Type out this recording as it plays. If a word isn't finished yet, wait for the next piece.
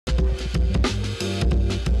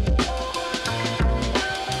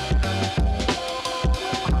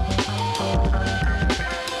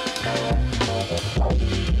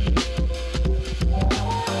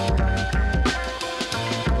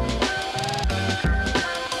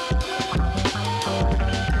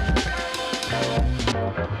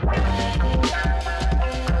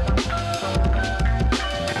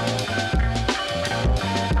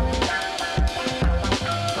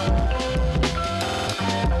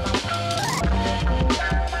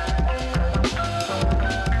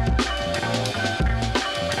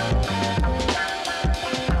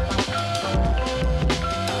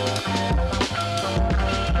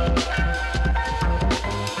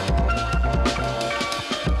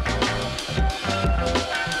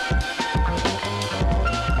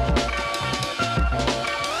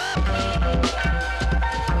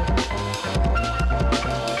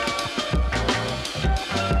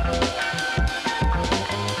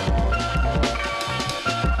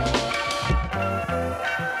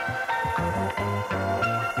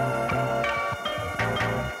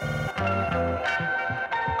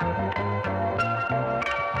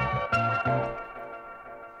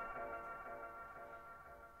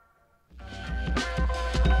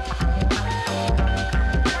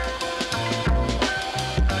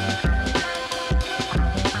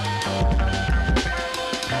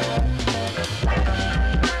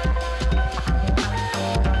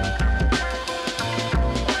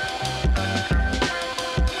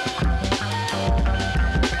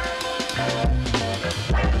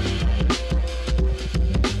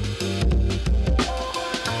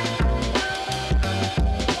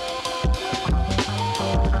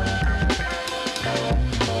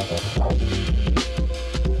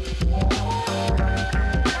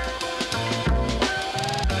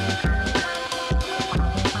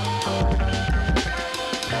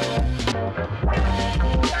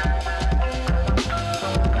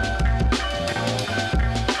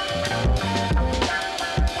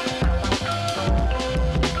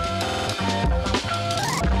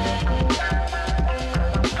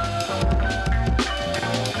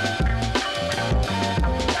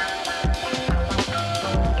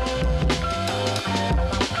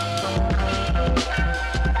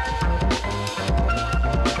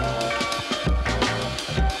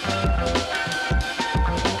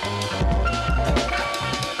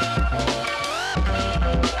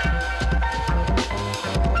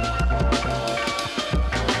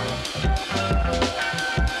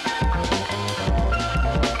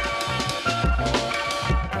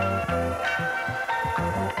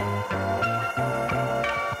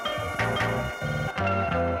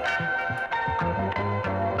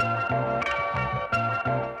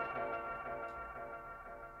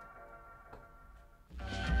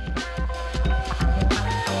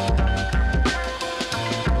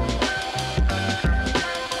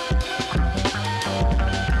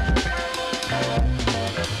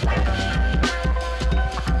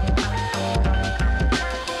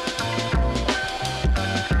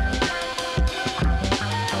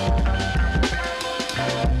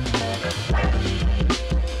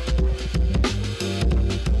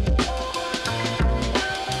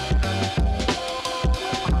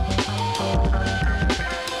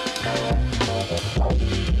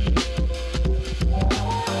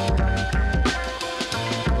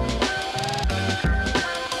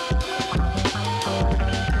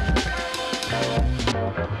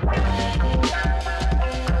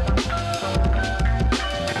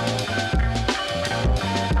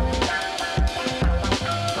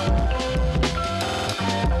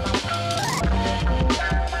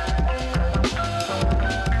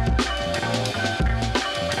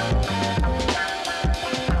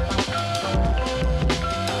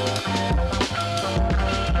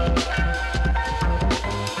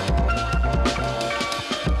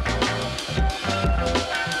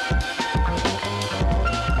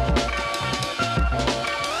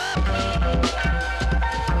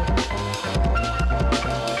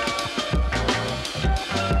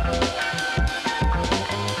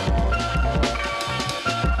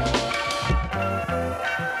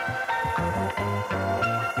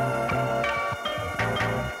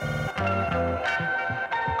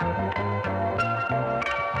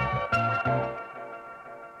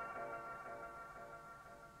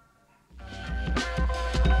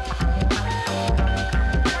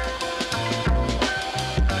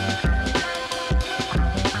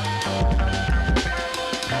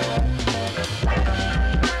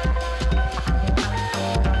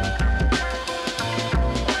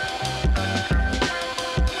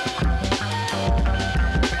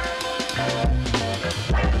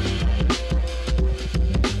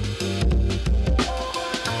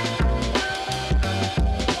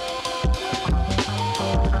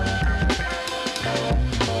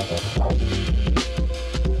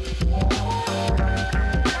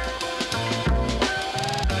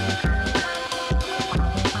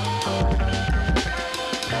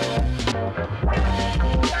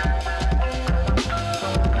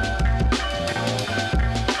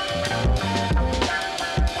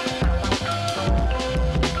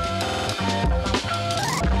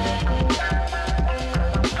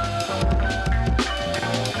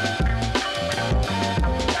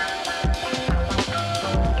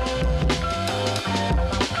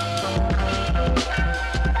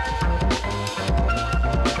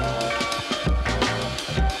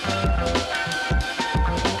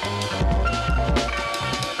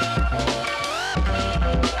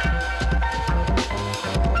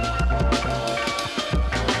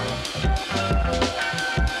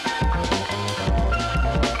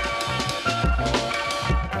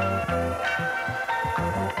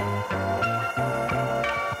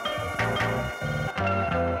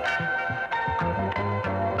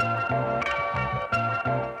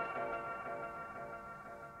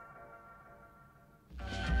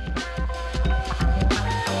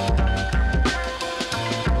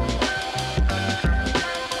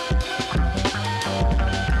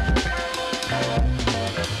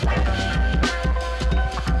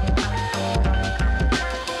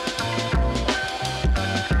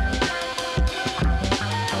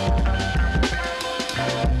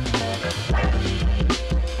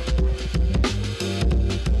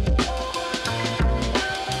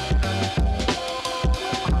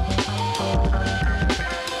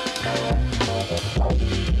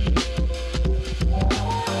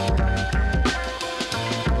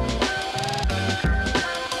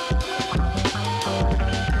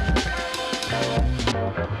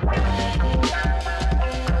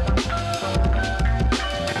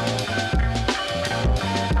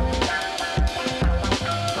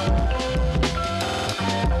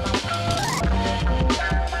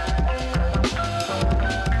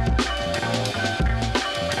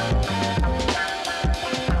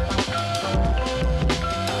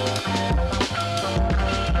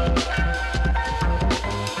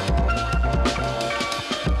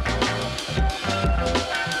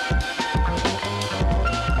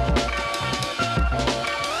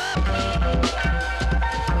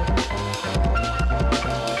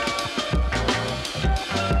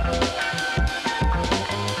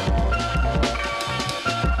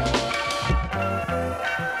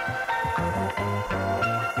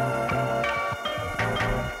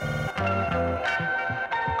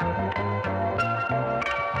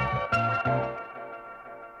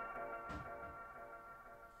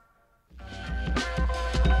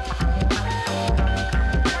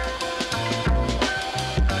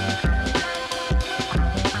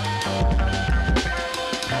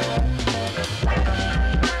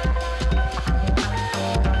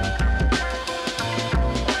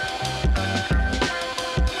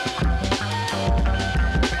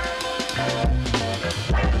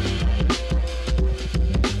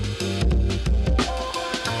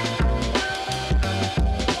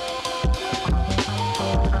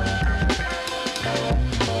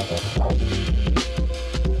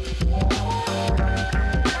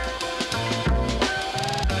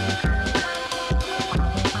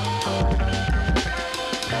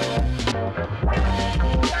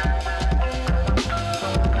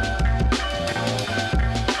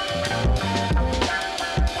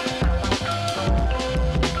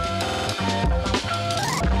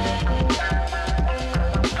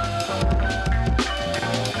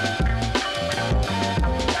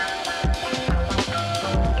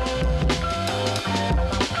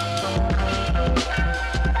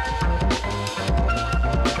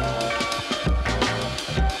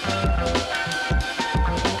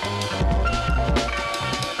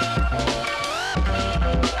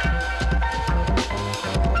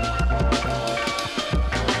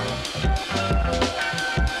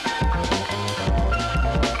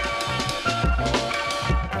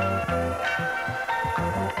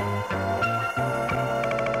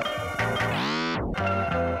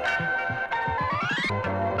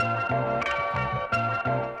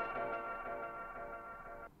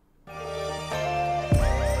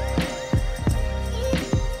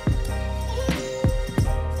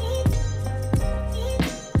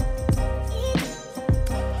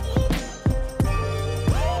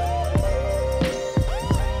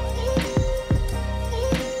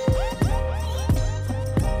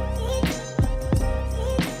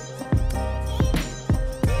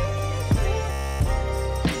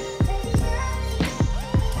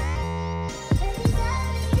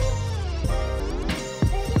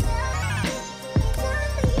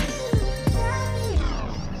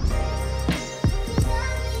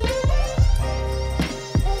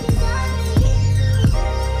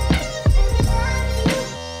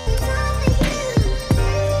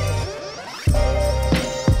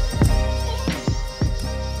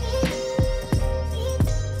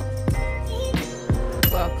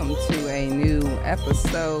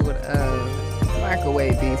episode of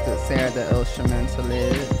Microwave Beats with Sarah the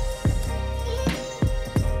Illstrumentalist.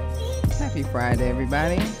 Happy Friday,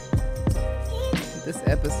 everybody. This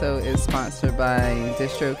episode is sponsored by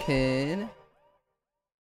DistroKid,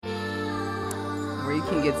 where you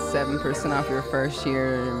can get 7% off your first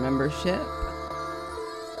year membership.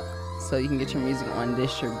 So you can get your music on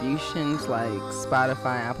distributions like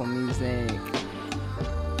Spotify, Apple Music,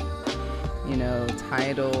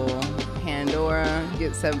 Tidal, Pandora.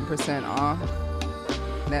 Get 7% off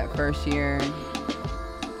that first year.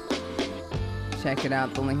 Check it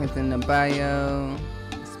out. The link is in the bio.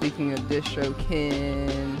 Speaking of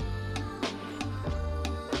DistroKid,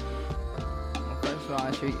 well, first of all,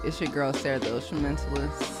 it's your girl Sarah the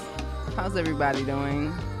Illstrumentalist. How's everybody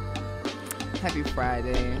doing? Happy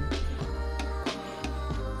Friday.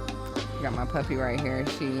 Got my puppy right here.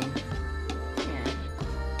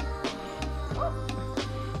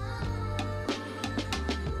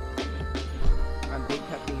 My big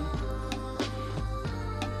puppy.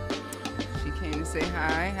 She came to say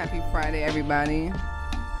hi. Happy Friday, everybody.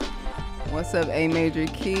 What's up, A Major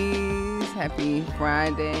Keys? Happy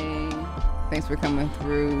Friday. Thanks for coming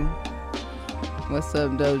through. What's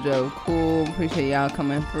up, Dojo? Cool. Appreciate y'all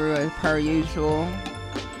coming through as per usual.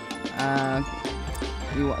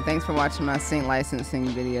 Thanks for watching my sync licensing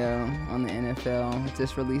video on the NFL.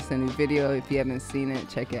 Just released a new video. If you haven't seen it,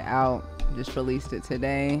 check it out. Just released it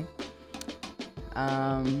today.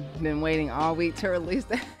 Been waiting all week to release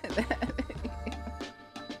that video.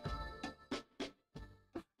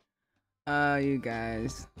 You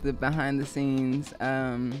guys, the behind the scenes.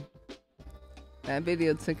 That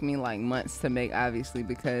video took me like months to make, obviously,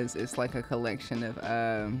 because it's like a collection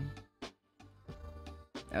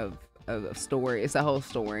of story. It's a whole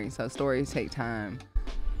story, so stories take time.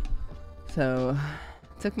 So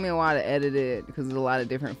it took me a while to edit it because there's a lot of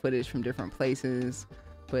different footage from different places,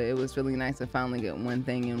 but it was really nice to finally get one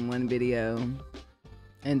thing in one video.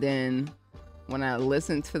 And then when I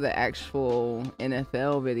listened to the actual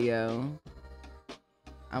NFL video,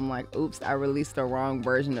 I'm like, oops, I released the wrong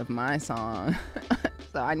version of my song.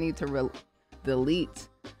 So I need to delete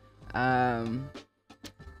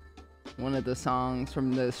one of the songs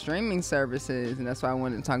from the streaming services, and that's why I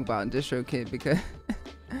wanted to talk about DistroKid, because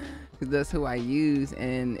that's who I use,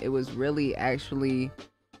 and it was really actually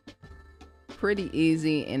pretty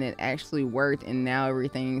easy, and it actually worked, and now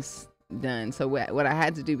everything's done. So what I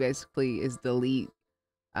had to do basically is delete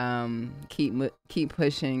keep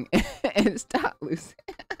pushing and stop losing.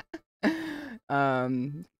 I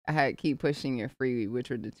had Keep Pushing Your Free, which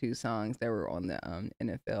were the two songs that were on the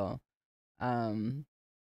NFL.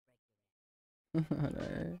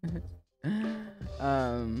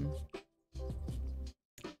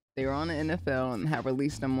 They were on the NFL and had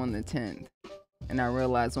released them on the 10th, and I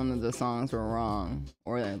realized one of the songs were wrong,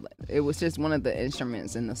 or it was just one of the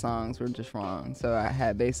instruments in the songs were just wrong. So I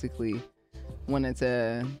had basically wanted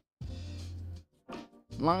to,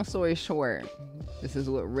 long story short, this is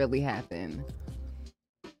what really happened.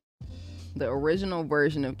 The original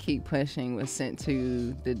version of Keep Pushing was sent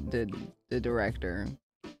to the director,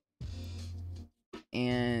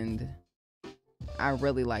 and I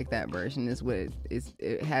really like that version. Is what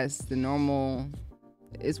it has the normal.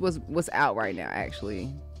 It's what's out right now,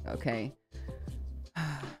 actually. Okay,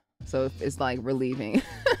 so it's like relieving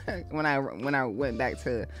when I went back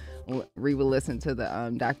to re-listen to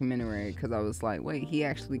the documentary, because I was like, wait, he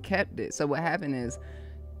actually kept it. So what happened is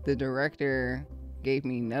the director gave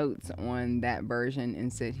me notes on that version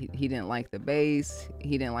and said he didn't like the bass,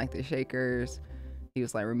 he didn't like the shakers. He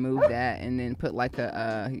was like, remove that, and then put like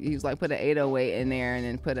he was like, put an 808 in there, and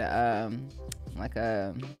then put a like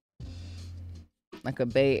a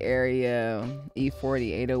Bay Area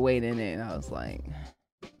E40 808 in it. And I was like,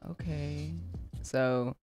 okay.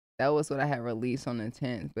 So that was what I had released on the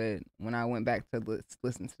 10th, but when I went back to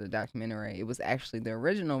listen to the documentary, it was actually the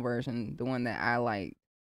original version, the one that I liked.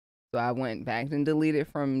 So I went back and deleted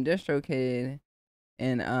from DistroKid,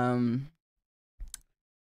 and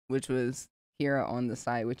which was here on the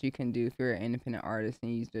site, which you can do if you're an independent artist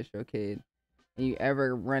and use DistroKid, and you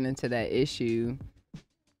ever run into that issue,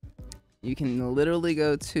 you can literally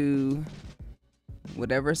go to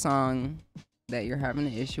whatever song that you're having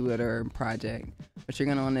an issue with or project. What you're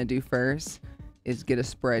gonna want to do first is get a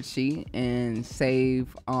spreadsheet and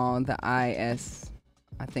save all the I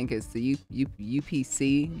think it's the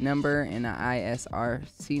UPC number and the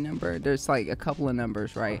ISRC number. There's like a couple of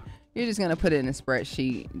numbers, right? You're just gonna put it in a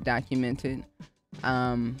spreadsheet, documented,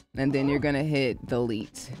 and then you're gonna hit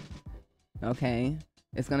delete. Okay,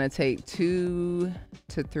 it's gonna take 2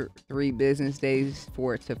 to 3 business days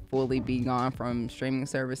for it to fully be gone from streaming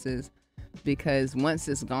services. because once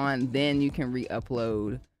it's gone, then you can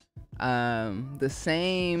re-upload the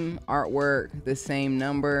same artwork, the same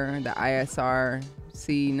number, the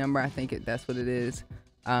ISRC number, I think that's what it is.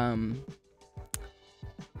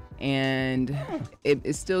 And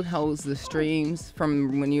it still holds the streams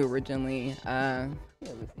from when you originally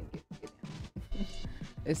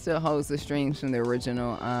it still holds the streams from the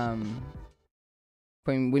original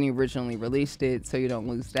from when you originally released it, so you don't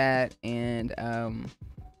lose that. And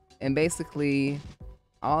basically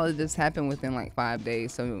all of this happened within like 5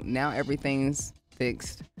 days, so now everything's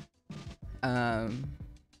fixed. And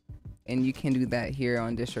you can do that here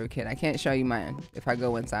on DistroKid. I can't show you mine. If I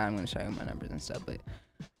go inside, I'm going to show you my numbers and stuff, but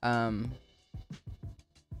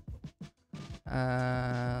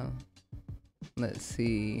let's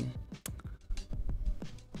see.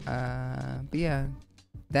 But yeah,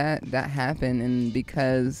 that happened, and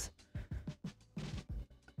because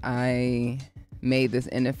I made this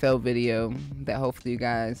NFL video that hopefully you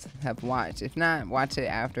guys have watched. If not, watch it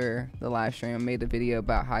after the live stream. I made a video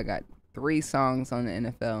about how I got 3 songs on the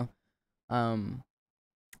NFL. I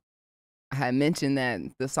had mentioned that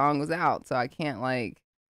the song was out, so I can't like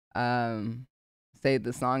say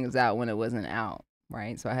the song is out when it wasn't out,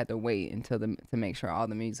 right? So I had to wait until to make sure all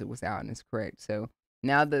the music was out and it's correct. So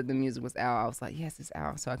now that the music was out, I was like, yes, it's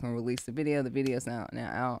out, so I can release the video. The video's now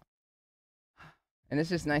out, and it's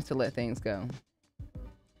just nice to let things go.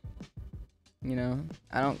 You know,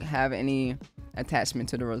 I don't have any attachment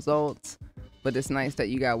to the results, but it's nice that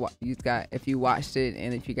you got if you watched it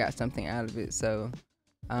and if you got something out of it. So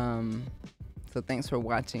so thanks for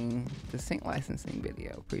watching the sync licensing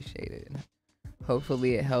video. Appreciate it.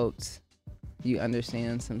 Hopefully it helped you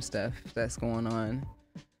understand some stuff that's going on.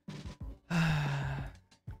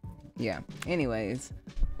 Yeah, anyways,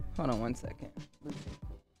 hold on one second. Let's see.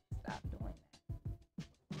 Stop doing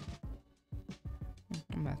that.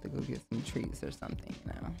 I'm about to go get some treats or something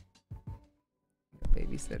now. A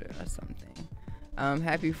babysitter or something.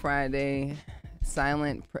 Happy Friday,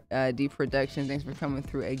 Silent D Production. Thanks for coming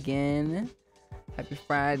through again. Happy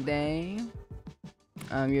Friday.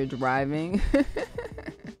 You're driving.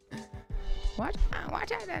 Watch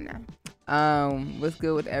out now. What's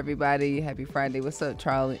good with everybody? Happy Friday. What's up,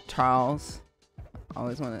 Charles? I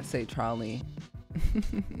always want to say Charlie.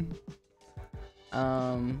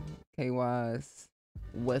 K-Waz,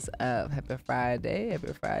 what's up? Happy Friday.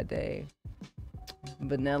 Happy Friday.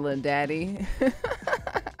 Vanilla Daddy.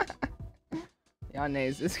 Y'all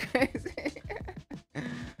names is crazy.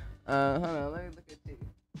 Hold on, let me look at you.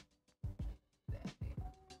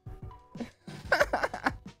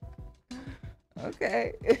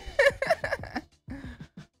 Okay.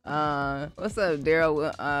 What's up,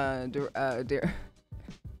 Daryl?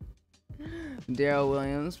 Daryl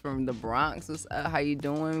Williams from the Bronx. What's up? How you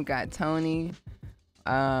doing? We got Tony.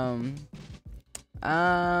 Tony,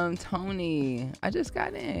 I just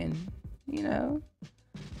got in. You know.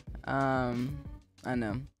 I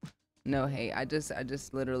know. No hate. I just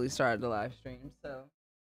literally started the live stream, so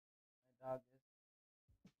my dog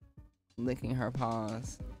is licking her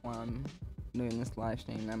paws while I'm doing this live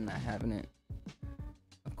stream. I'm not having it.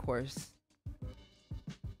 Of course,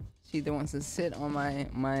 she either wants to sit on my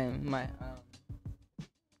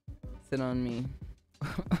sit on me.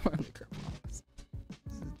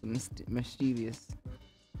 This is the mischievous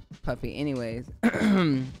puppy. Anyways,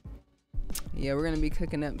 yeah, we're gonna be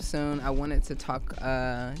cooking up soon. I wanted to talk,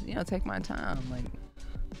 you know, take my time. Like,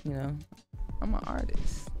 you know, I'm an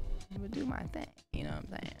artist. I'm gonna do my thing. You know what I'm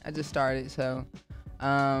saying? I just started, so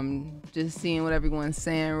just seeing what everyone's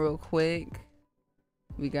saying real quick.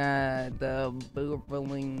 We got the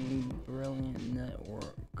Brilliant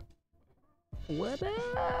Network. What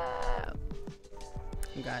up?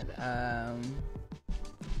 We got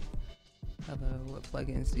what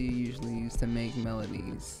plugins do you usually use to make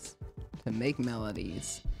melodies? The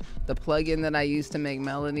plugin that I use to make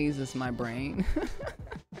melodies is my brain.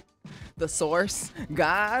 The source,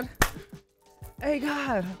 God. Hey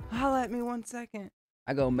God, holla at me 1 second.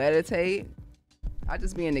 I go meditate. I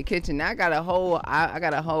just be in the kitchen. Now I got a whole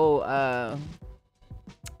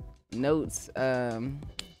notes,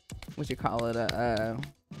 what you call it,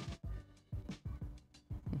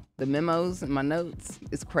 the memos in my notes.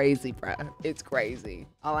 It's crazy, bro. It's crazy.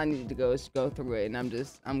 All I need to go is go through it, and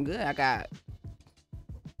I'm good. I got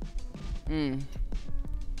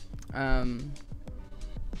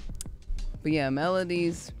but yeah,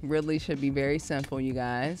 melodies really should be very simple, you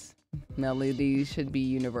guys. Melodies should be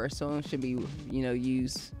universal. Should be, you know,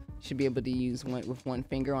 should be able to use with one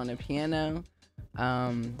finger on a piano.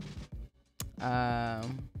 Don't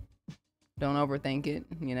overthink it,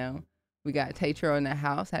 you know. We got Tatro in the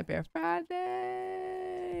house. Happy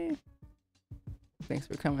Friday. Thanks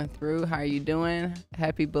for coming through. How are you doing?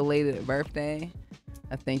 Happy belated birthday.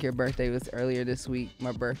 I think your birthday was earlier this week.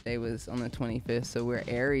 My birthday was on the 25th, so we're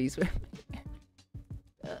Aries.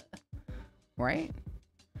 Right?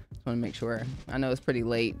 Just want to make sure. I know it's pretty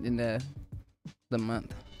late in the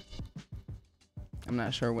month. I'm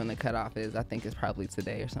not sure when the cutoff is. I think it's probably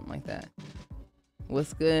today or something like that.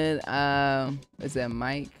 What's good? Is that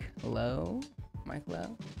Mike Lowe? Mike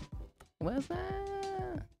Lowe? What's that?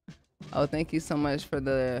 Oh, thank you so much for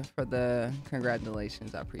the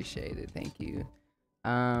congratulations. I appreciate it. Thank you.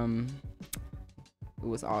 It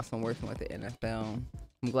was awesome working with the NFL.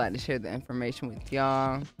 I'm glad to share the information with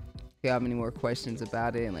y'all. If y'all have any more questions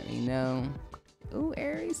about it, let me know. Ooh,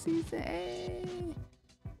 Aries season A.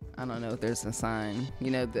 I don't know if there's a sign.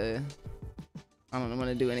 You know, I don't want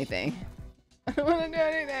to do anything. I don't want to do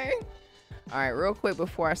anything. All right, real quick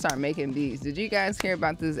before I start making beats, did you guys hear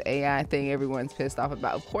about this AI thing everyone's pissed off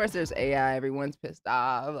about? Of course there's AI, everyone's pissed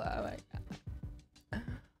off. Oh my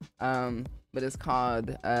God. But it's called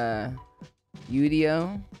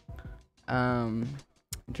Udio. Jermaine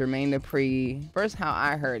Dupri. First how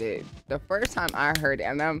I heard it. The first time I heard it,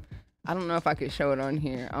 and I don't know if I could show it on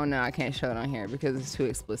here. Oh no, I can't show it on here because it's too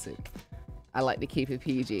explicit. I like to keep it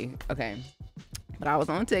PG. Okay. But I was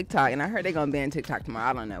on TikTok and I heard they're gonna ban TikTok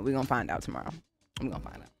tomorrow. I don't know. We're gonna find out tomorrow. I'm gonna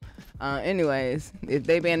find out. Anyways, if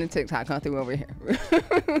they ban the TikTok, come through over here.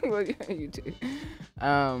 We'll get on YouTube.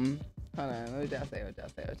 Hold on. What y'all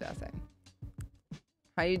say?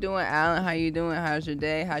 How you doing, Alan? How you doing? How's your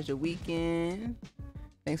day? How's your weekend?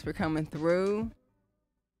 Thanks for coming through.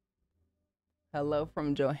 Hello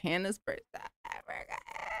from Johannesburg, South Africa.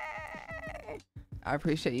 I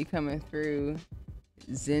appreciate you coming through,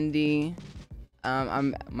 Zindy.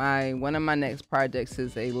 One of my next projects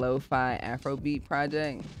is a lo-fi Afrobeat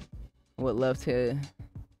project. Would love to.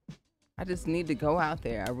 I just need to go out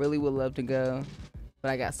there. I really would love to go, but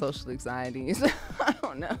I got social anxieties. I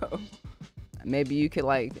don't know. Maybe you could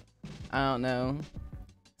I don't know,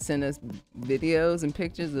 send us videos and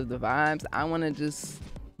pictures of the vibes. I want to just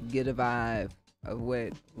get a vibe of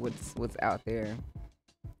what's out there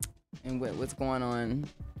and what's going on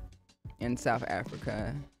in South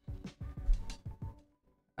Africa.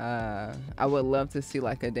 I would love to see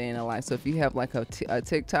a day in a life. So if you have a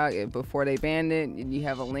TikTok before they banned it and you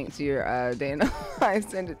have a link to your day in a life,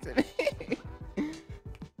 send it to me.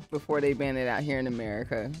 Before they ban it out here in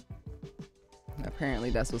America. Apparently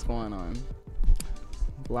that's what's going on.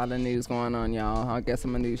 A lot of news going on, y'all. I guess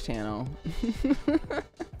I'm a news channel.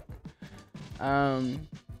 We're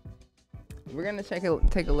gonna take a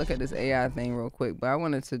look at this AI thing real quick, but I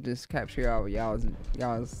wanted to just capture y'all's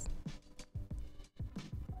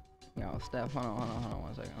stuff. Hold on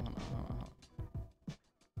 1 second. Hold on.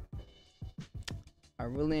 I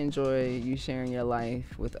really enjoy you sharing your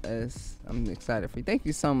life with us. I'm excited for you. Thank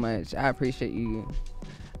you so much. I appreciate you.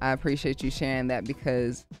 I appreciate you sharing that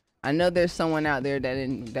because I know there's someone out there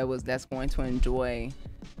that's going to enjoy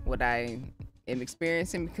what I am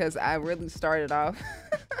experiencing, because I really started off.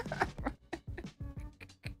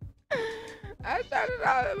 I started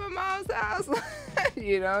off at my mom's house,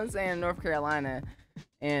 you know what I'm saying, North Carolina,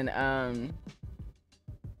 and now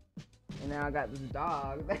I got this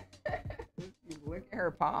dog. Look at her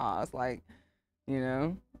paws, oh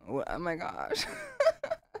my gosh.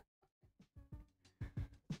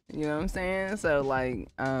 You know what I'm saying? So I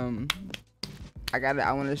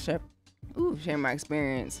want to share my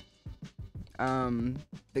experience,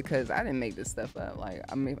 because I didn't make this stuff up.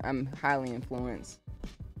 I'm highly influenced,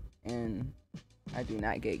 and I do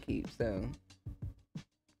not gatekeep. So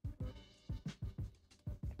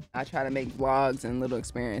I try to make vlogs and little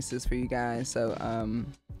experiences for you guys. So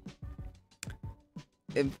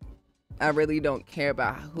if I really don't care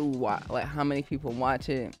about how many people watch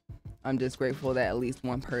it, I'm just grateful that at least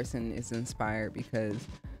one person is inspired, because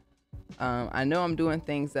I know I'm doing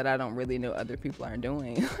things that I don't really know other people are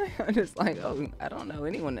doing. I'm just oh, I don't know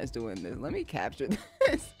anyone that's doing this. Let me capture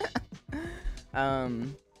this.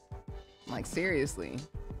 Seriously.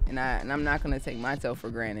 And I'm not going to take myself for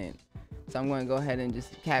granted. So I'm going to go ahead and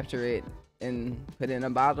just capture it and put it in a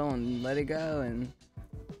bottle and let it go. And,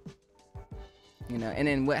 and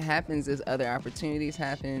then what happens is other opportunities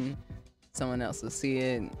happen. Someone else will see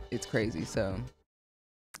it. It's crazy. So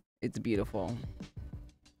it's beautiful.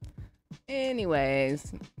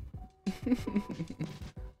 Anyways.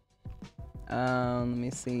 Let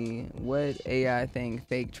me see. What AI thing?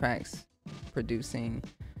 Fake tracks producing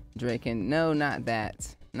Drake and no, not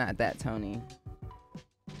that. Not that, Tony.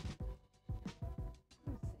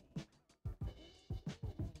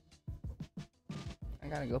 I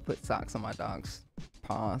gotta go put socks on my dog's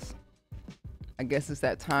paws. I guess it's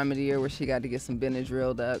that time of the year where she got to get some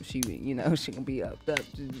Benadryl up. She, you know, she gonna be up,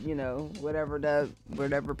 you know, whatever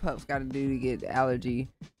pups got to do to get allergy.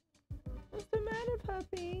 What's the matter,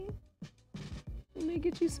 puppy? Let me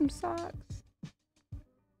get you some socks.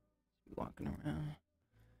 Walking around.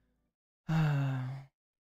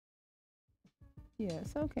 Yeah,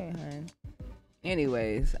 it's okay, hon.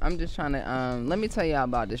 Anyways, I'm just trying to let me tell y'all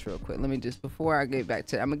about this real quick. Let me just, before I get back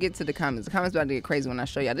to, I'm gonna get to the comments. The comments about to get crazy when I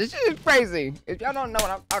show y'all. This shit is crazy. If y'all don't know what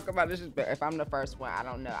I'm talking about, this is, if I'm the first one, I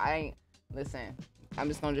don't know. I ain't, listen, I'm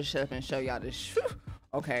just gonna just shut up and show y'all this.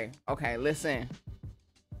 Okay, listen.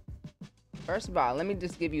 First of all, let me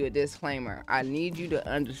just give you a disclaimer. I need you to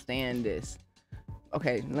understand this.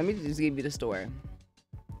 Okay, let me just give you the story.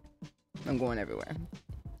 I'm going everywhere.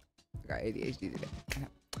 I got ADHD today.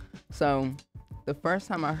 So, the first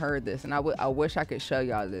time I heard this, and I wish I could show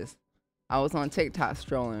y'all this. I was on TikTok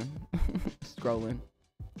strolling, and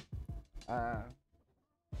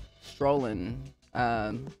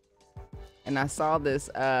I saw this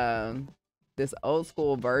this old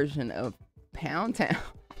school version of Pound Town.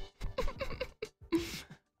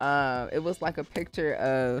 It was like a picture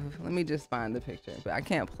of, let me just find the picture, but I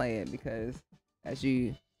can't play it because as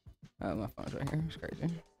you, my phone's right here, it's crazy.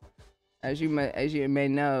 As you may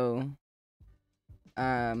know,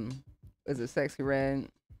 is it Sexy Red?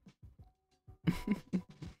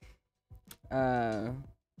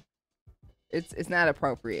 It's not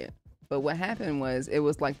appropriate. But what happened was, it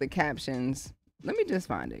was like the captions. Let me just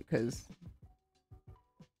find it, cause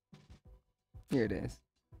here it is.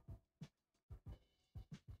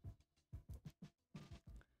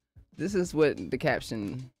 This is what the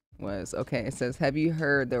caption was. Okay, it says, "Have you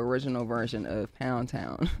heard the original version of Pound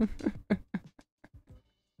Town?"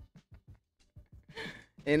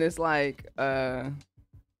 And it's like, it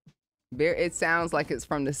sounds like it's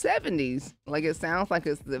from the 70s. Like, it sounds like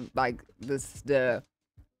it's the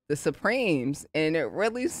Supremes, and it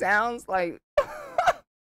really sounds like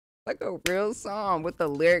like a real song with the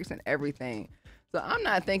lyrics and everything. So I'm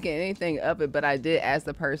not thinking anything of it, but I did ask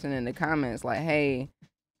the person in the comments, like, hey,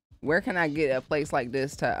 where can I get a place like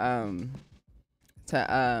this to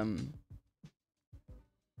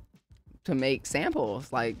make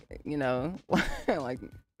samples, like, you know, like,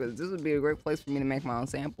 because this would be a great place for me to make my own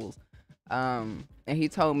samples. And he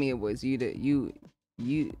told me it was Udio,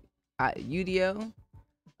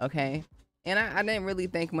 okay. And I didn't really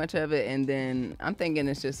think much of it, and then I'm thinking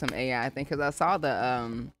it's just some AI thing, because I saw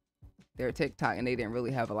their TikTok and they didn't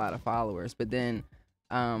really have a lot of followers. But then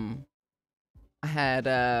I had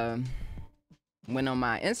went on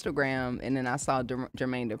my Instagram, and then I saw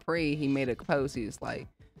Jermaine Dupri. He made a post. He was like,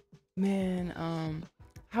 man,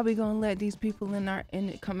 how we gonna let these people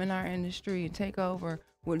come in our industry and take over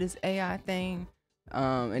with this AI thing?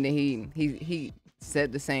 And then he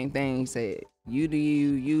said the same thing. He said, you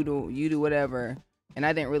do whatever. And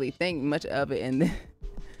I didn't really think much of it,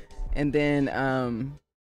 and then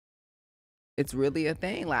it's really a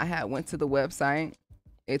thing. Like, I went to the website.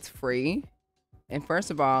 It's free. And first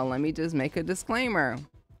of all, let me just make a disclaimer.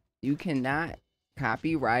 You cannot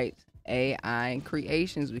copyright AI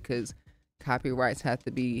creations, because copyrights have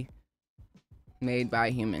to be made by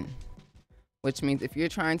a human. Which means if you're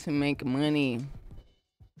trying to make money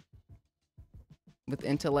with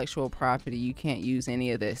intellectual property, you can't use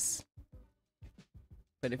any of this.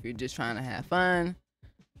 But if you're just trying to have fun,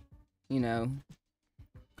 you know,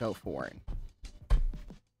 go for it.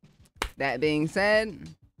 That being said,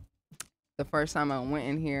 the first time I went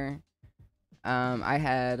in here, I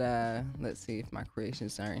had, let's see if my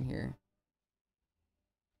creations are in here.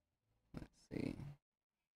 Let's see.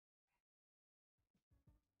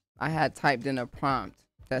 I had typed in a prompt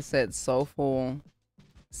that said soulful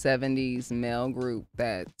 70s male group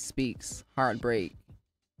that speaks heartbreak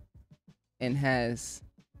and has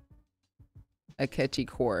a catchy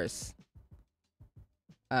chorus.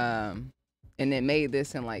 And it made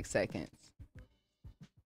this in like seconds.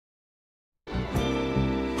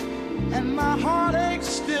 And my heartache's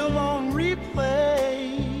still on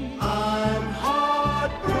replay. I'm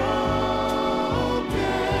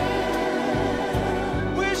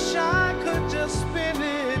heartbroken. Wish I could just spin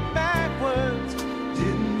it backwards.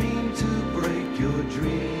 Didn't mean to break your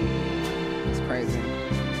dream. It's crazy.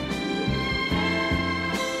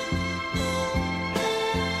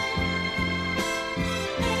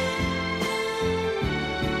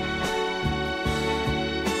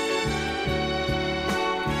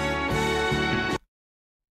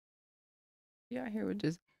 Yeah, here with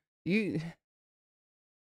just you.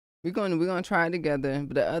 We're gonna try it together.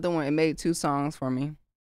 But the other one, it made 2 songs for me.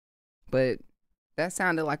 But that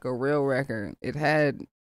sounded like a real record. It had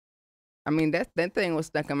I mean, that thing was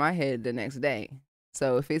stuck in my head the next day.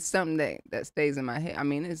 So if it's something that stays in my head, I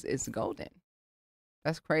mean, it's golden.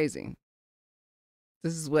 That's crazy.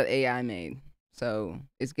 This is what AI made. So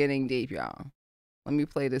it's getting deep, y'all. Let me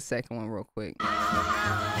play this second one real quick.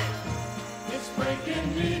 It's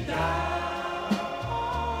breaking me down.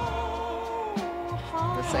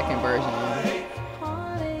 The second version.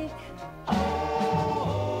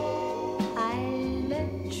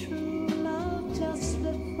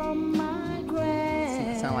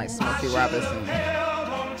 Sound like Smokey Robinson.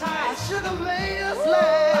 I should have made us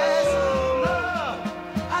last.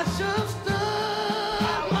 I should have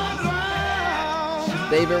stood my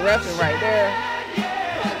ground. David Ruffin right there.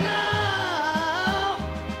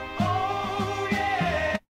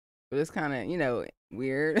 But it's kind of, you know,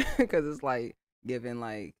 weird because it's like giving,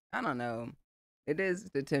 like, I don't know. It is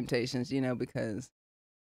the Temptations, you know, because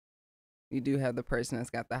you do have the person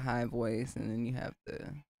that's got the high voice and then you have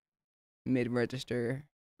the mid-register.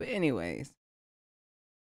 But anyways,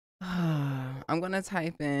 I'm going to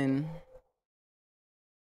type in,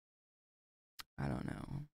 I don't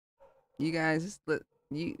know. You guys, what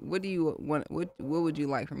do you want? What would you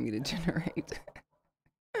like for me to generate?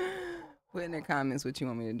 Put in the comments what you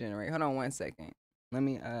want me to generate. Hold on 1 second. Let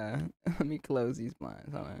me close these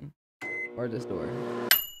blinds. Hold on. Or this door.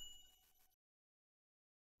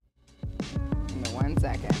 Give me 1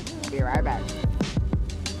 second. Be right back.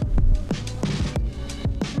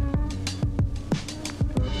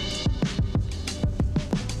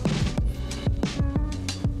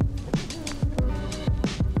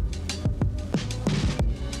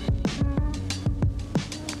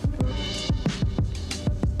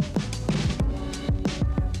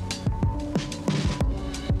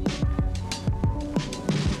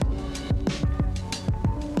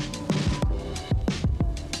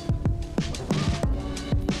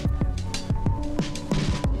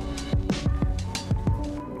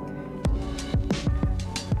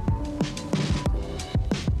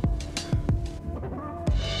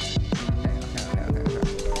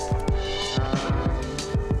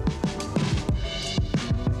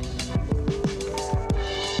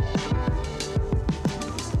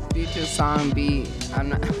 Song beat. I'm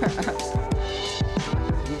not.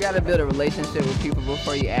 You gotta build a relationship with people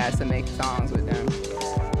before you ask to make songs with them.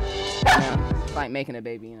 You know, it's like making a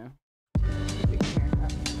baby, you know.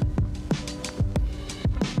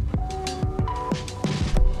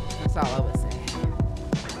 That's all I would say.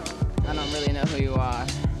 I don't really know who you are.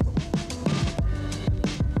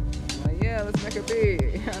 Like, yeah, let's make a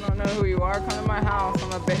beat. I don't know who you are. Come to my house.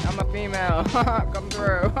 I'm a female. Come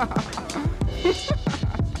through.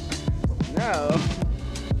 No.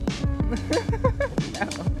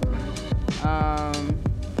 No.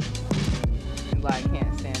 Like,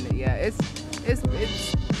 can't stand it. Yeah, it's.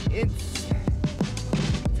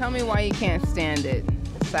 Tell me why you can't stand it.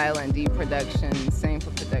 Silent D production. Same for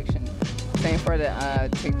production. Same for the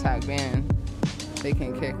TikTok band. They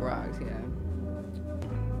can kick rocks. Yeah.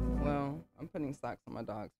 Well, I'm putting socks on my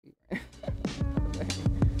dog's feet.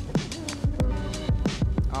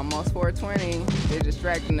 Almost 420. They're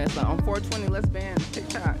distracting us. Like, on 420, let's ban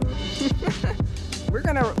TikTok. We're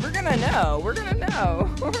gonna know. We're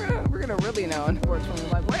gonna really know on 420.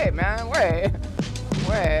 Like, wait, man, wait.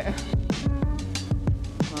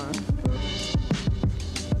 Come on.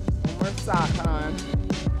 One more sock, hon.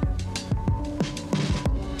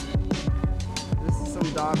 This is some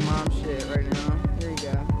dog mom shit right now. Here you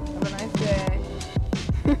go. Have a nice day.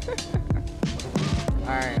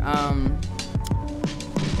 All right.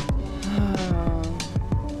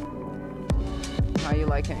 How you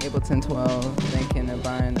liking Ableton 12? Thinking of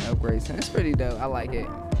buying the upgrades. It's pretty dope. I like it.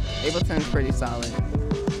 Ableton's pretty solid.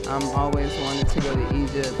 I'm always wanted to go to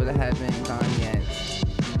Egypt, but I haven't gone yet.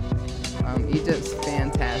 Egypt's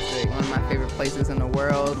fantastic. One of my favorite places in the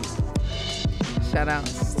world. Shout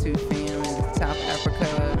outs to family in South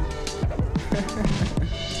Africa.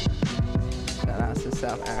 Shout outs to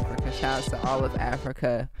South Africa. Shout outs to all of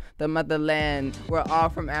Africa. The motherland. We're all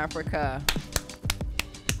from Africa.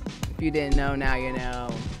 If you didn't know, now you know.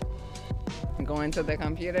 Going to the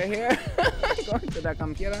computer here. Going to the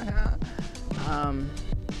computer here.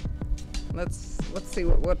 Let's see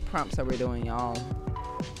what prompts are we doing, y'all.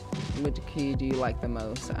 Which key do you like the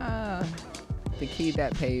most? The key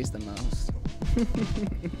that pays the most.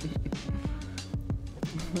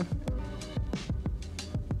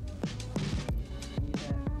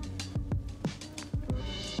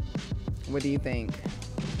 What do you think?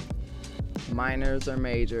 Minors or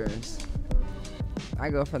majors? I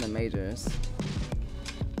go for the majors.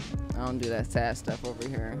 I don't do that sad stuff over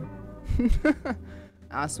here.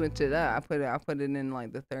 I'll switch it up. I put it in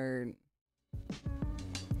like the third.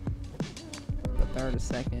 third or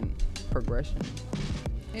second progression.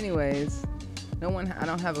 Anyways, I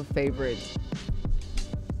don't have a favorite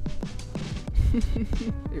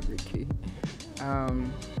favorite key.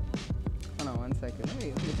 Hold on one second. Let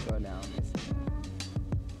me scroll down.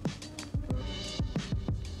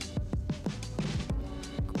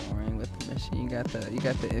 Going with the machine. You got the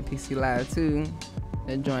NPC Live too.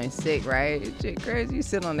 That joint sick, right? It's shit crazy. You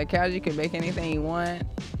sit on the couch, you can make anything you want.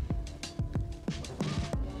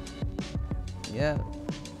 Yep.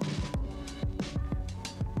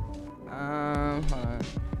 Hold on.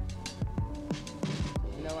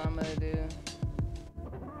 You know what I'm gonna do?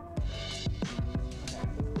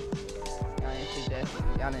 Okay.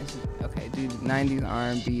 Y'all didn't suggest. Okay, do 90s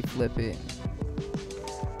R&B, flip it.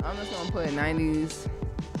 I'm just gonna put 90s.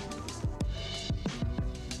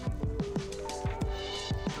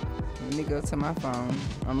 Let me go to my phone.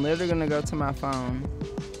 I'm literally gonna go to my phone.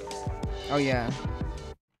 Oh yeah.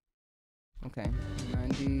 Okay,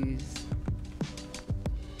 90s.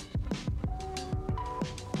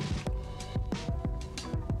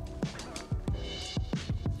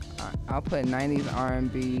 I'll put 90s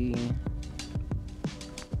R&B,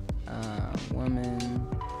 woman.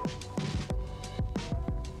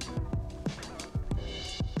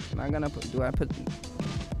 Am I gonna put? Do I put? I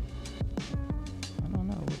don't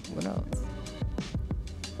know. What else?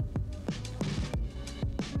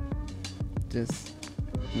 Just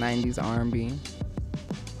 90s R&B.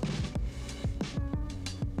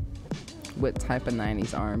 What type of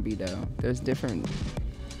 90s R&B though? There's different.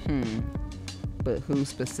 But who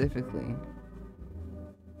specifically?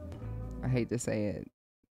 I hate to say it.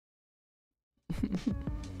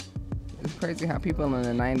 It's crazy how people in the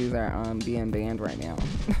 90s are being banned right now.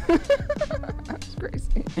 That's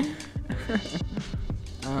crazy.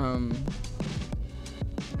 Let me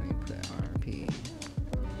put R&B.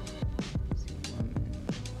 Woman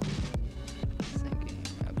singing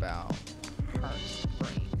about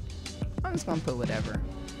heartbreak. I'm just gonna put whatever.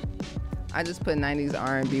 I just put 90s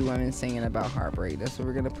R&B women singing about heartbreak. That's what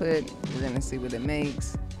we're gonna put. We're gonna see what it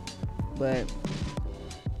makes. But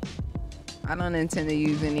I don't intend to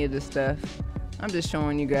use any of this stuff. I'm just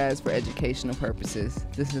showing you guys for educational purposes.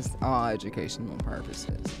 This is all educational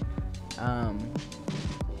purposes.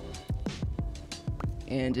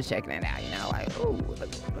 And just checking it out, you know, like, oh,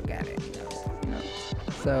 look at it, you know.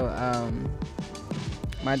 So,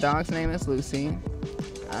 my dog's name is Lucy.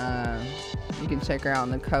 You can check her out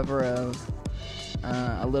on the cover of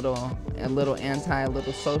a little anti, a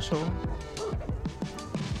little social.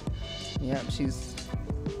 Yep, she's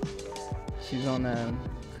on the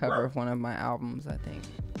cover of one of my albums, I think.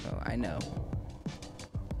 So I know.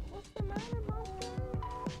 What's the matter, monster?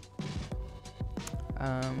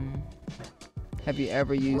 Have you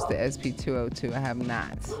ever used the SP202? I have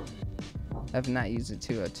not. I've not used the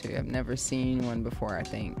 202. I've never seen one before, I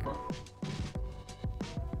think.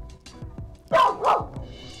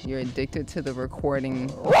 You're addicted to the recording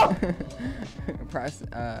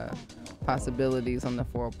possibilities on the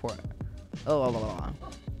 4-port.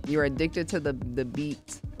 You're addicted to the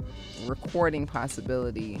beat recording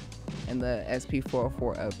possibility in the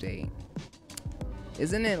SP404 update.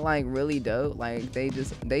 Isn't it like really dope? Like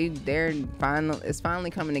it's finally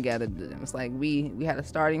coming together to them. It's like we had a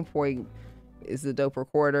starting point. It's a dope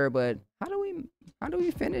recorder, but how do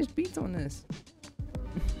we finish beats on this?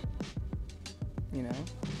 You know?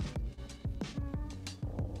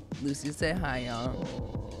 Lucy said hi,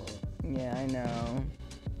 y'all. Yeah, I know.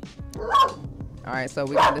 All right, so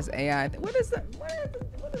we got this AI. What is the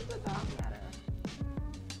dog matter?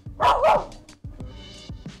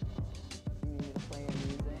 You need to play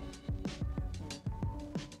music.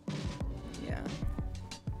 Yeah.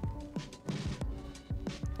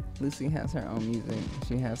 Lucy has her own music.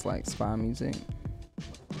 She has like spa music.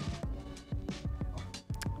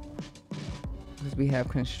 Because we have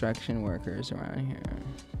construction workers around here.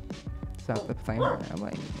 So I have to play her. I'm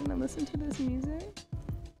like, you wanna listen to this music?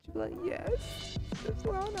 She'd be like, yes, it's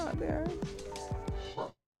loud out there.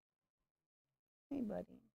 Hey,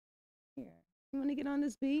 buddy. Here. You wanna get on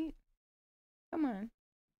this beat? Come on.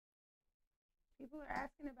 People are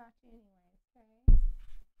asking about you anyway, okay?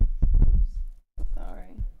 Oops.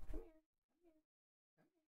 Sorry. Come here.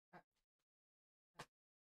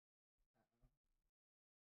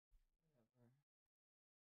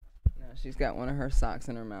 No, she's got one of her socks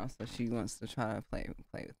in her mouth, so she wants to try to play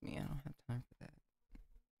with me. I don't have time for that.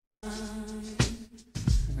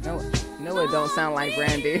 You know what don't sound like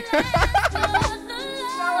Brandy? No,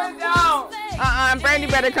 it don't. Brandy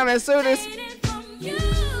better come and sue this.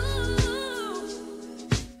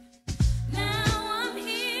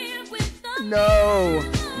 No,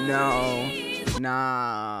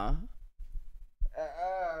 nah.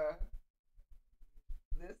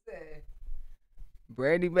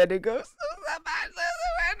 Brandy better go.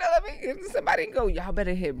 Somebody go. Y'all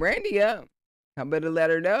better hit Brandy up. I better let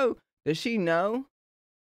her know. Does she know?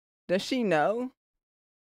 Does she know?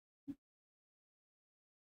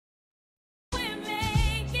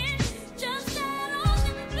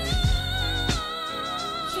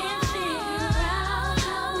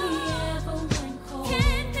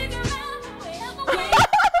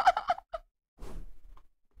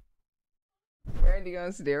 Brandy on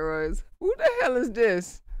steroids. Who the hell is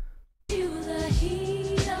this?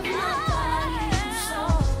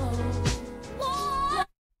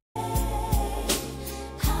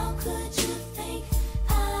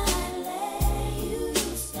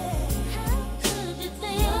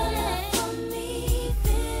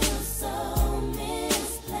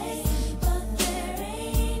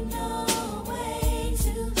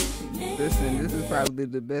 Listen, this is probably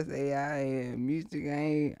the best AI in music.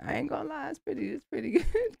 I ain't gonna lie, it's pretty good.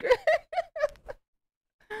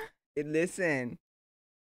 Listen,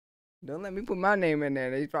 don't let me put my name in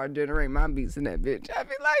there. They try to generate my beats in that bitch. I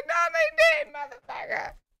be like, no, they did,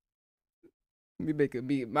 motherfucker. Let me make a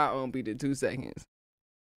beat, my own beat in 2 seconds.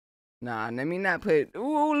 Nah, let me not put.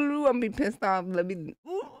 Ooh, I'm be pissed off. Let me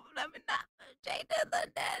not put Jay Dilla.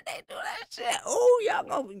 They do that shit. Ooh, y'all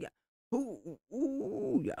gonna.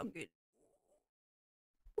 Ooh, y'all get.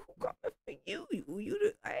 Who coming for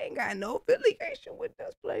you? I ain't got no affiliation with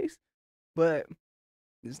this place. But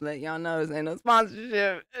just let y'all know this ain't no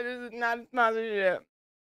sponsorship. This is not a sponsorship.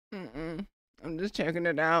 I'm just checking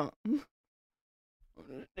it out.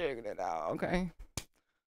 Okay.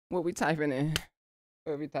 What we typing in?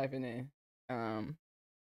 Who we typing in? Can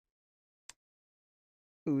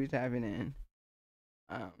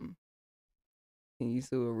you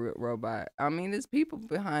sue a robot? I mean, there's people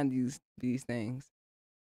behind these things.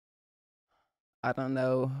 I don't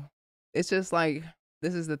know. It's just like,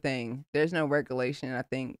 this is the thing. There's no regulation, I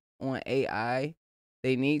think, on AI.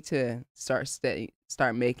 They need to start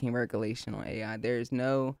making regulation on AI. There's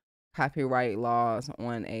no copyright laws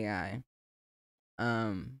on AI.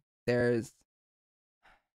 There's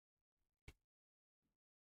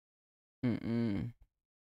trying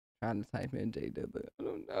to type in J Dilla. I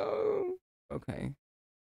don't know. Okay.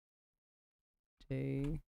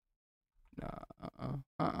 J. No.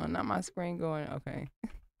 Not my screen going. Okay.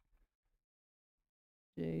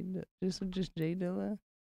 Just J Dilla.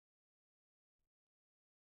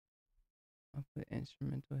 I'll put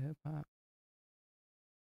instrumental hip hop.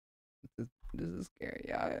 This is scary,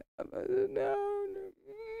 y'all.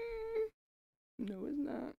 No, it's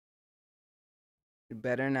not. It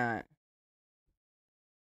better not.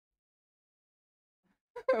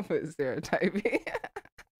 I'll put stereotyping.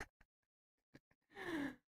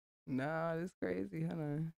 No, this crazy. Hold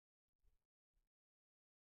on.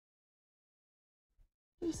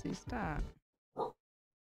 Lucy, stop.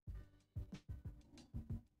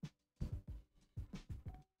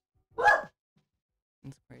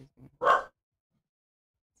 It's crazy.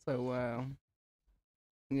 So,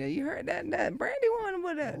 yeah, you heard that Brandy one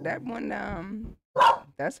with that one.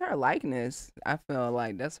 That's her likeness. I feel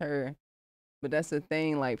like that's her. But that's the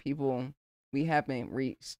thing. Like, people, we haven't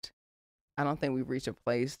reached. I don't think we've reached a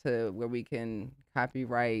place to where we can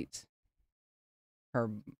copyright her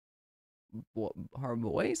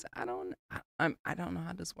voice. I don't know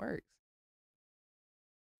how this works.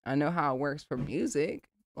 I know how it works for music.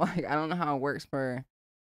 Like, I don't know how it works for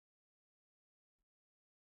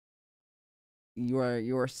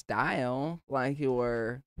your style, like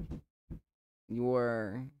your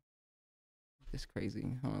it's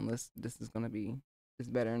crazy. Hold on, this is gonna be, this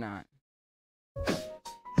better not.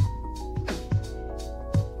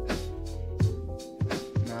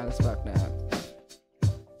 Nah, that's fucked up.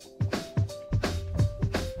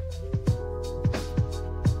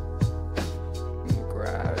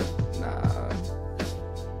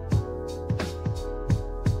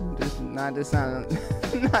 Not this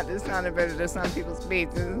sounding better than some people's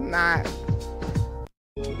beats. This is not.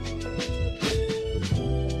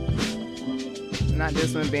 Not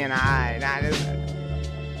this one being high. Not this one.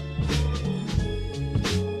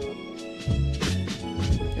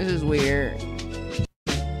 This is weird.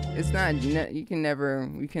 It's not. You can never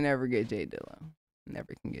get J Dilla.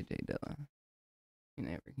 Never can get J Dilla. You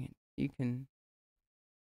never can. You can.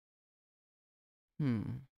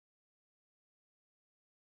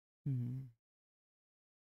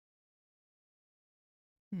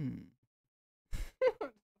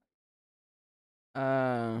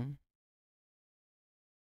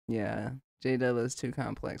 Yeah, J Dilla is too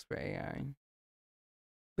complex for AI.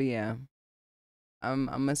 But yeah,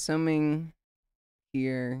 I'm assuming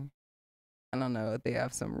here, I don't know if they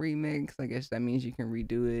have some remix. I guess that means you can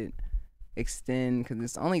redo it. extend, because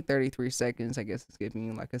it's only 33 seconds. I guess it's giving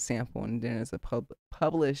you like a sample, and then it's a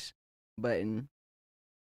publish button.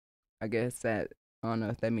 I guess that, I don't know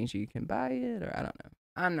if that means you can buy it, or I don't know.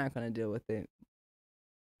 I'm not gonna deal with it.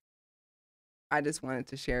 I just wanted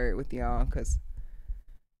to share it with y'all because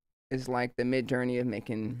it's like the mid journey of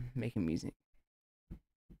making music.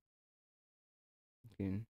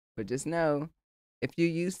 But just know, if you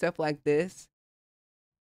use stuff like this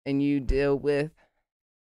and you deal with,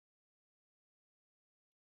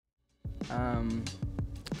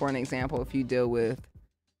 for an example, if you deal with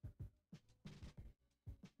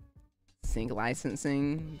sync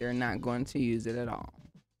licensing, they're not going to use it at all.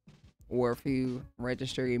 Or if you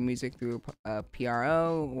register your music through a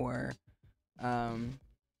PRO, or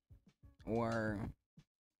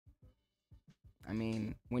I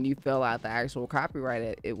mean, when you fill out the actual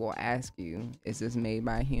copyright, it will ask you, is this made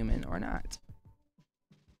by a human or not?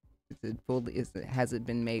 Has it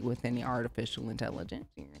been made with any artificial intelligence?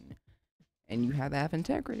 And you have to have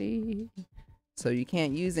integrity. So you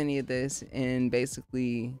can't use any of this, and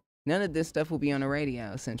basically none of this stuff will be on the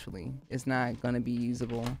radio, essentially. It's not going to be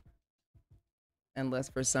usable unless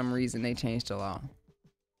for some reason they change the law.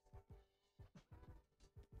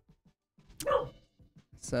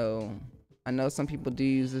 So I know some people do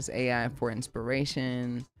use this AI for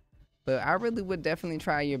inspiration, but I really would definitely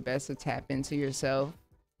try your best to tap into yourself.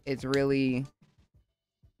 It's really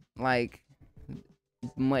like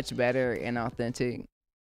much better and authentic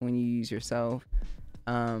when you use yourself.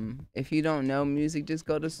 If you don't know music, just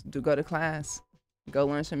go to class. Go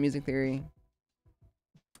learn some music theory.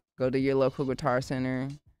 Go to your local guitar center.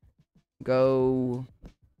 Go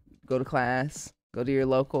to class. Go to your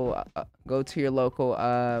local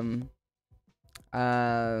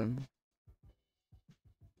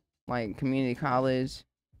like community college,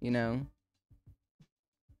 you know.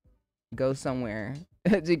 Go somewhere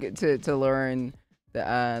to get to learn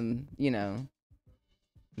the you know,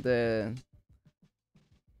 the,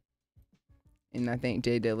 and I think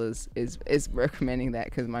J Dill is recommending that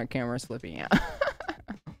because my camera's flipping out.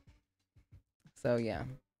 So yeah.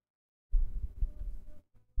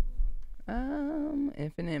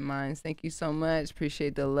 Infinite Minds, thank you so much.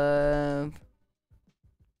 Appreciate the love.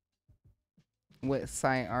 What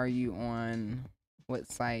site are you on? What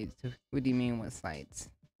sites? What do you mean, what sites?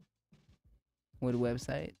 What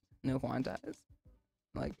website? No Quantize?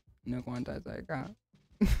 Like, no Quantize.com?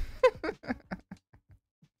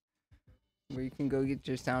 Where you can go get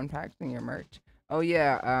your sound packs and your merch. Oh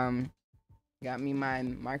yeah, got me my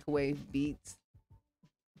Microwave Beats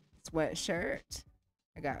sweatshirt.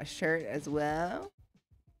 I got a shirt as well.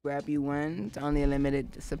 Grab you one. It's only a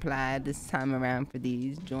limited supply this time around for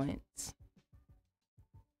these joints.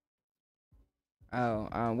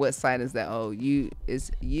 Oh, what site is that? Oh,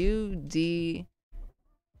 it's UD.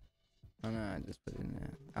 Oh no, I just put it in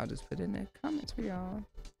there. I'll just put it in the comments for y'all.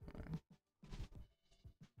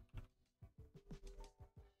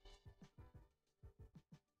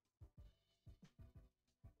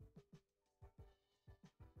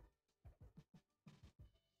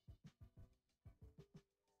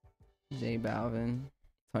 J Balvin,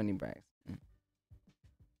 Tony Braxton.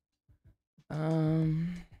 I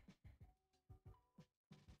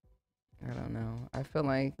don't know. I feel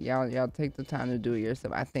like y'all take the time to do it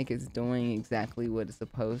yourself. I think it's doing exactly what it's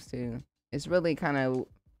supposed to. It's really kind of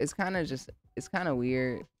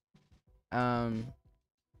weird.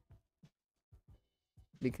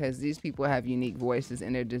 Because these people have unique voices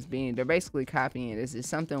and they're basically copying it. It's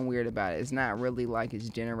something weird about it. It's not really like it's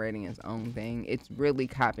generating its own thing. It's really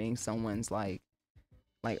copying someone's like,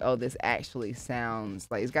 oh, this actually sounds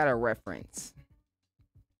like it's got a reference.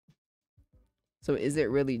 So is it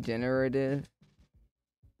really generative?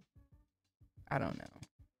 I don't know.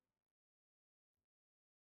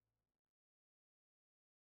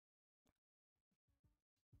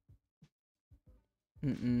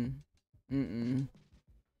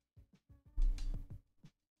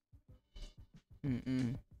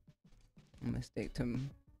 I'm gonna stick to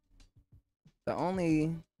the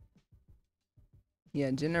only,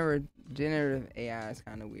 generative AI is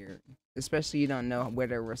kind of weird, especially you don't know where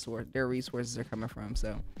their resources are coming from.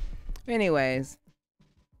 So anyways,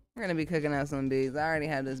 we're gonna be cooking out some beats. I already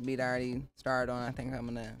have this beat I already started on. I think I'm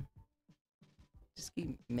gonna just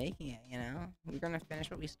keep making it, you know. We're gonna finish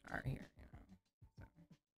what we start here, you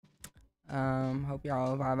know. Hope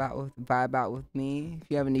y'all vibe out with me. If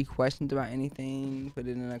you have any questions about anything, put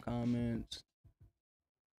it in the comments.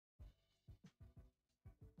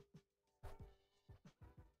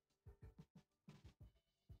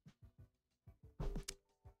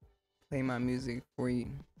 Play my music for you.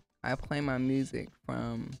 I play my music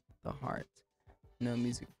from the heart. No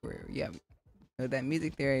music theory. Yeah, know that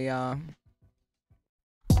music theory, y'all.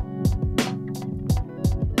 Let's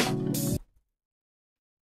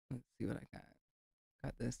see what I got.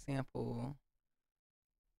 Got the sample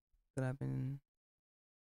that I've been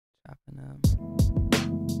chopping up.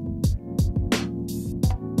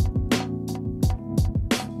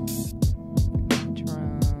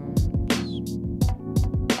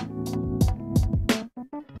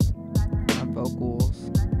 My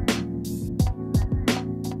vocals.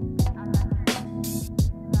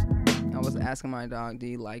 I was asking my dog, do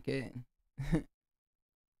you like it? And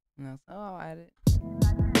I was like, oh, I'll add it.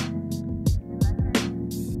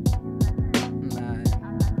 And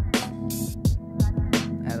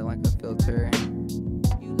I added like a filter.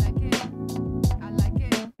 You like it? I like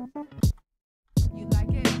it. You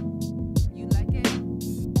like it? You like it?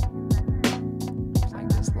 It's like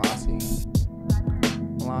this glossy.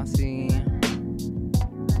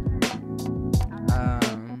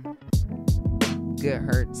 Good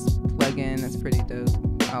Hertz plugin. That's pretty dope.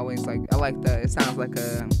 I like that. It sounds like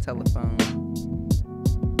a telephone.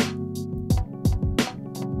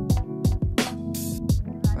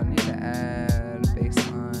 I need to add bass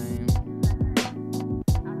line.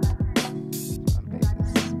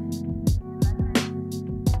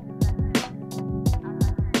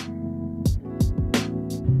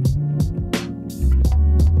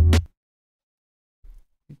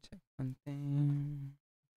 Let me check one thing.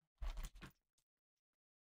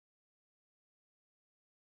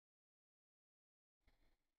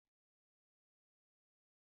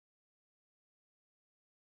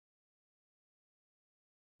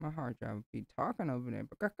 My hard drive would be talking over there.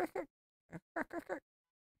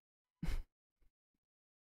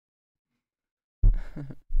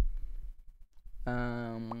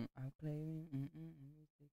 I'll play.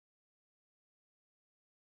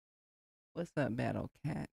 What's up, Battle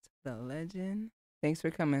Cat? The legend. Thanks for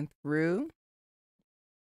coming through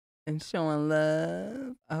and showing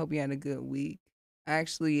love. I hope you had a good week.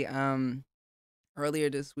 Actually, earlier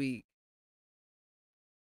this week,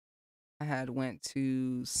 I had went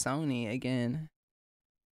to Sony again.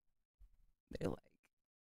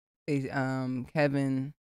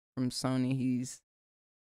 Kevin from Sony, he's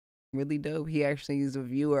really dope. He actually is a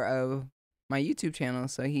viewer of my YouTube channel,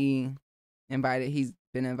 so he's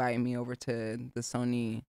been inviting me over to the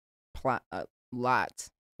Sony lot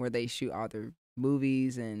where they shoot all their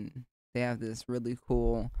movies, and they have this really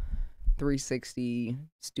cool 360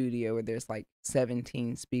 studio where there's like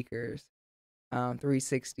 17 speakers,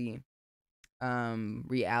 360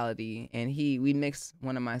 reality, and we mixed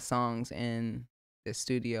one of my songs in the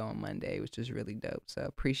studio on Monday, which is really dope. So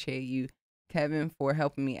appreciate you, Kevin, for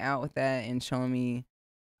helping me out with that and showing me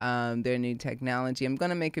their new technology. I'm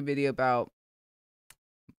gonna make a video about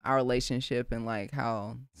our relationship and like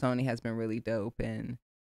how Sony has been really dope. And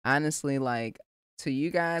honestly, like, to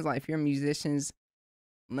you guys, like, if you're musicians,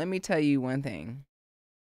 let me tell you one thing.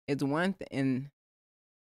 It's one thing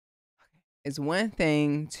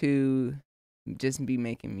to just be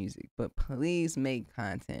making music, but please make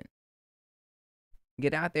content.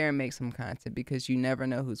 Get out there and make some content, because you never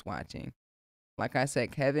know who's watching. Like I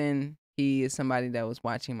said, Kevin, he is somebody that was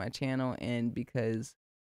watching my channel, and because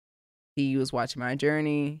he was watching my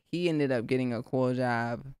journey, he ended up getting a cool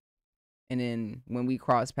job. And then when we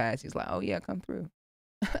crossed paths, he's like, oh yeah, come through.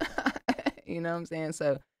 You know what I'm saying?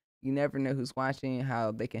 So you never know who's watching,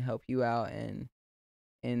 how they can help you out, and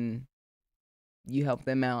you help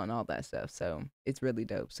them out and all that stuff. So it's really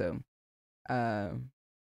dope. So I'll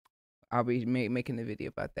be making a video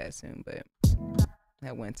about that soon. But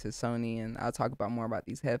I went to Sony, and I'll talk about more about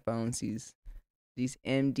these headphones, these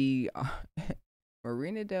MDR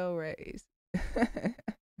Marina Del Rey's.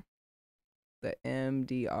 The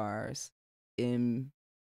MDRs, MV1s,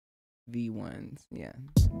 yeah.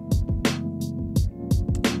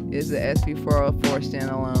 It's a SP404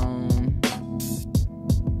 standalone,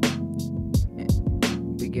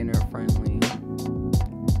 beginner friendly.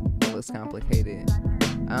 Less complicated.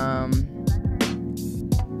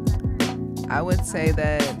 I would say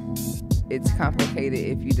that it's complicated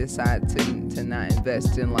if you decide to not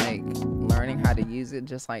invest in like learning how to use it,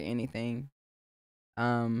 just like anything.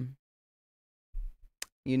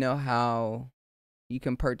 You know how you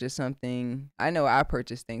can purchase something. I know I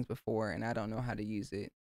purchased things before and I don't know how to use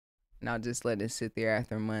it, and I'll just let it sit there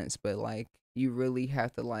after months. But like, you really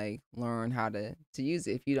have to like learn how to use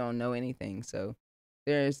it if you don't know anything. So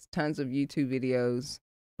there's tons of YouTube videos,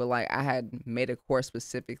 but like, I had made a course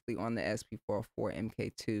specifically on the SP404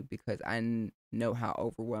 MK2 because I know how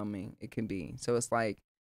overwhelming it can be. So it's like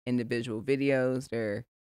individual videos. They're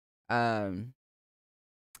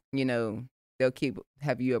you know, they'll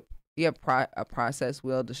have you you have a process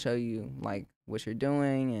wheel to show you like what you're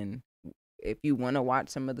doing, and if you want to watch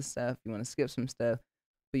some of the stuff, you want to skip some stuff,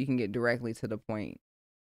 but you can get directly to the point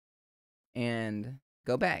and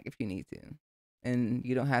go back if you need to. And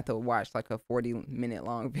you don't have to watch like a 40-minute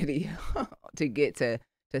long video to get to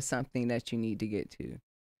something that you need to get to,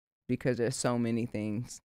 because there's so many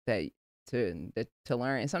things that to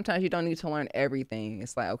learn. And sometimes you don't need to learn everything.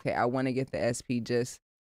 It's like, okay, I want to get the SP just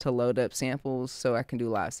to load up samples so I can do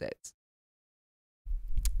live sets.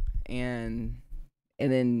 And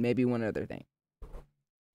then maybe one other thing.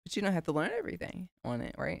 But you don't have to learn everything on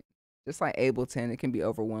it, right? Just like Ableton, it can be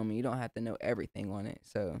overwhelming. You don't have to know everything on it.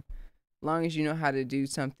 So as long as you know how to do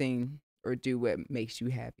something or do what makes you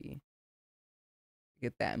happy,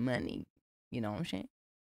 get that money. You know what I'm saying?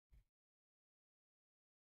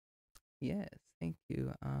 Yes, thank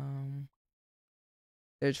you.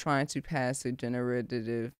 They're trying to pass the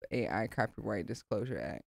Generative AI Copyright Disclosure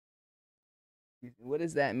Act. What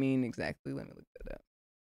does that mean exactly? Let me look that up.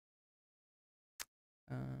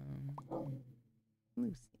 Let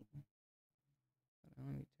me see.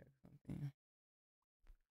 Let me check something.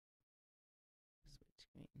 Switch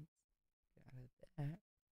screens.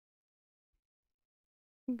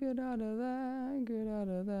 Get out of that. Get out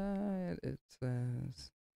of that. It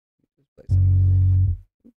says. Just play some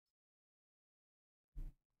music.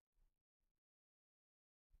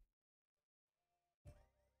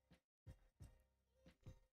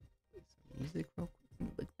 Play some music real quick. Let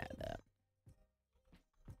me look that up.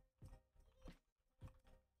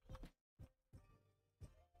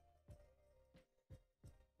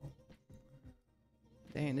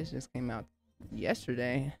 Dang, this just came out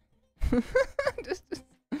yesterday. just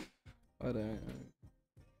hold on.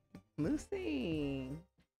 Lucy.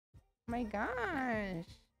 My gosh.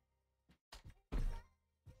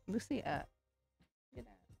 Lucy up. Get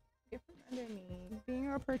up. Get from under me.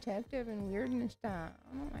 Being all protective and weird and stuff.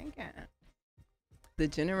 Oh my god. The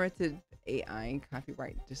Generative AI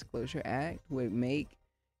Copyright Disclosure Act would make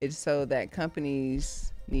it so that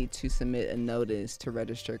companies need to submit a notice to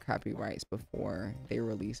register copyrights before they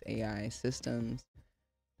release AI systems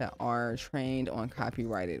that are trained on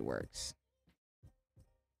copyrighted works.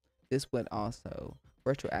 This would also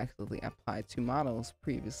retroactively apply to models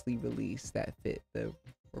previously released that fit the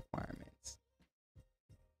requirements.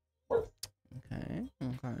 Okay.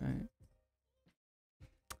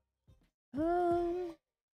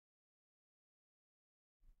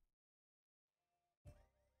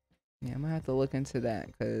 Yeah, I'm gonna have to look into that,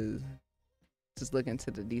 because just look into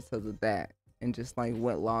the details of that and just like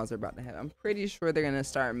what laws are about to have. I'm pretty sure they're gonna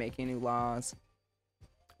start making new laws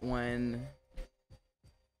when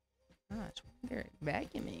they're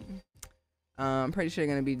vacuuming. I'm pretty sure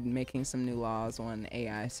they're gonna be making some new laws on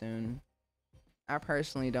AI soon. I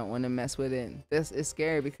personally don't want to mess with it. This is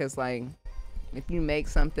scary because like if you make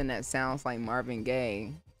something that sounds like Marvin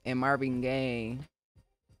Gaye, and Marvin Gaye's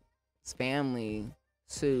family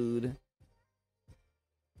sued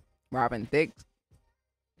Robin Thicke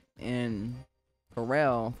and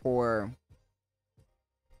Pharrell for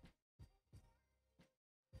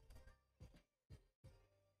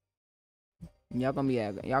y'all gonna be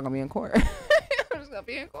in court. I'm just gonna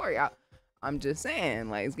be in court, y'all. I'm just saying,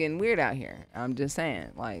 like, it's getting weird out here. I'm just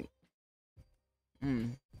saying, like,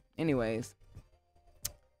 anyways.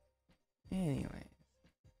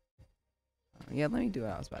 Yeah, let me do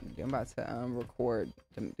what I was about to do. I'm about to record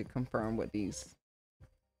to confirm what key this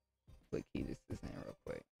is in real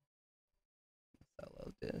quick.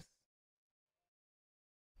 Solo this.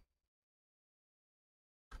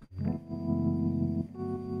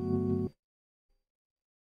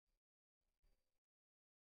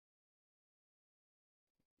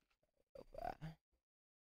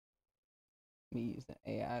 Me using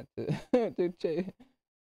AI to check.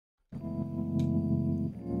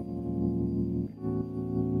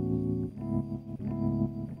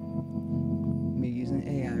 Me using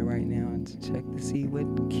AI right now to check to see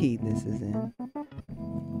what key this is in.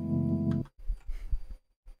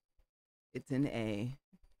 It's an A.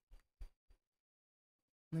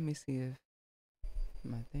 Let me see if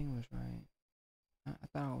my thing was right. I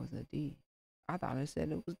thought it was a D. I thought it said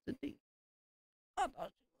it was the D. I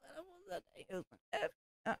thought you said it was a D. It was an F.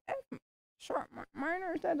 F sharp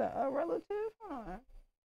minor. Is that a relative? Hold on.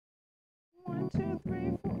 1, 2,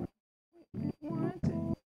 3, 4. 1,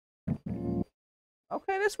 2.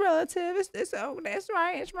 Okay, that's relative. It's oh, that's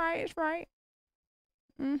right. It's right. It's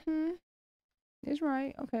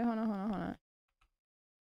right. Okay, hold on.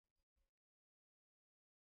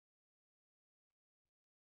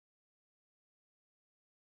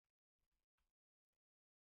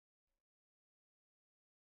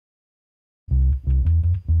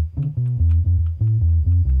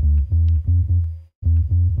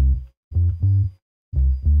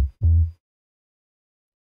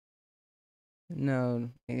 No,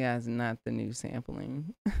 yeah, it's not the new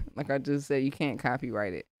sampling. Like I just said, you can't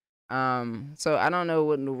copyright it. So I don't know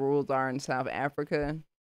what the rules are in South Africa.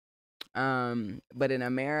 But in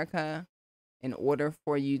America, in order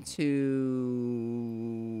for you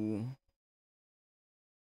to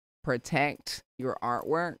protect your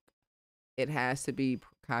artwork, it has to be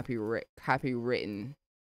copywritten.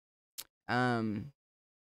 Um,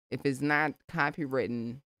 if it's not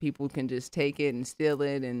copywritten, people can just take it and steal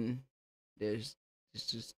it, and there's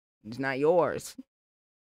it's not yours.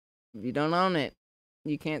 You don't own it.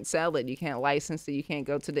 You can't sell it. You can't license it. You can't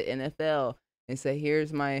go to the NFL and say,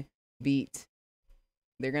 "Here's my beat."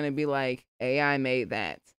 They're gonna be like, "AI made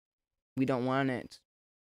that. We don't want it.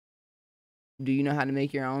 Do you know how to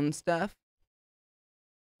make your own stuff?"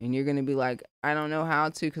 And you're gonna be like, "I don't know how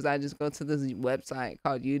to, because I just go to this website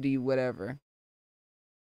called UD whatever."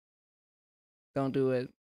 Don't do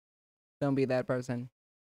it. Don't be that person.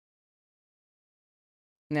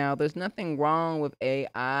 Now, there's nothing wrong with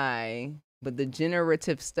AI, but the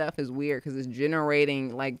generative stuff is weird because it's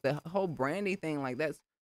generating like the whole brandy thing. Like that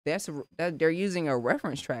they're using a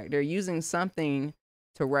reference track. They're using something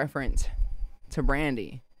to reference to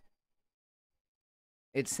Brandy.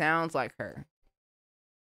 It sounds like her.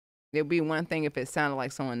 It'd be one thing if it sounded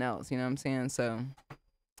like someone else. You know what I'm saying?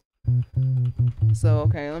 So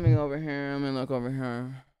okay, let me go over here. I'm gonna look over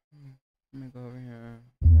here. Let me go over here.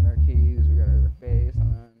 We got our keys. We got our bass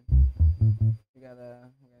on. We got a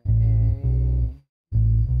A.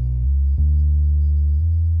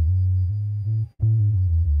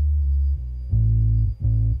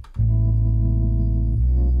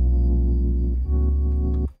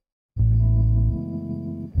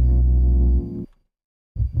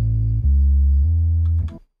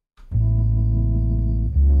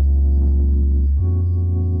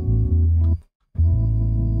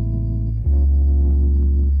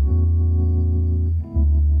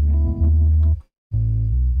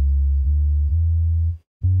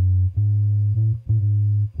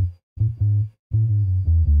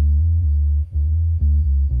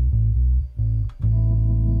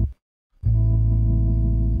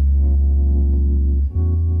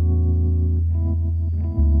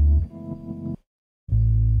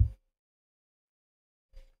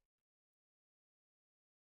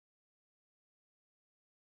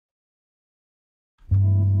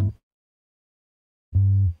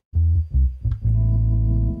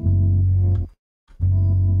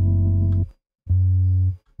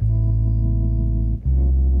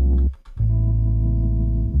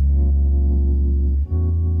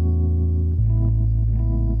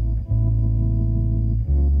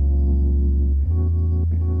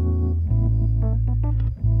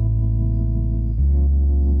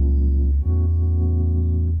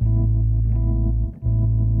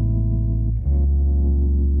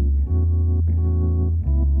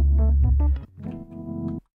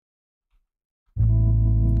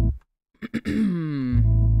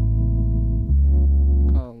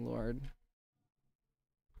 Oh Lord.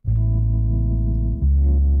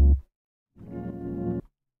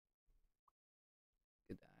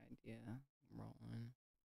 Good idea. Rolling.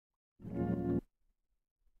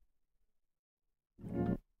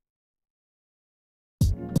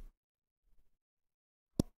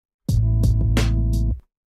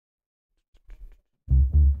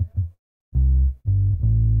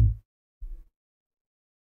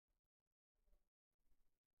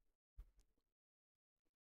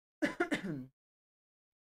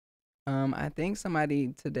 I think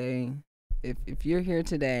somebody today, if you're here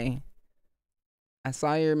today, I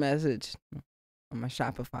saw your message on my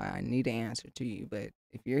Shopify. I need to answer to you, but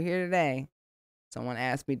if you're here today, someone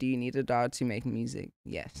asked me, "Do you need a dog to make music?"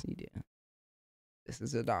 Yes, you do. This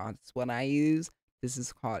is a dog. This is what I use. This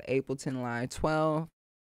is called Ableton Live 12.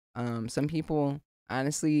 Some people,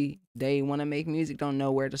 honestly, they want to make music, don't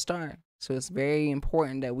know where to start. So it's very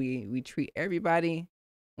important that we treat everybody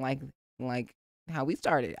like like how we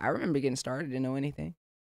started. I remember getting started, didn't know anything.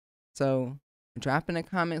 So drop in the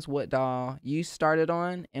comments what DAW you started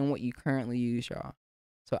on and what you currently use, y'all.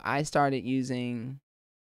 So I started using,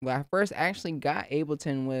 well, I first actually got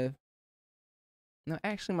Ableton with, no,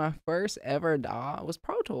 actually my first ever DAW was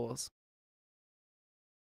Pro Tools.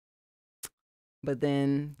 But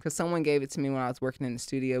then, because someone gave it to me when I was working in the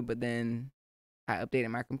studio, but then I updated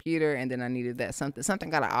my computer and then I needed that something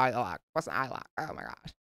got an iLock. What's an iLock? Oh my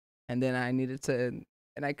gosh. And then I needed to,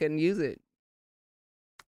 and I couldn't use it.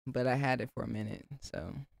 But I had it for a minute.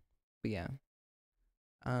 So, but yeah.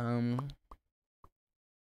 Um,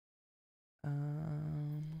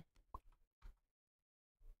 um,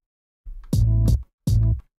 okay,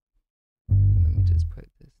 let me just put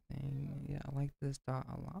this thing. Yeah, I like this dot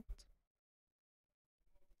a lot.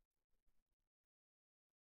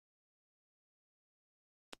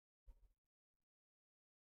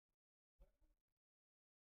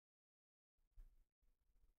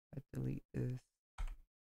 delete this.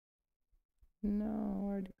 No,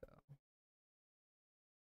 where'd it go?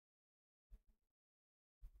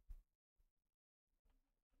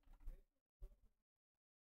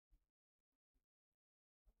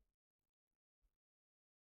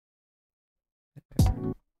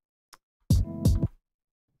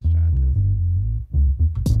 Let's try this.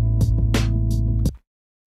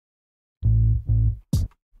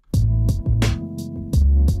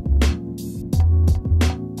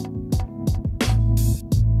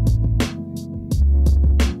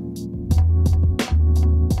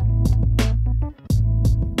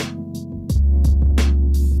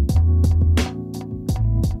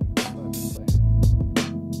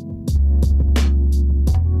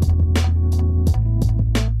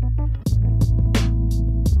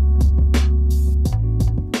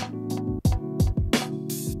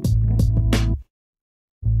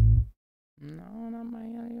 No, not my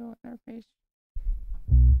audio interface.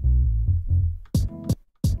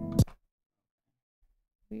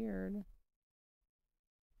 Weird.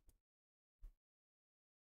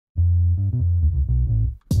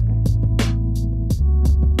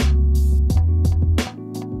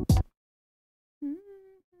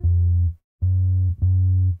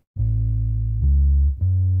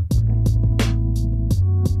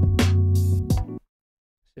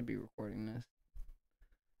 Should be recording this.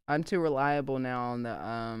 I'm too reliable now on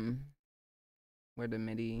the where the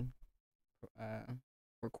MIDI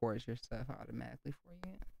records your stuff automatically for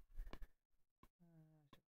you.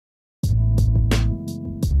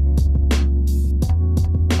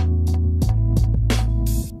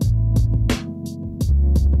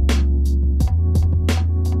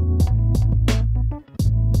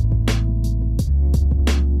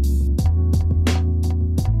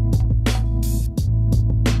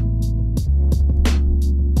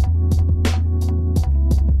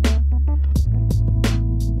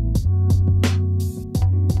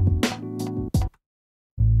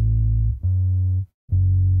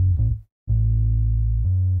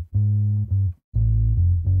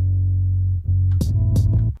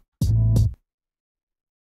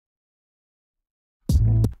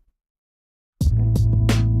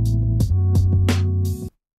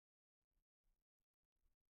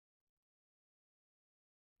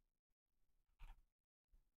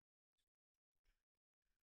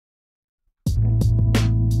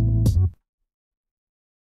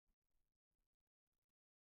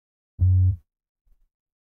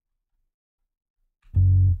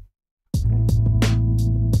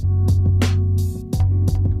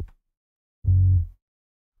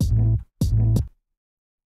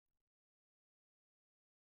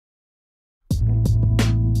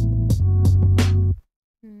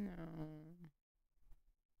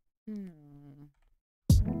 No.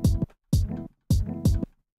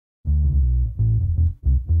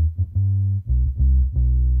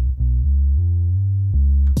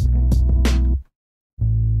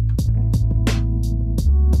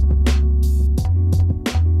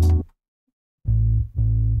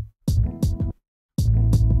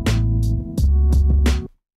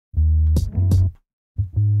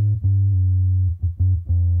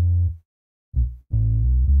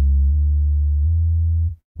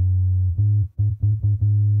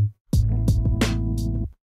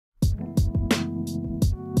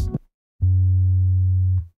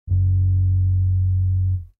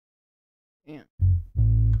 Yeah.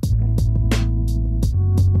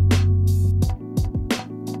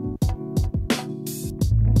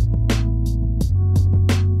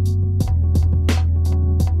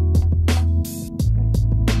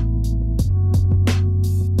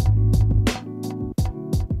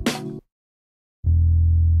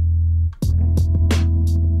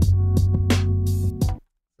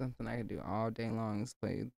 Something I could do all day long is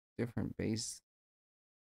play different bass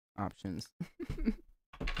options. Something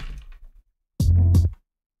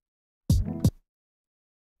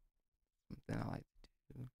I like to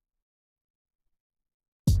do.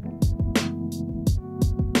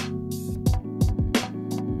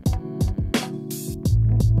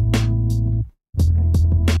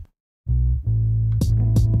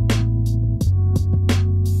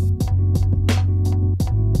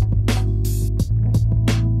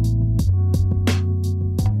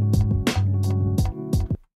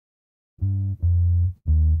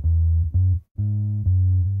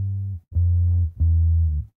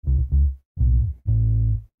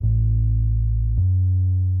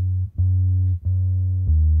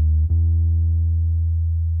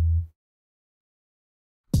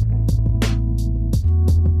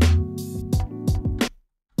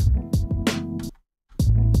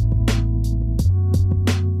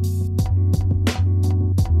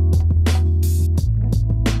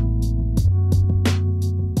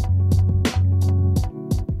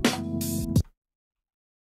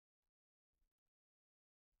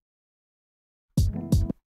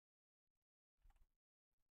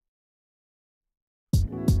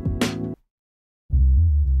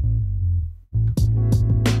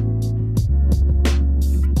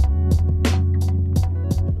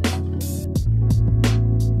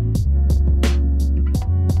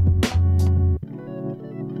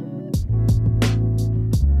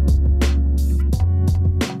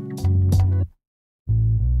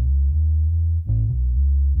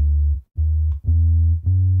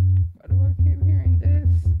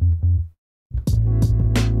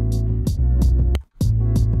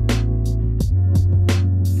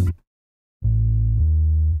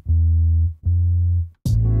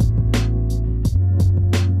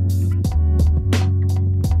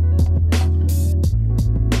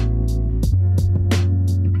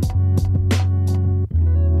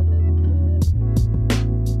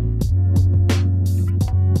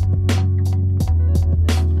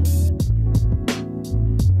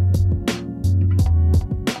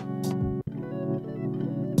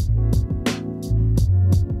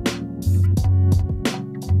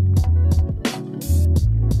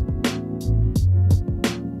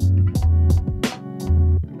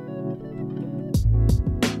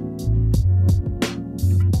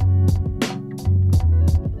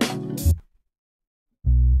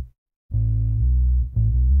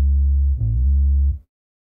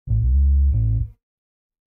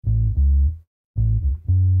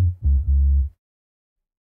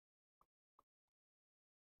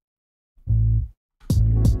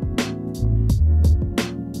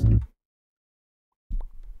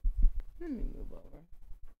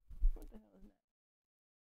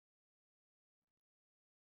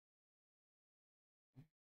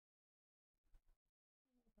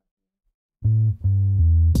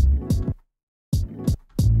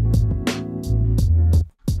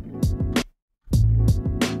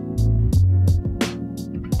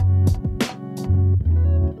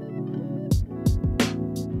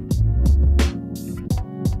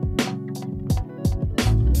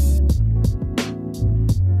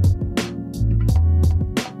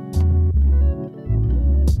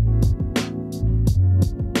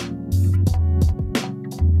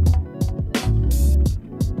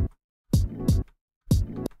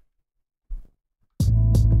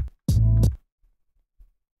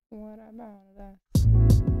 What about that?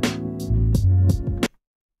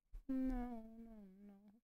 No,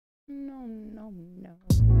 no, no, no, no.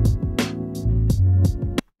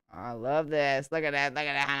 I love this. Look at that. Look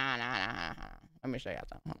at that. Let me show y'all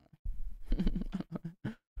something.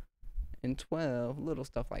 And 12 little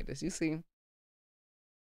stuff like this. You see,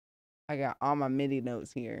 I got all my MIDI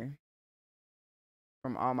notes here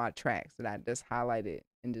from all my tracks that I just highlighted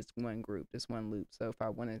in just one group, just one loop. So if I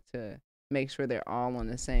wanted to make sure they're all on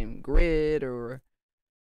the same grid or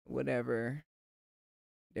whatever,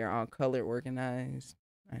 they're all color organized.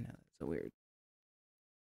 I know that's a weird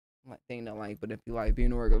thing to like, but if you like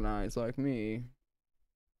being organized like me,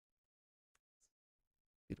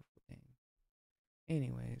 beautiful thing.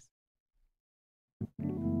 Anyways.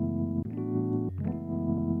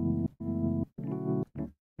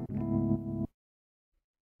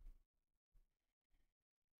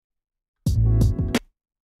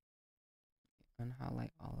 Unhighlight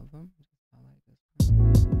all of them. Just highlight this one.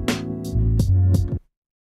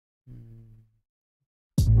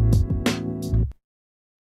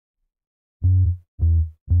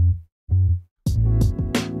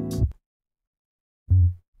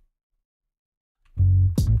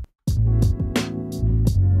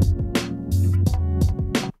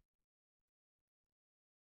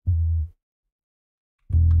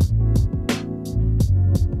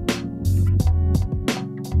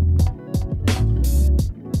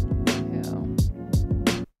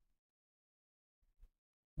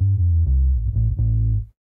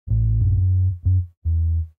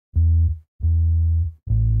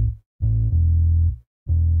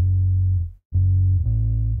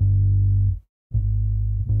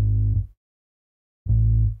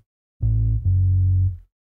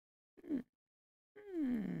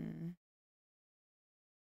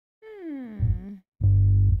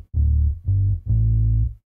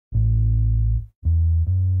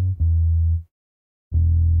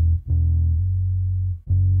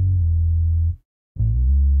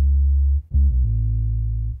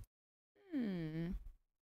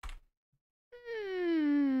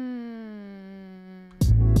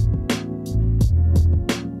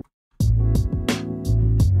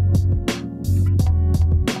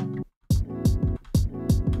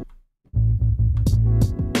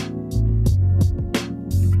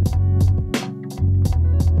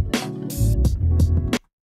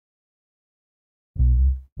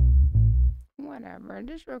 Whatever,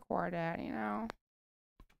 just record that, you know.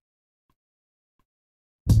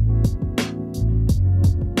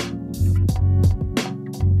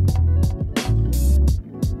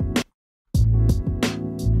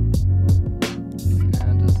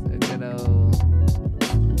 Just a good old.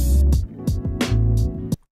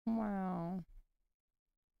 Wow.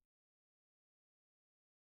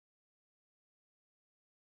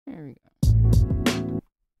 There we go.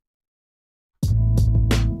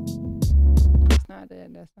 That's not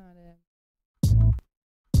it. That's not it.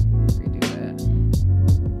 Redo that.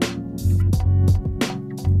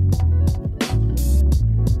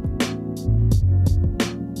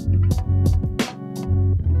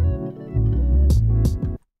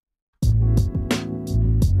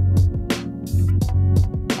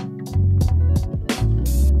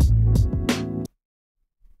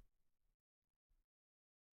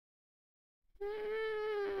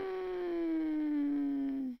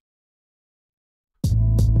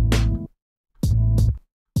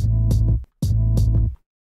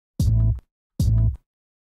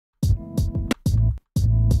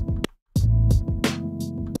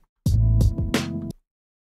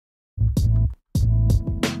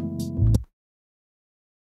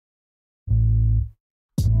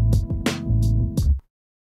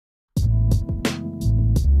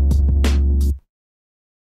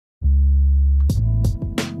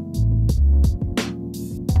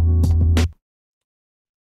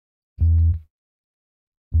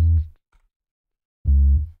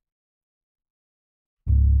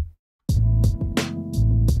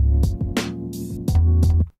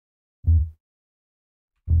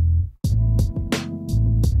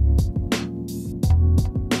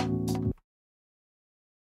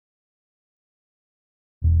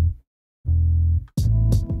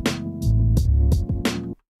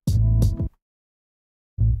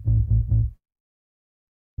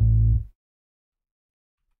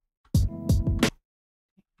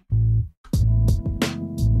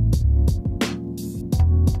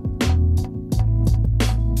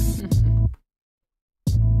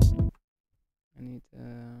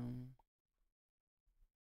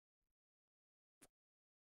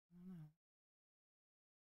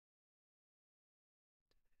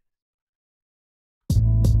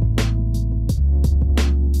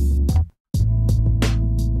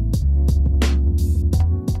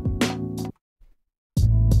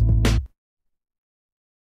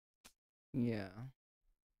 Yeah.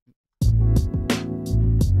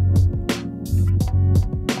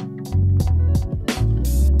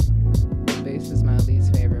 The bass is my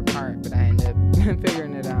least favorite part, but I end up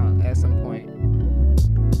figuring it out at some point.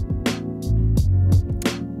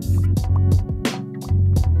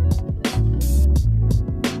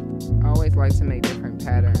 I always like to make different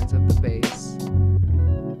patterns of the bass,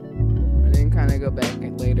 and then kind of go back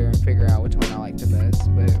later and figure out which one I like the best.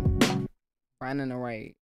 But finding the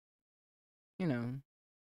right, you know,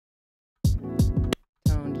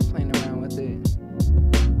 tone, just playing around with it.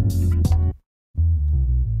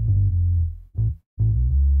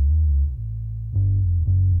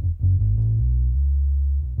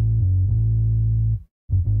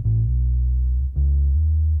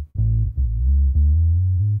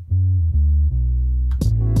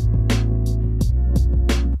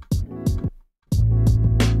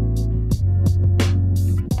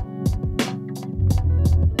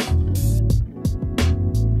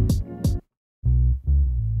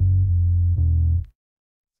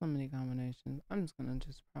 So many combinations. I'm just gonna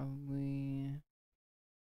just probably.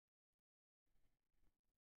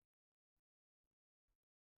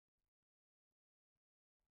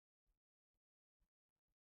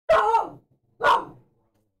 No,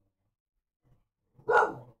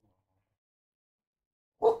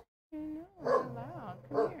 you're loud.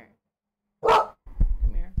 Come here. Come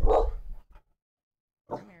here. Come here.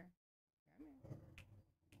 Come here.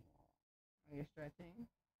 Oh, you're stretching.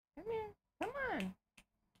 Come here. Come on.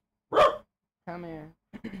 Come here.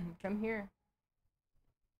 Come here.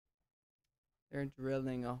 They're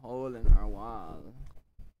drilling a hole in our wall.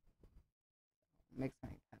 Makes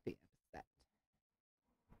me happy upset.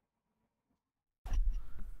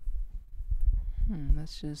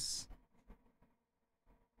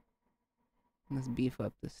 Let's beef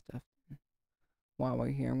up this stuff. While we're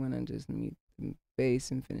here, I'm gonna just mute the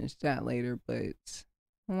bass and finish that later. But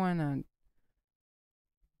why not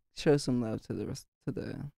show some love to the rest to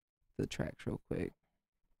the tracks real quick?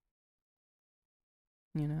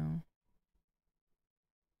 You know.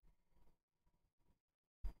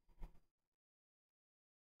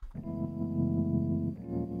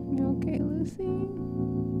 You okay, Lucy?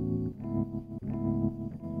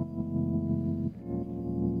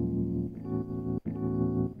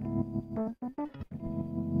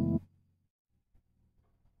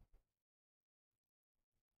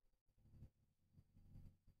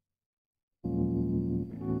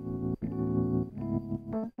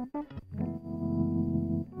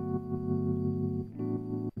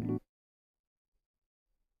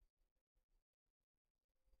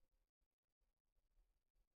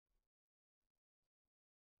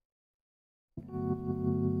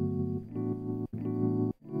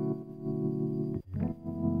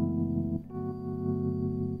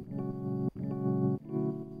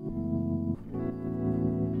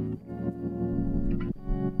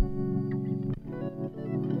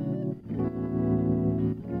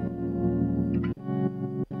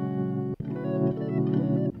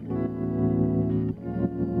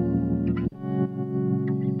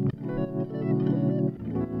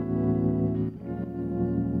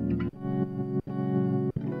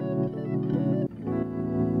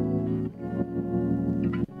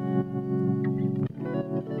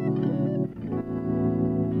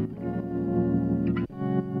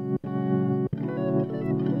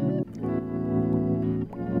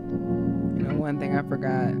 One thing I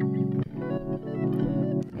forgot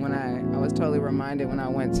when I was totally reminded when I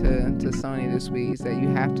went to Sony this week is that you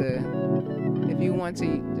have to, if you want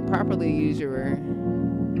to properly use your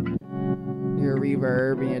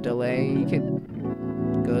reverb and your delay, you could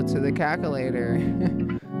go to the calculator.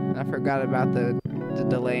 I forgot about the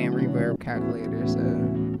delay and reverb calculator, so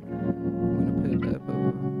I'm gonna put it up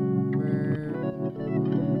over reverb.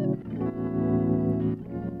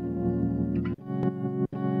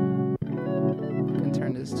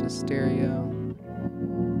 Turn this to stereo.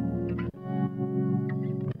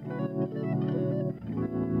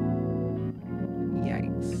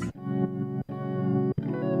 Yikes.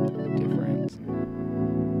 Different.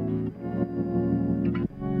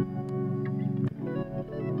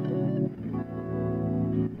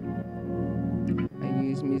 I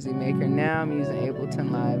use Music Maker now. I'm using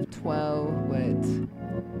Ableton Live 12, but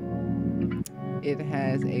it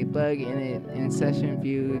has a bug in it. In session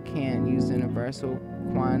view, it can't use universal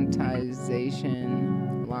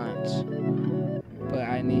quantization launch, but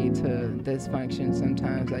I need this function.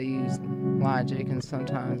 Sometimes I use Logic and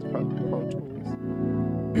sometimes Pro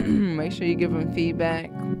Tools. Make sure you give them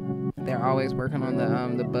feedback. They're always working on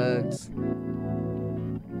the bugs.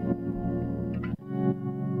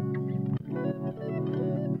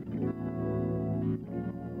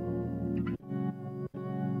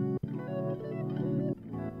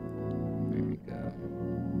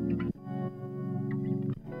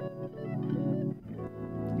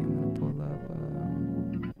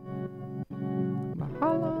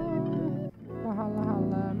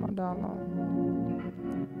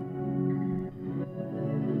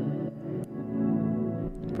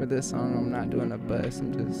 this song, I'm not doing a bus.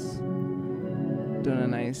 I'm just doing a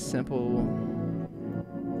nice simple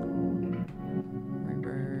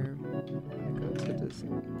reverb. I'm gonna go to this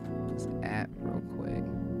app real quick.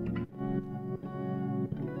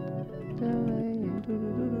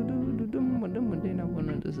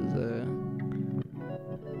 This is a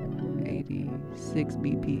 86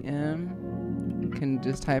 BPM. You can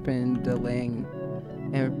just type in delaying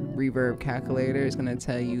and reverb calculator. It's gonna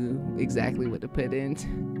tell you exactly what to put in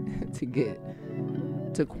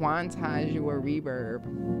to quantize your reverb.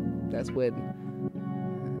 That's what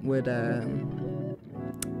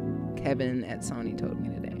Kevin at Sony told me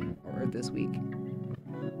today or this week.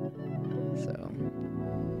 So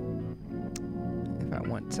if I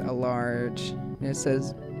want a large, it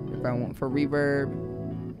says if I want for reverb.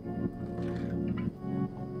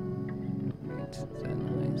 Wait, is that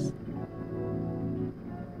noise?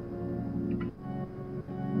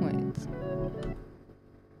 Wait.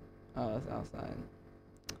 Oh, it's outside.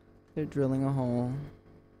 They're drilling a hole.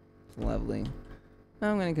 It's lovely.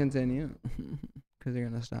 I'm gonna continue because they're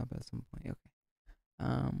gonna stop at some point. Okay.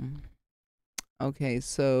 Okay.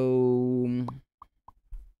 So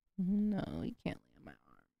no, you can't lay on my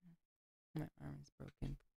arm. My arm is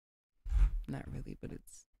broken. Not really, but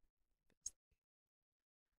it's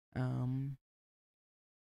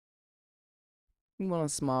you want a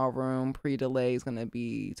small room. Pre-delay is gonna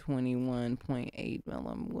be 21.8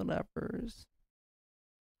 whatevers.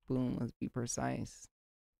 Boom, let's be precise.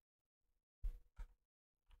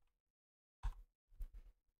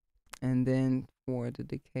 And then for the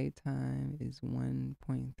decay time is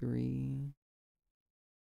 1.3.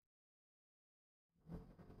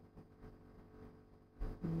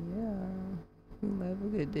 Yeah, we love a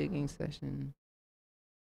good digging session.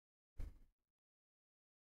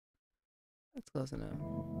 That's close enough.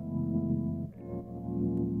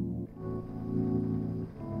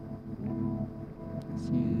 Let's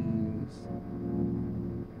use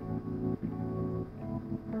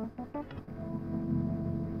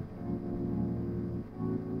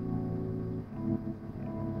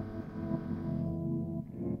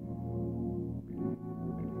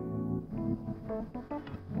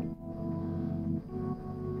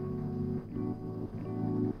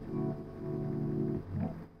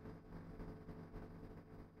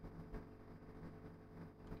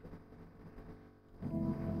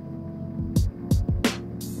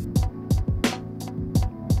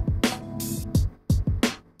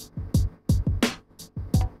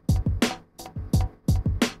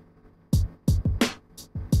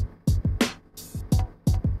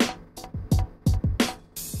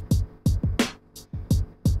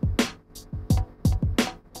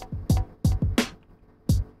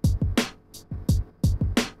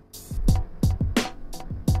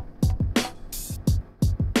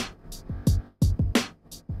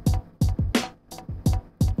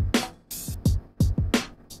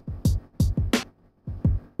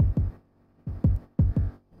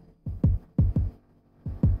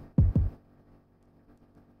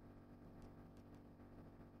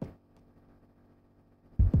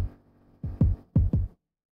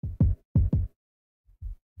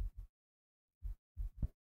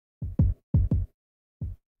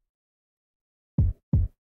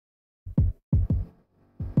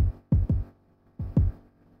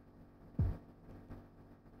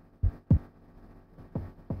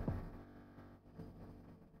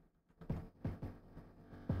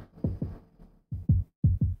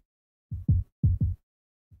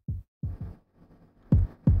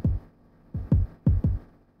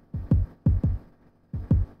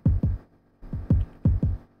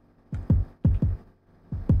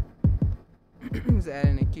just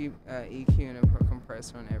adding a EQ and a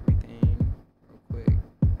compressor on everything real quick.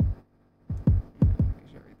 Make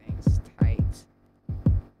sure everything's tight.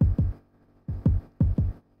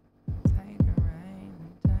 Tight and right,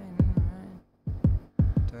 tight and right.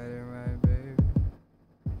 Tight and right, baby.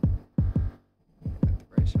 That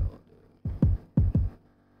threshold, dude.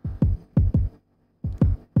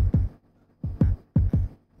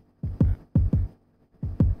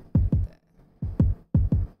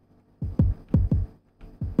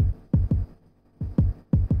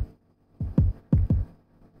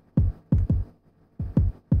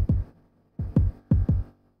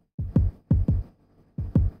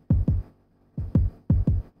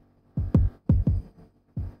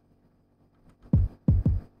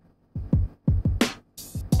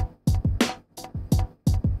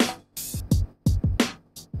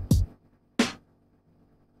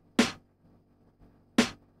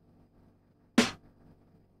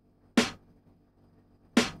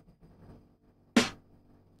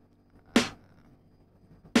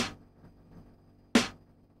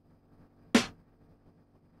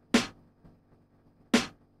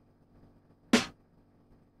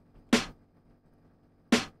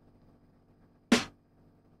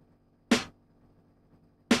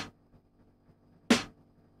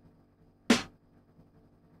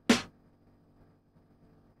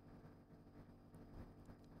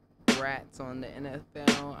 congrats on the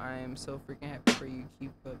NFL. I am so freaking happy for you.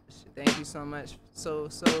 Keep up the shit. Thank you so much. So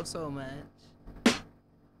much.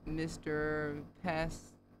 Mr.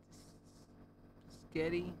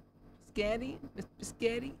 Sketty. Mr.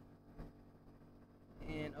 Sketty.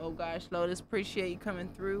 And oh gosh, Lotus, appreciate you coming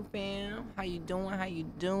through, fam. How you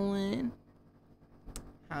doing?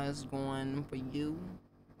 How's it going for you?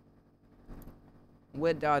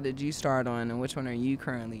 What DAW did you start on, and which one are you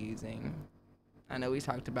currently using? I know we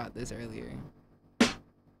talked about this earlier. We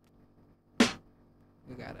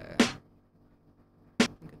gotta look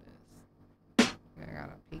at this. I got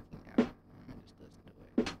a peeking out. Let me just listen to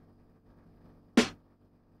it.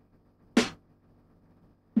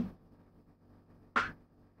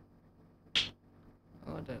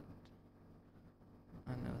 Oh,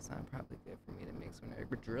 I know it's not probably good for me to mix when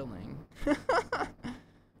we're drilling,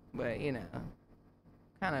 but you know,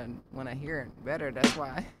 kind of when I hear it better. That's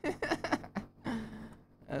why.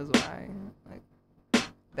 That's why. Like,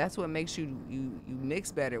 that's what makes you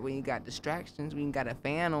mix better when you got distractions. When you got a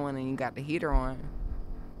fan on and you got the heater on.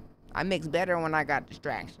 I mix better when I got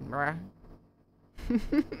distractions, bruh.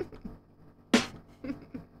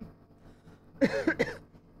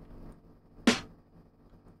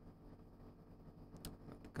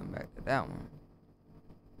 Come back to that one.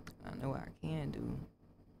 I know what I can do.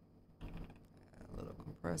 Add a little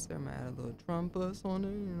compressor, I'm gonna add a little drum bus on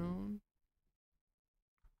it, you know.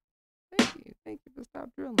 Thank you for stop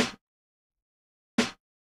drilling.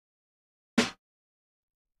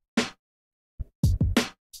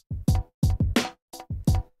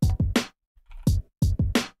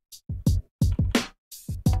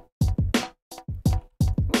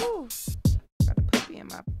 Ooh, got a puppy in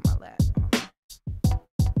my lap.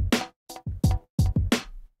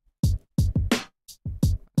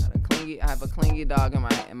 I have a clingy dog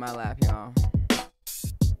in my lap, y'all.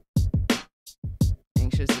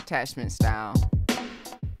 Anxious attachment style.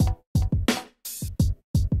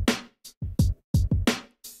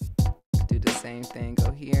 Do the same thing.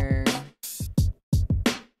 Go here.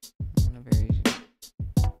 Very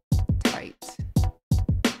tight.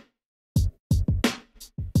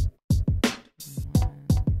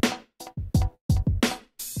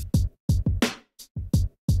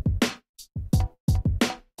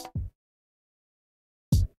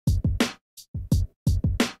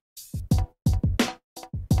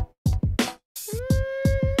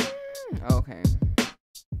 Okay,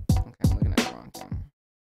 I'm looking at the wrong thing.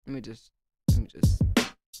 Let me just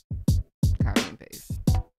copy and paste.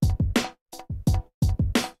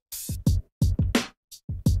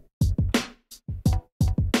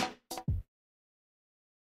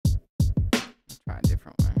 Let's try a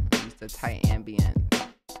different one. Use the tight ambient.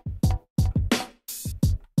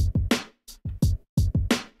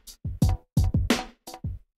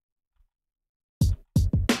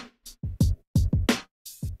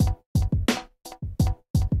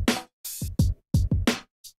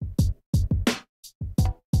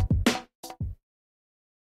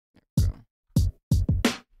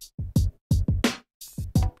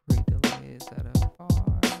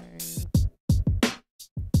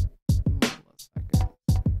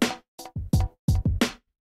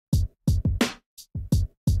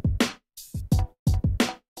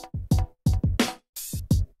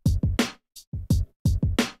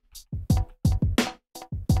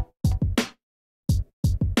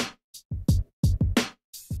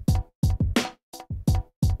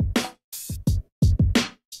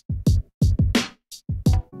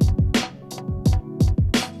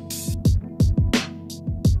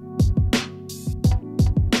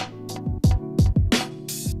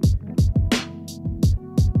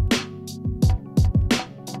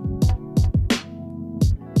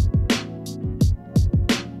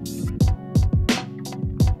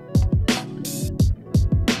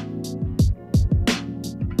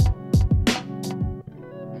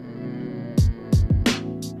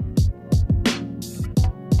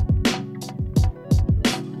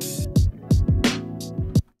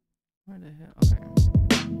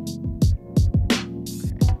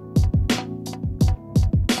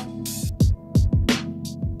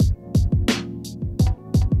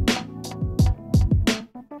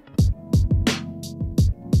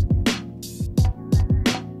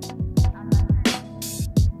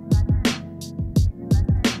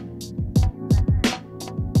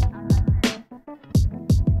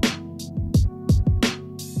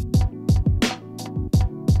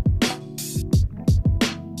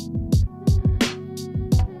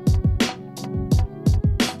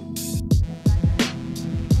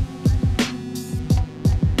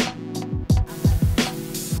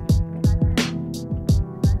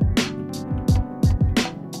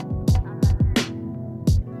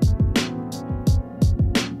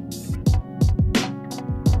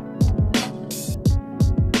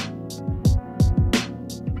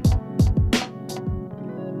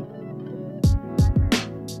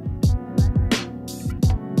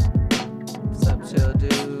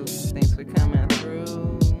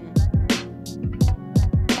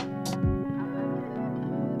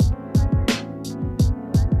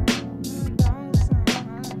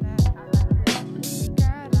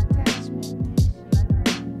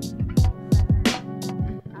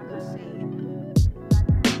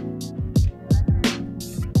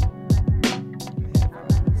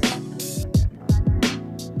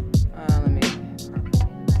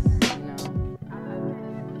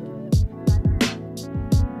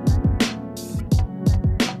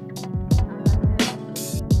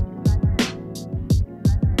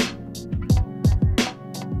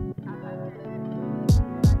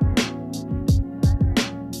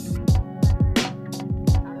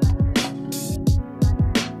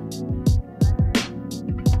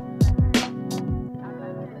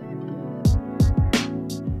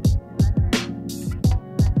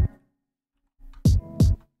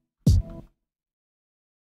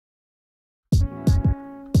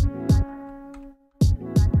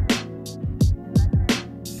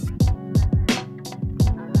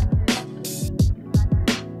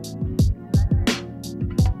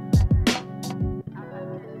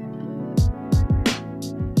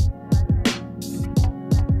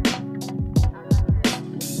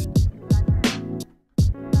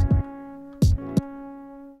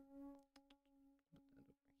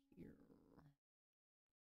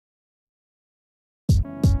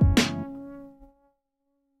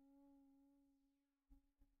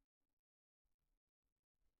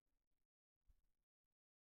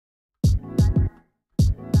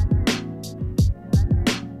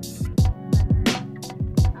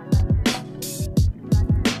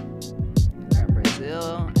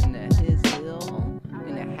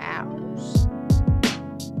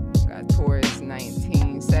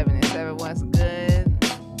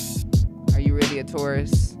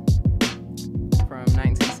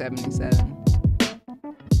 77.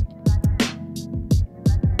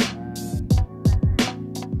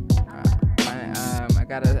 I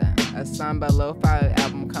got a samba lo-fi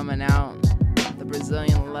album coming out. The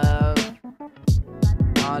Brazilian Love.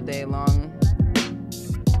 All day long.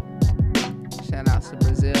 Shout out to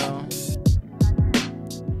Brazil.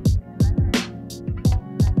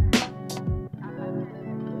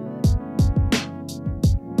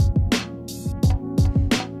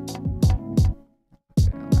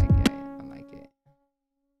 I like it.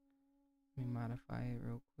 Let me modify it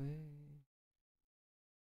real quick.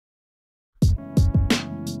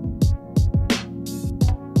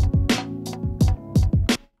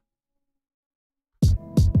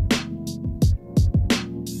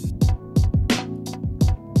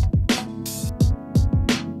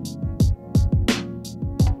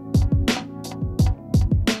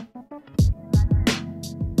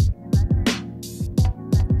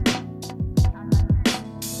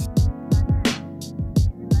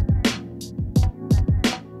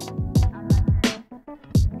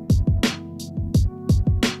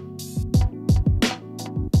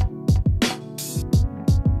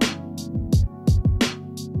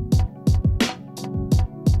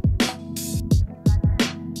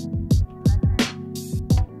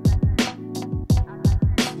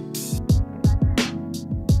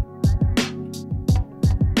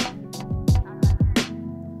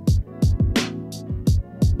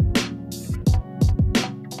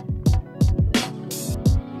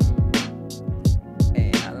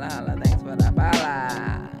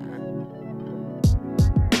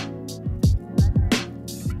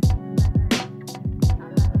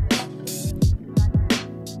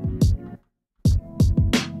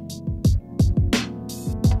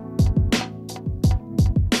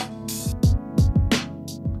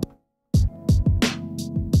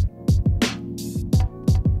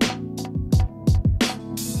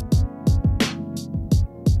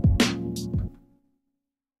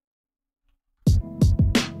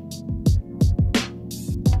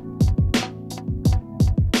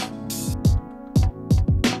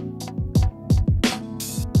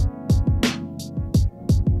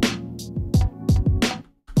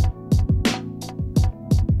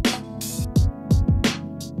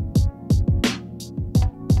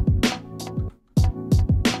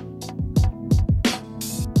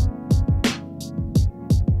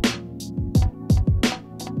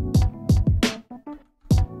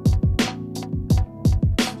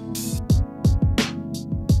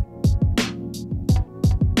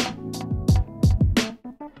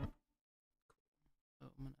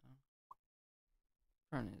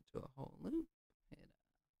 Turn it into a whole loop.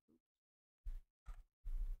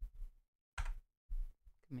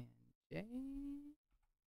 Command J.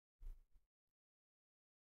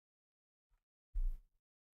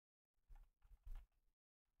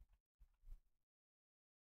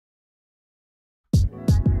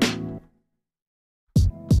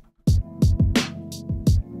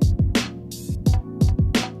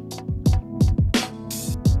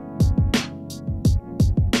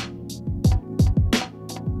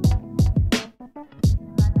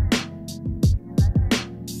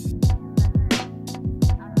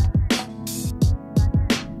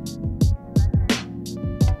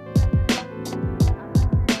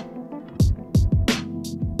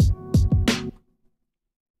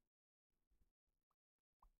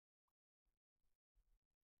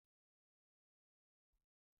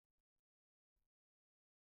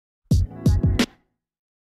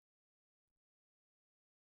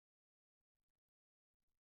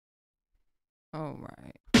 All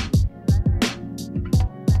right.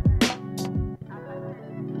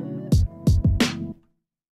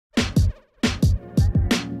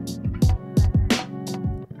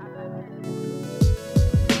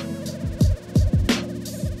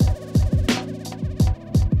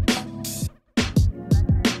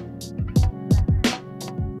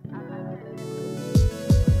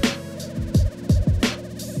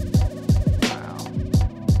 Wow.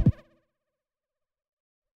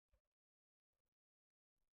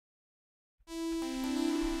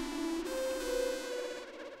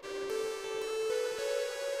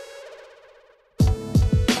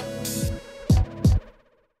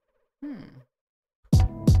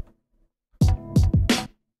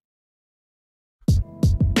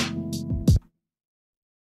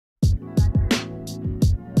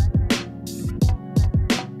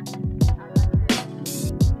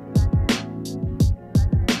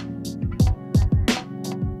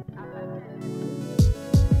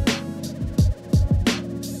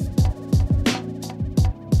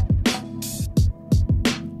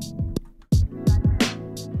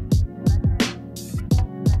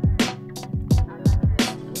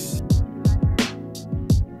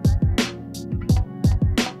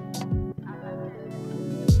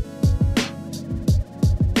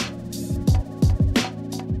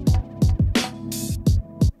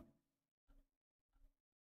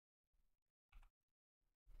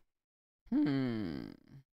 Hmm.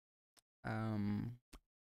 Um,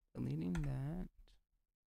 deleting that.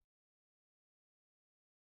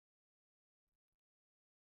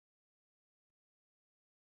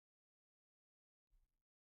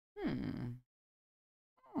 Hmm.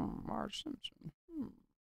 Marge Simpson.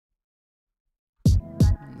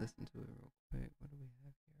 Listen to it real quick. What do we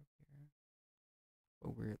have here? A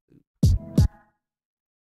weird loop.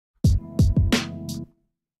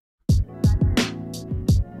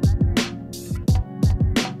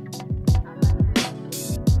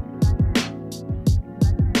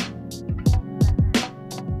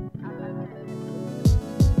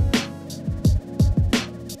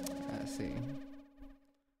 Let's see.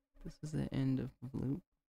 This is the end of the loop.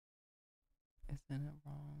 Isn't it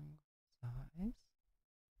wrong size?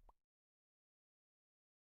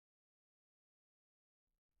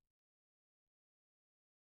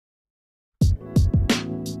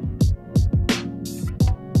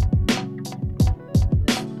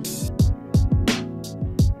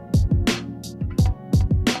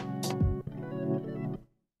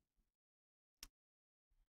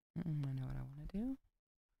 I know what I want to do.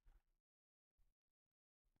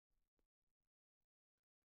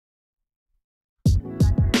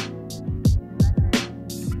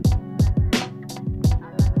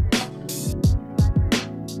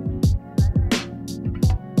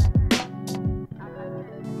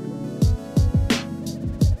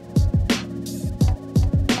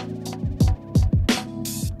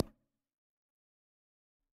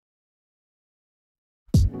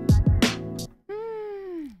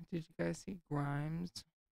 Did you guys see Grimes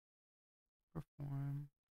perform?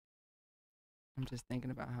 I'm just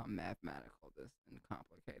thinking about how mathematical this and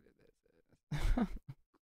complicated this is. Like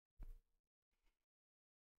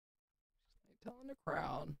telling the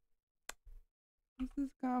crowd, this is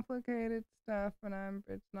complicated stuff, and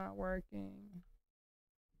it's not working.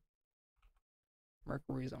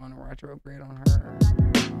 Mercury's on a retrograde on her.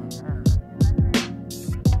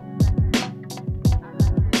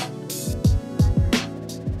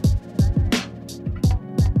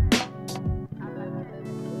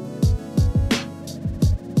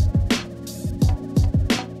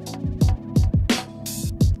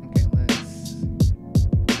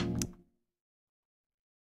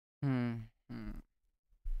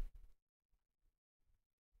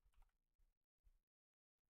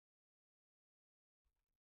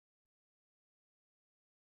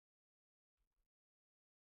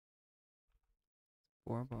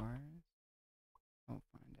 Four bars. I'll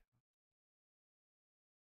find out.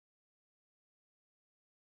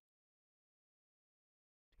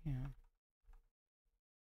 Yeah.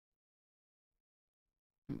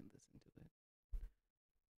 Let me listen to it.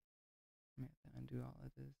 I have to undo all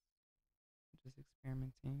of this. I'm just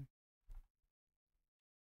experimenting.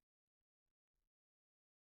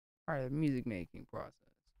 Part of the music making process.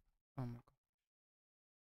 Oh my god.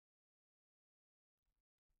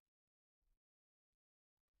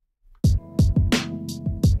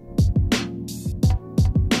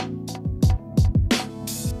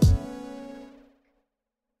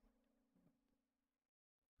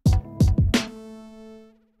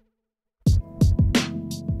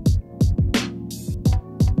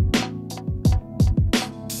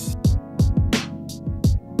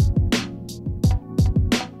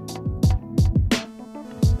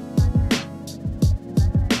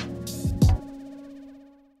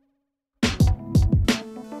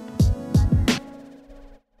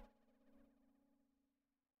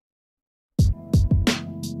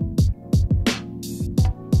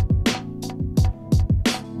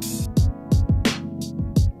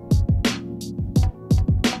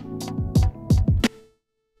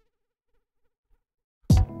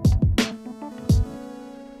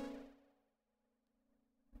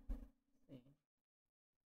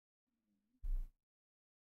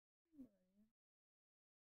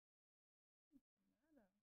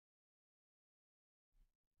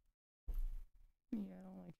 Yeah, I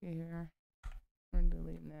don't like it here. I'm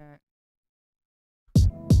deleting that.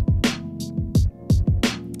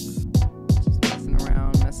 Just messing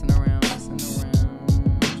around. Trying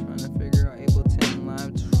to figure out Ableton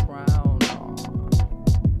live trial.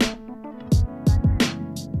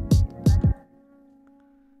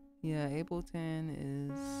 Yeah, Ableton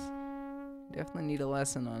is definitely need a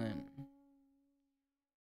lesson on it.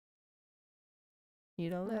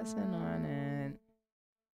 Need a lesson on it.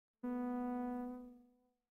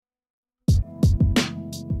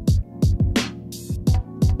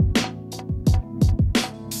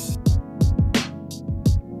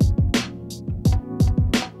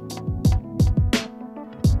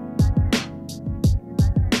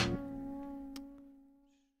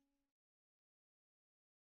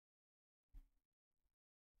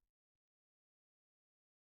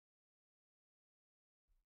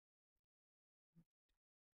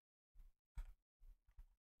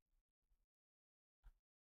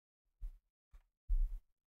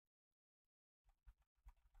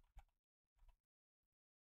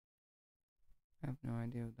 I have no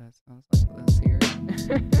idea what that sounds like. Let's hear it.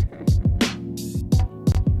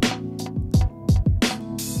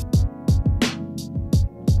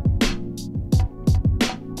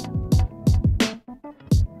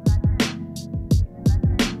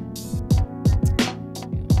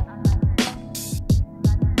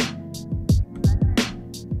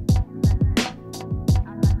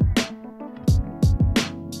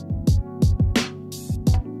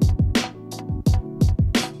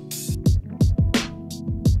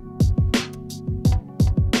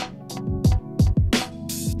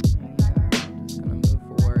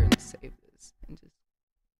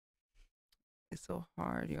 So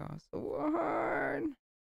hard, y'all. So hard.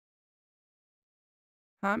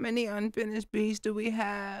 How many unfinished beats do we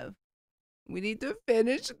have? We need to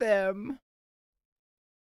finish them.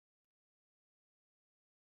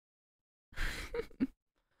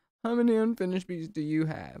 How many unfinished beats do you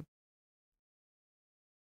have?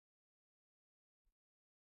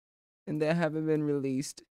 And that haven't been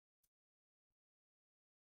released?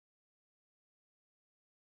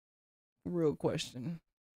 Real question.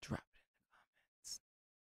 Drop it in the comments.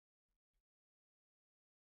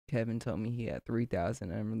 Kevin told me he had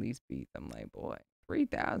 3,000 unreleased beats. I'm like, boy,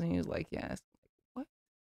 3,000? He was like, yes. I'm like, what?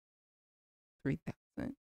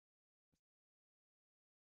 3,000?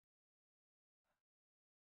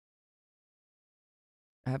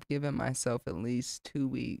 I've given myself at least 2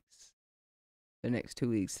 weeks, the next 2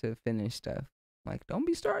 weeks to finish stuff. Like, don't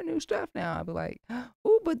be starting new stuff now. I'll be like,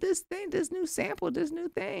 oh, but this thing, this new sample, this new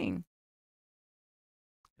thing.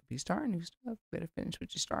 If you start new stuff, better finish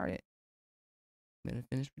what you started. Better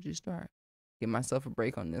finish what you start. Give myself a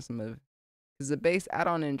break on this. Because the bass, I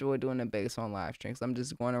don't enjoy doing the bass on live streams. I'm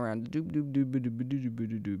just going around. It's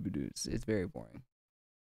very boring.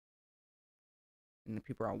 And the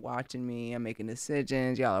people are watching me. I'm making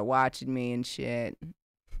decisions. Y'all are watching me and shit.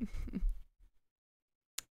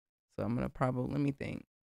 So I'm going to probably, let me think.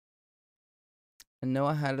 I know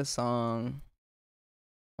I had a song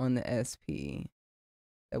on the SP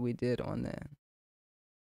that we did on that.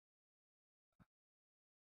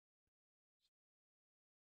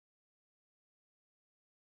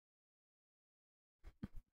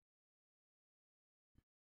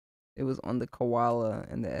 It was on the Koala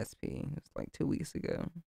and the SP. It was like 2 weeks ago.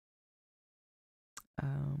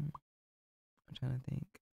 I'm trying to think.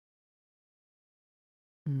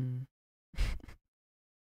 I'm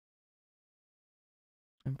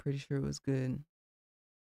pretty sure it was good.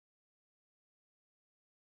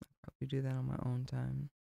 I'll probably do that on my own time.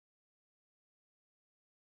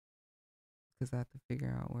 Because I have to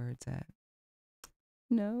figure out where it's at.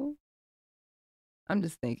 No. I'm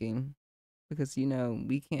just thinking. Because, you know,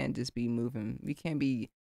 we can't just be moving. We can't be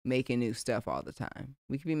making new stuff all the time.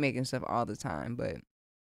 We could be making stuff all the time, but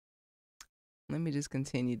let me just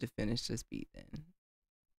continue to finish this beat then.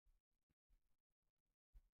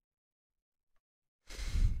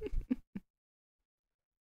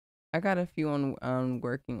 I got a few on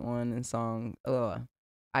working on and song.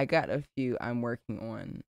 I got a few I'm working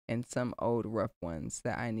on and some old rough ones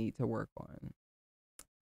that I need to work on.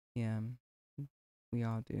 Yeah, we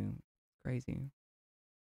all do. Crazy.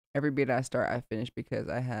 Every beat I start, I finish because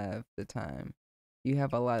I have the time. You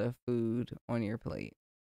have a lot of food on your plate.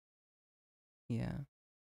 Yeah.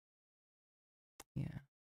 Yeah.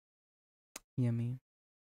 Yummy.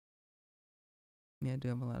 Yeah, I do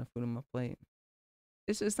have a lot of food on my plate.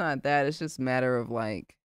 It's just not that. It's just a matter of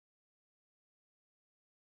like,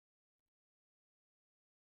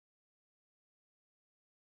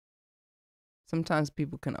 sometimes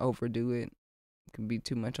people can overdo it. It can be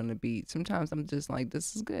too much on the beat. Sometimes I'm just like,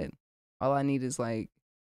 this is good. All I need is like,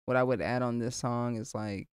 what I would add on this song is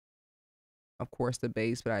like, of course, the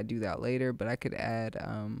bass, but I do that later. But I could add,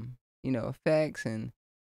 you know, effects and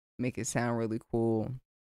make it sound really cool.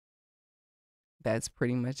 That's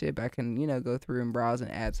pretty much it. But I can, you know, go through and browse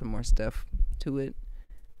and add some more stuff to it.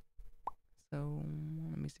 So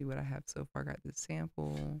let me see what I have so far. I got this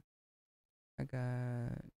sample. I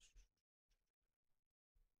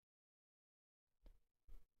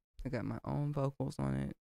got my own vocals on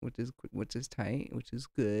it, which is tight, which is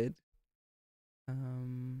good. I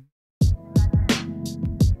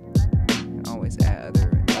can always add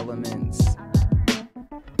other elements.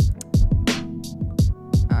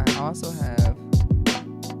 I also have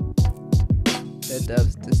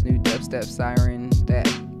this new dubstep siren that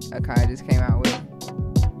Akai just came out with.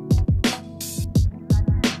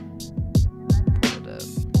 Pull it up.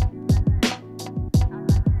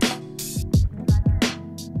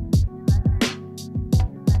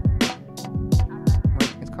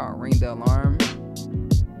 It's called Ring the Alarm.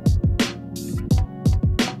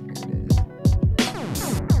 Here it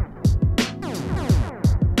is.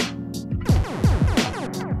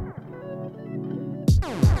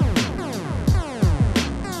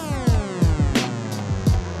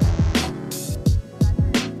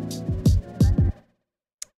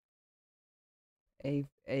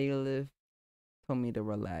 Alif told me to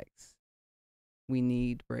relax. We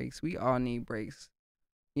need breaks. We all need breaks.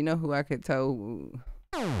 You know who I could tell?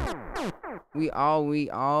 We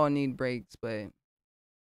all need breaks, but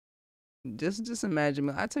just imagine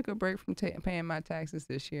me. I took a break from paying my taxes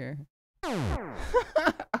this year. I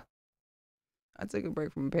took a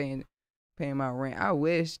break from paying my rent. I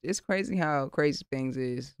wish. It's crazy how crazy things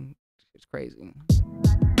is. It's crazy.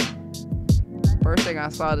 First thing I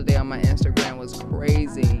saw today on my Instagram was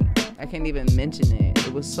crazy. I can't even mention it.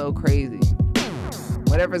 It was so crazy.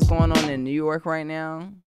 Whatever's going on in New York right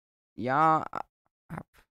now, y'all,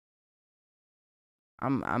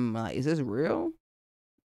 I'm like, is this real?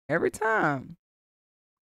 Every time.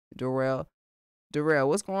 Darrell,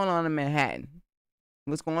 what's going on in Manhattan?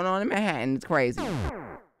 What's going on in Manhattan? It's crazy.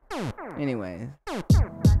 Anyways.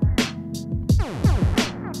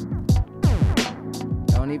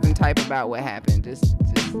 Don't even type about what happened. Just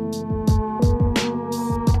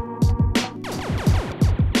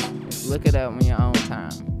look it up on your own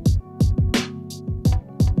time.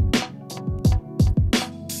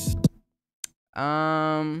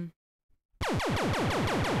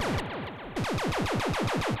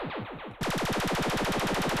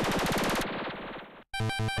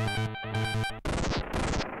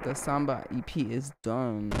 The Samba EP is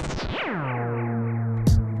done. That's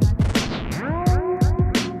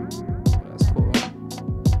cool.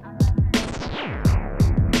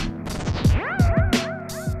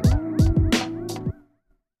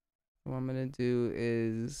 What I'm gonna do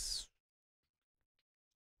is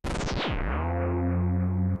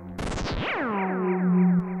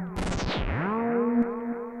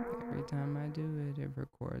every time I do it, it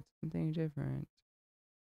records something different.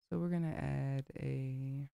 So we're gonna add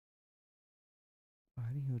a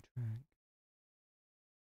audio track.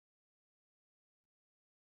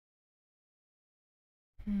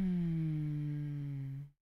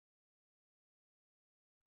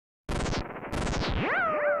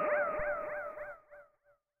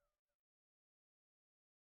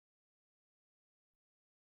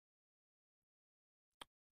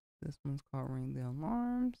 This one's called Ring the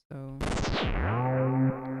Alarm, so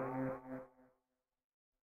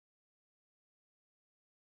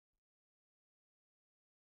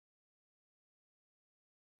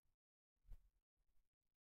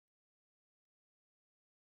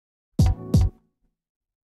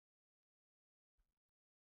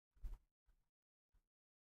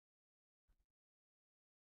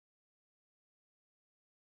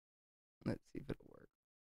let's see if it'll work.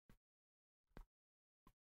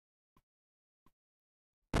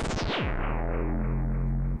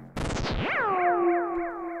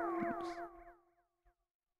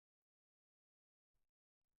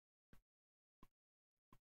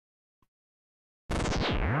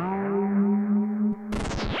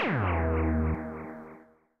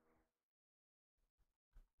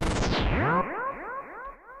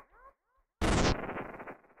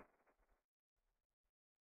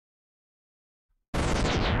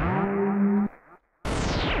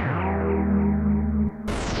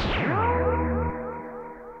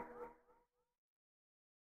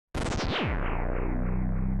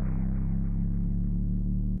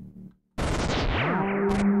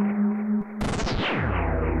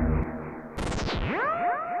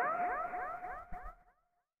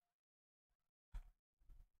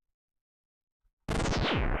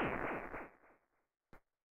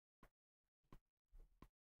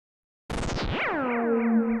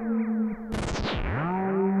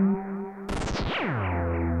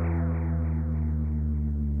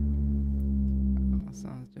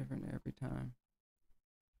 Sounds different every time.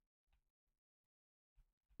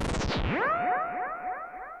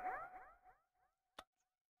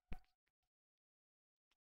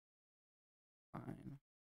 Fine.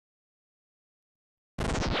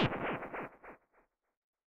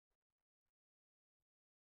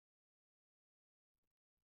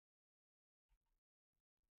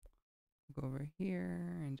 Go over here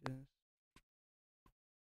and just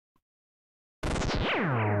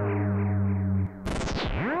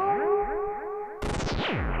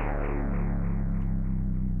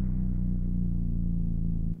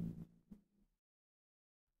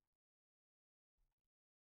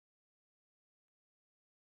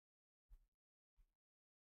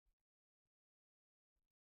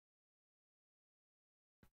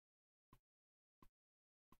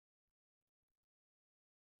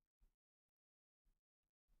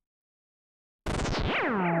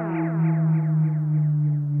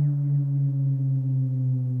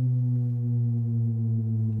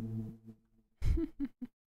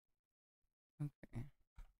okay.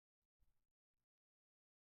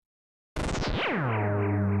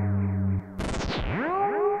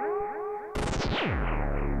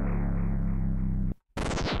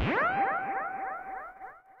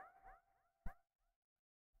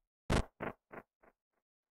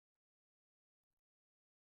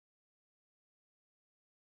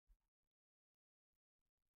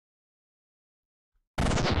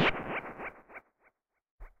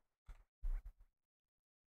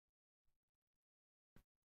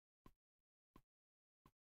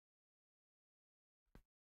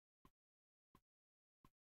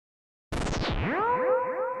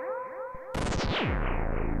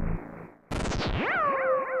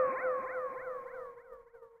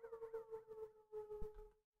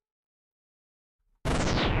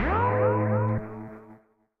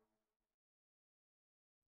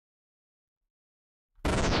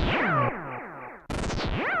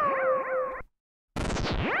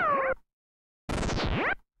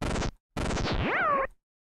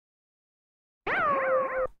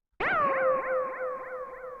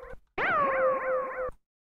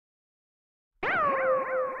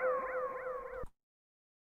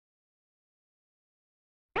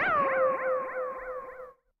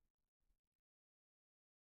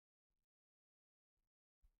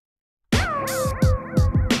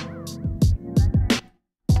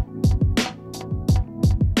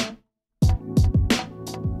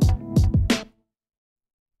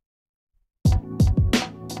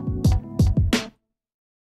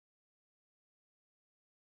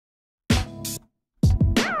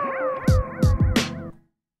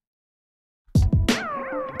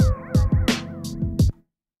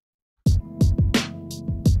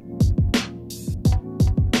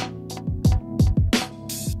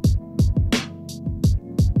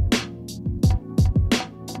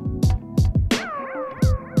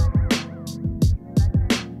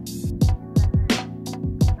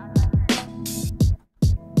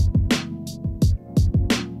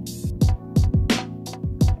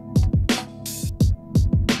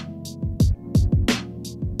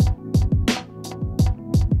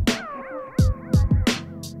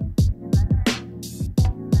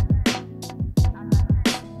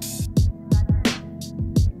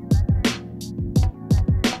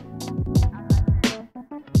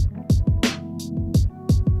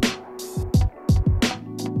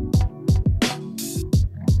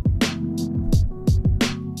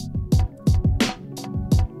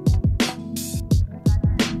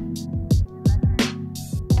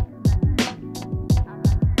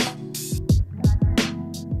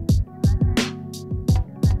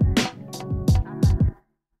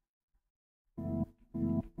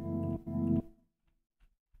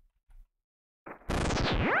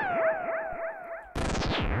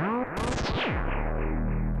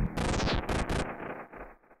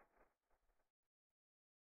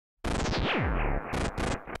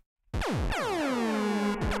 You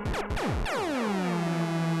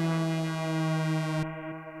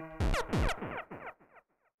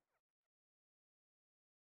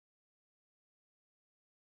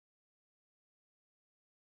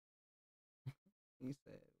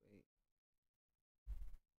said, wait.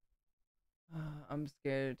 I'm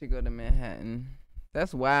scared to go to Manhattan.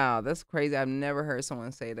 That's wow. That's crazy. I've never heard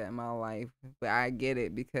someone say that in my life. But I get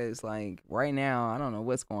it because like right now, I don't know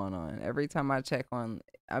what's going on. Every time I check on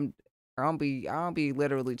I don't be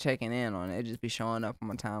literally checking in on it. It just be showing up on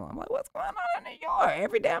my timeline. I'm like, what's going on in New York?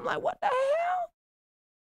 Every day I'm like, what the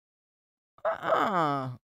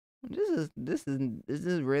hell? This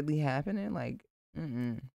is really happening? Like,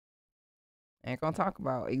 ain't gonna talk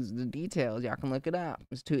about the details. Y'all can look it up.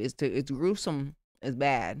 It's gruesome. It's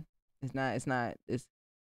bad. It's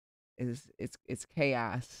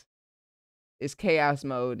chaos. It's chaos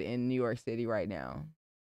mode in New York City right now.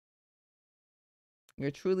 You're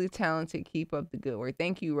truly talented. Keep up the good work.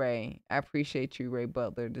 Thank you, Ray. I appreciate you, Ray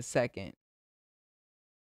Butler the second.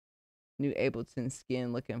 New Ableton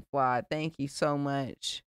skin looking fly. Thank you so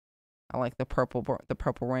much. I like the purple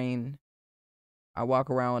rain. I walk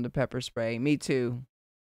around with the pepper spray. Me too.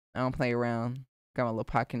 I don't play around. Got my little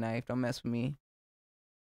pocket knife. Don't mess with me.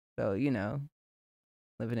 So, you know,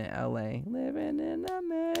 living in LA. Living in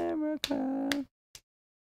America.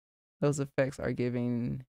 Those effects are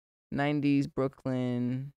giving 90s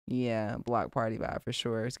Brooklyn. Yeah, block party vibe for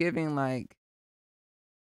sure. It's giving like,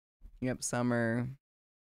 yep, summer.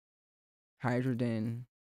 Hydrogen.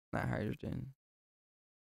 Not hydrogen.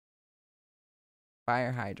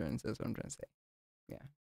 Fire hydrants is what I'm trying to say. Yeah.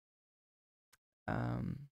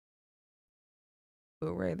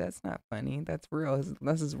 But Ray, that's not funny. That's real.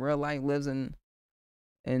 This is real life. Lives in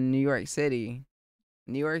New York City.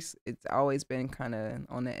 New York's it's always been kind of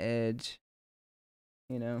on the edge,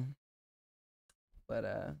 you know.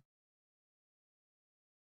 But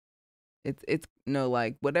it's no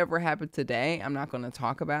like whatever happened today. I'm not gonna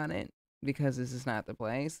talk about it because this is not the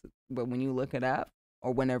place. But when you look it up,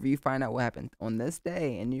 or whenever you find out what happened on this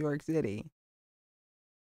day in New York City,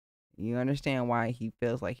 you understand why he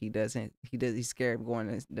feels like he's scared of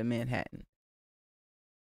going to Manhattan.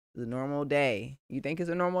 It's a normal day. You think it's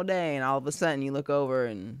a normal day, and all of a sudden you look over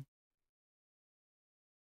and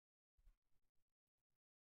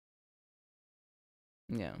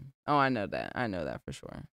yeah. Oh, I know that. I know that for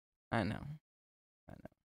sure. I know.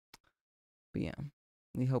 But yeah,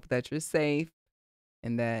 we hope that you're safe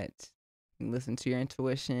and that you listen to your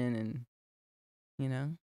intuition and, you know,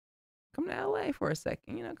 come to LA for a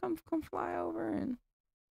second. You know, come fly over and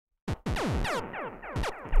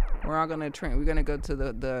we're all gonna train. We're gonna go to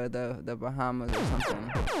the Bahamas or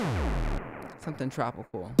something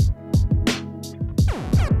tropical.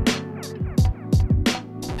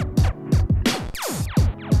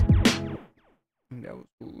 That was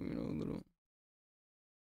cool, you know, a little.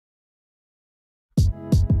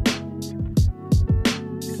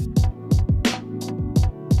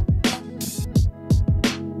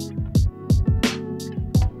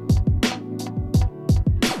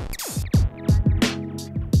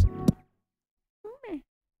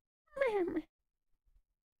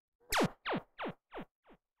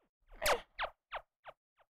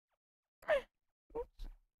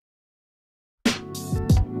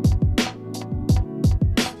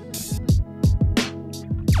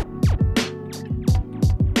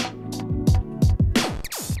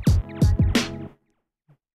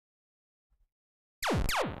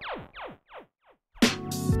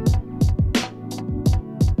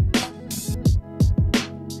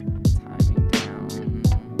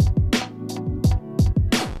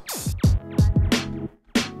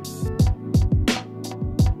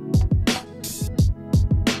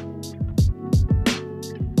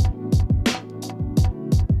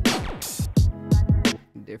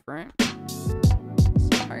 Different. It's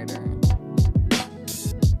tighter.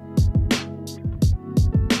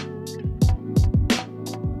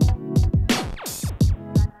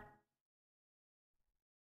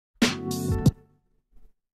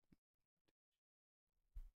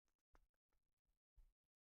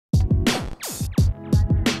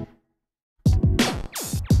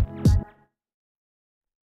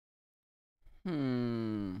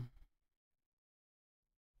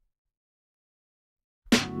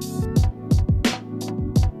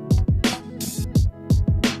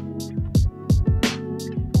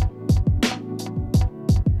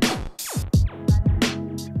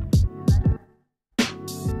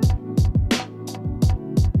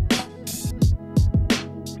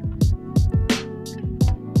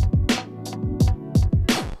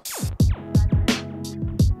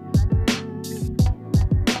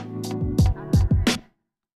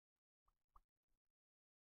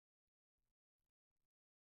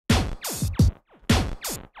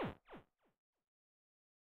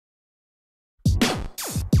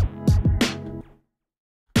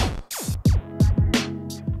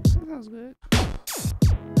 sounds good.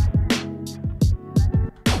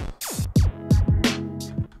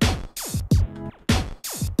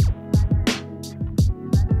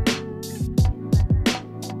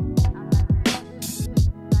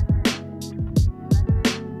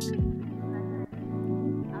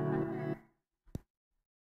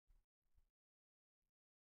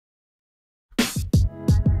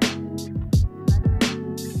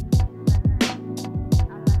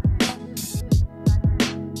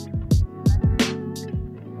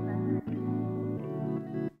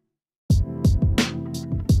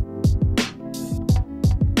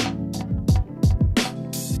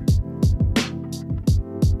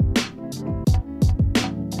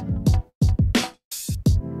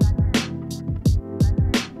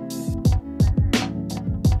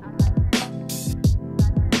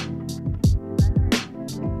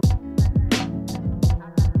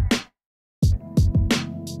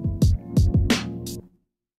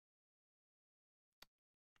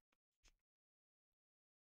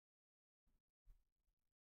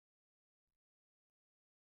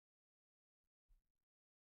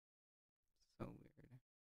 So weird.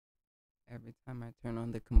 Every time I turn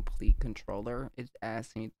on the complete controller, it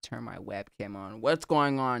asks me to turn my webcam on. What's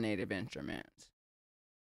going on, Native Instruments?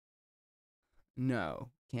 No,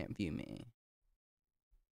 can't view me.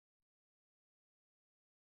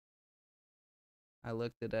 I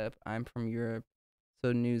looked it up. I'm from Europe,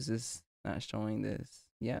 so news is not showing this.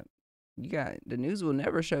 Yep. You got the news will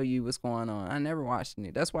never show you what's going on. I never watched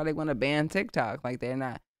it. That's why they want to ban TikTok. Like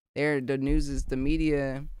the news is the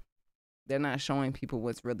media. They're not showing people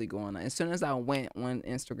what's really going on. As soon as I went on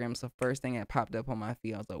Instagram, it's the first thing that popped up on my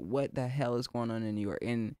feed. I was like, what the hell is going on in New York?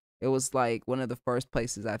 And it was like one of the first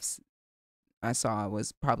places I saw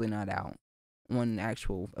was probably not out on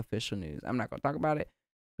actual official news. I'm not gonna talk about it,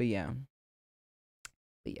 but yeah.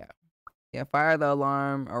 Yeah, fire the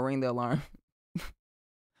alarm or ring the alarm.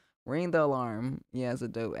 Ring the alarm. Yeah, it's a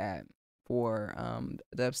dope app for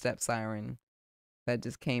dubstep siren that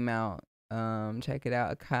just came out. Check it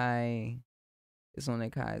out. Akai. It's on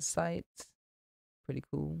Akai's site. Pretty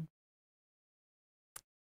cool.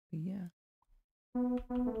 But yeah.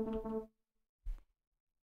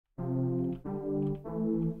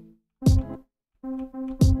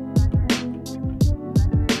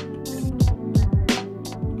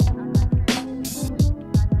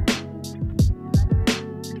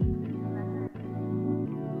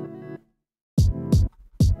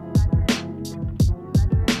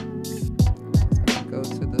 Go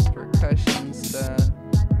to the percussion stuff.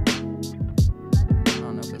 I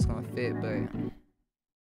don't know if it's gonna fit, but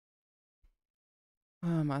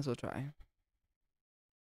might as well try.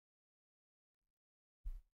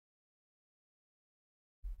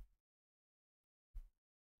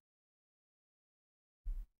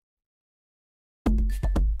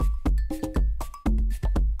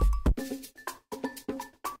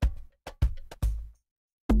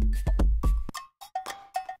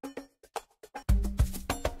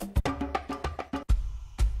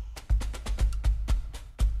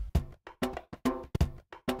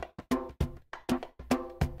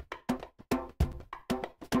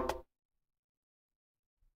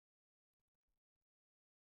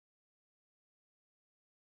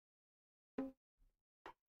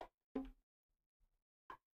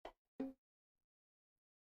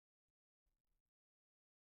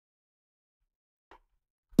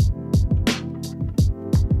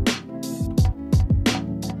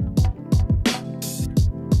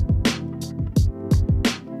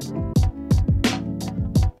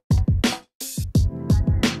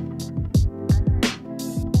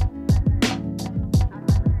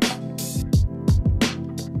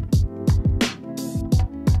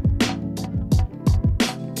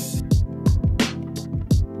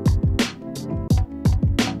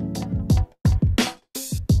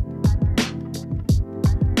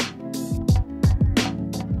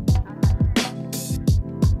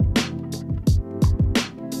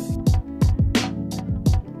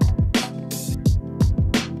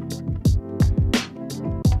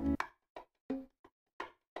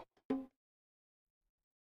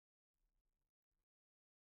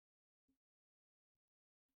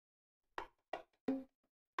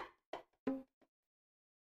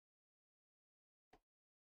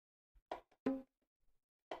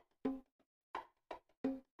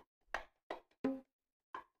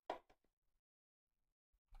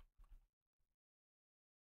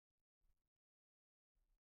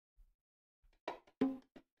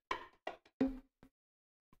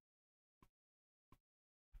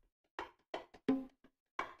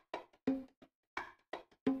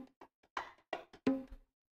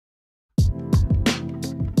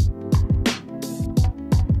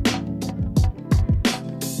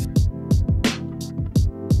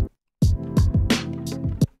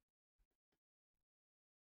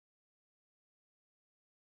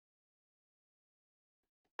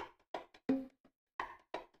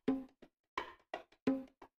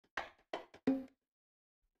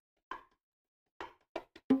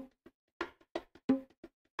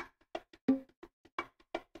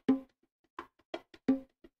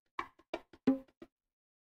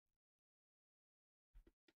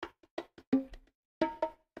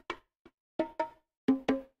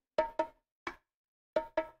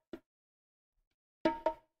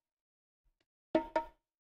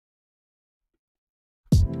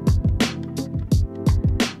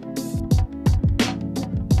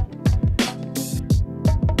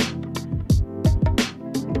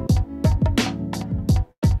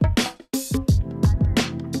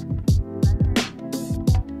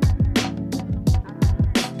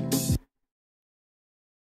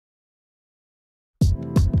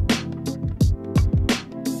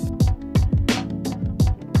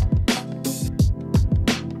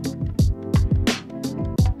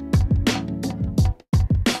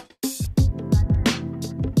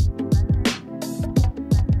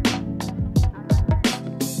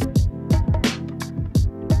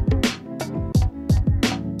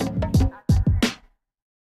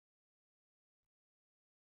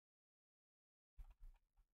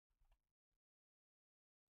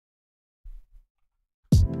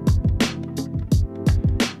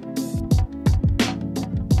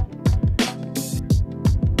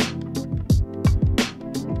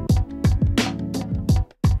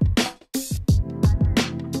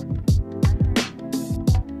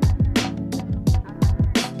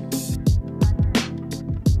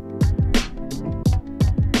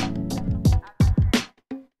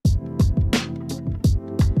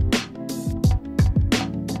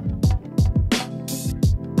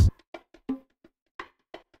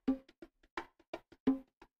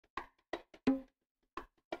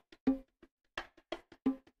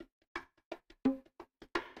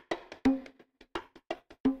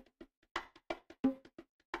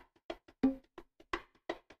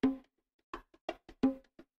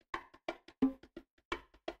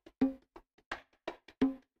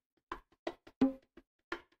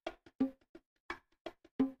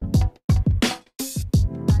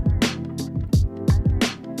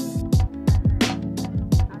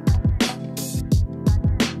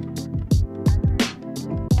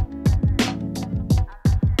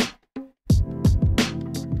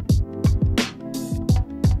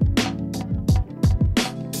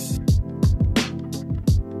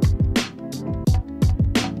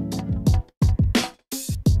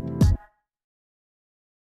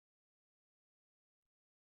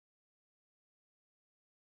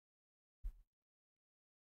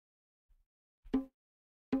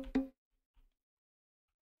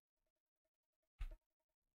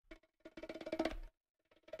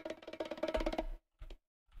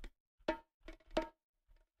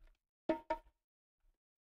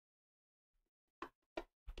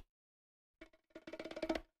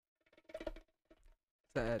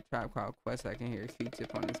 to Tribe Called Quest. I can hear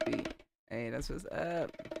Q-Tip on this beat. Hey, that's what's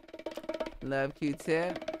up. Love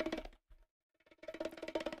Q-Tip.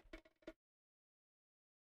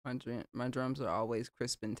 My drums are always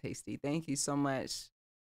crisp and tasty. Thank you so much,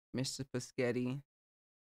 Mr. Paschetti.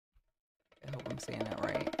 I hope I'm saying that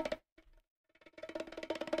right.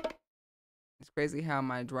 It's crazy how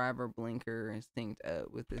my driver blinker is synced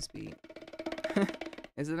up with this beat.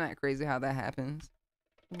 Isn't that crazy how that happens?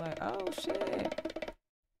 I'm like, oh shit.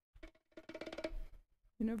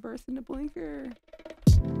 Universe in the blinker.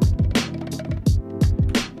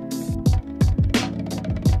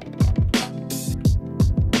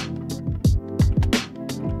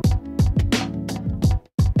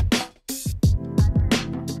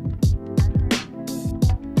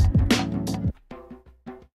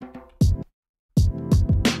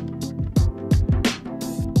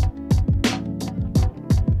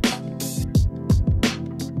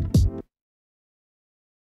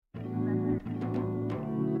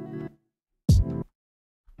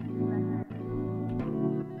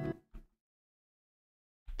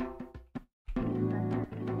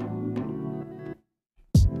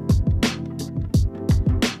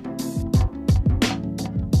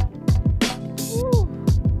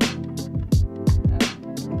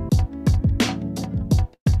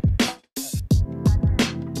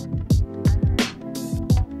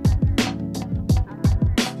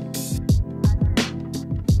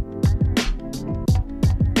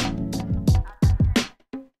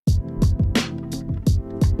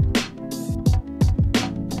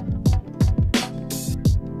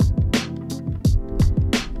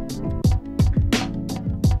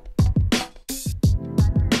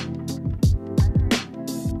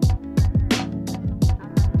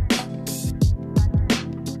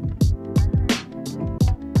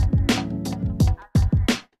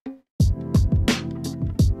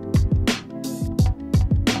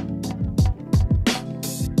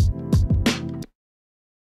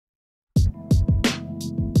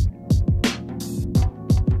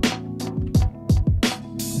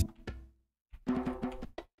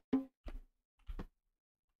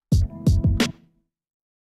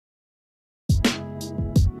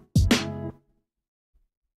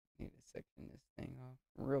 Section this thing off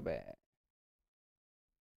real bad.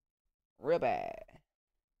 Real bad.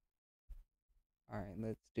 All right,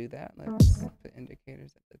 let's do that. Let's put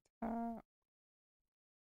indicators at the top.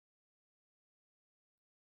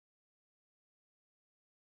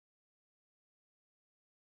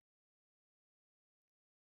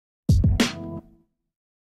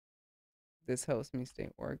 This helps me stay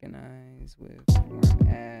organized with where I'm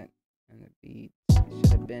at and the beat.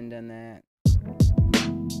 Should have been done that.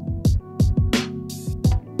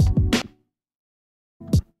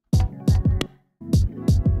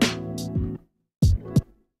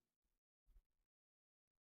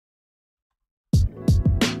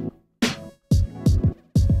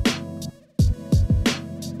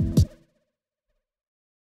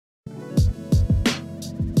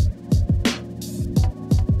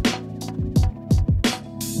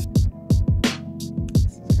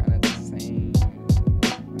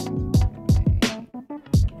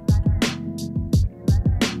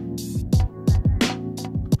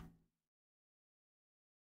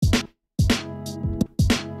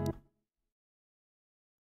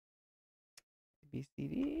 B, C,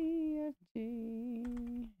 D, F, G,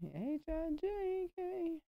 H, I, J, K.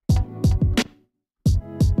 I'm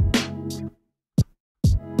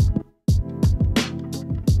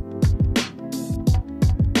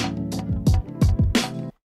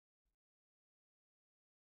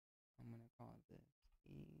going to call this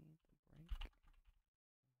E, the break,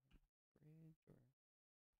 bridge,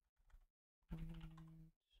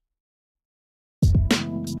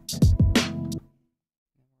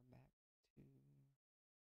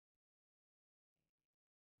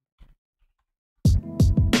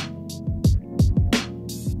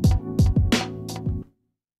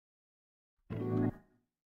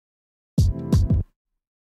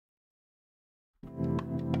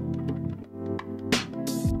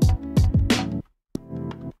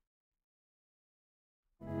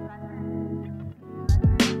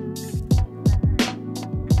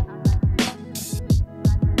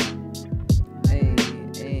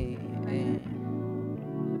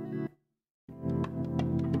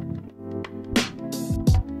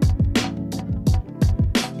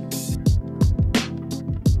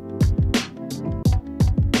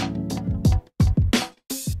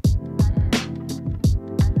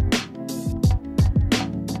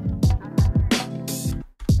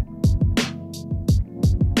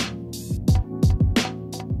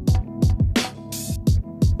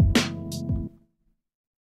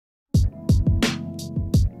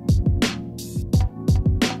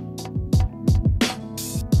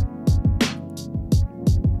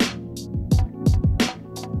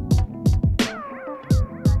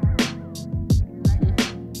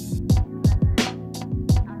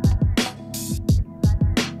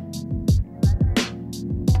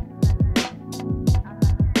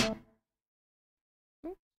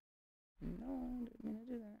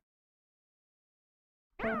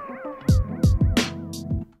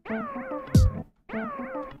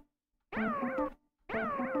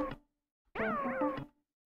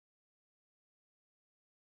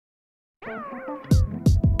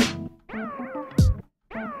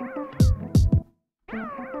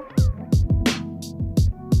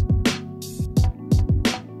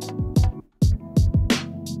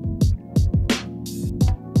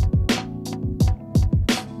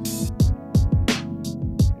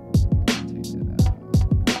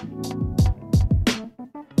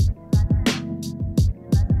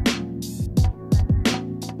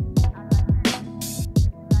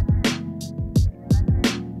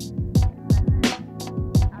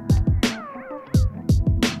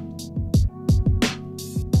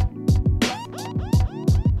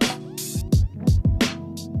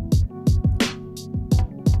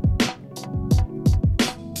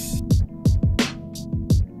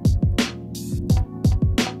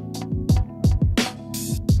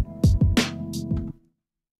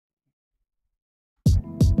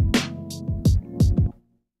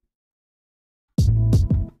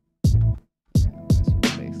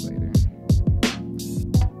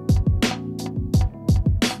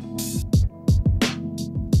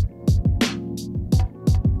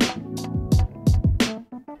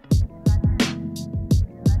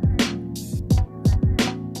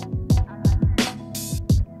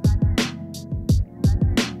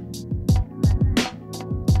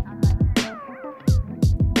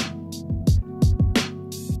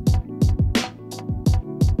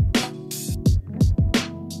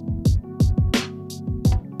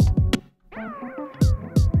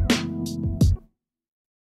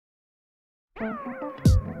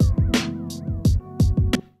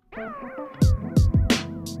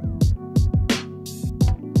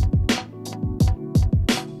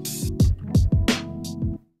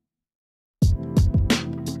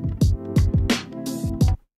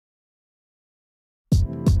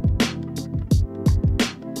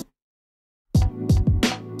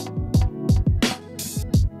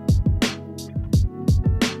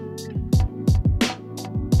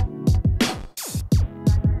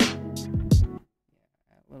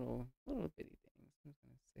 Little bitty things. I'm just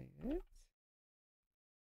gonna say it.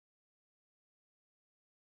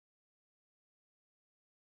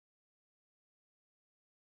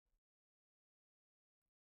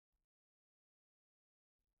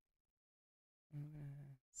 I'm gonna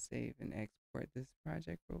save and export this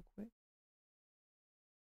project real quick.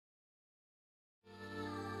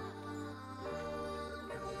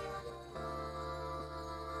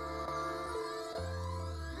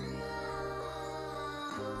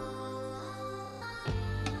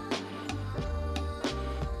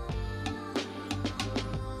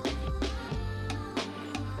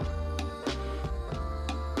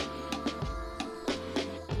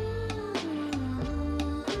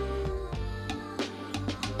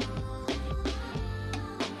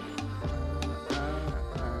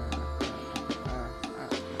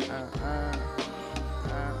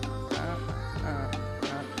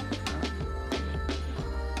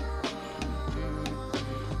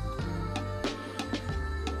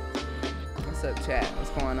 What's up, chat?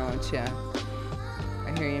 What's going on, chat?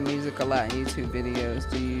 I hear your music a lot in YouTube videos.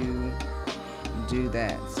 Do you do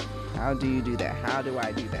that? How do you do that? How do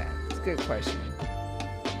I do that? It's a good question.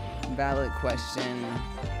 Valid question.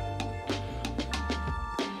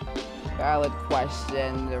 Valid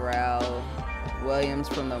question, Darrell Williams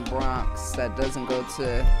from the Bronx that doesn't go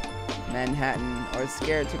to Manhattan or is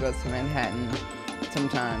scared to go to Manhattan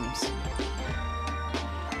sometimes.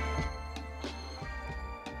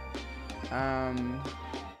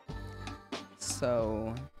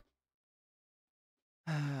 So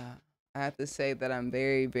I have to say that I'm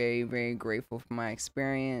very, very, very grateful for my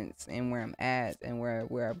experience and where I'm at and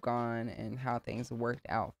where I've gone and how things have worked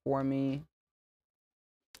out for me.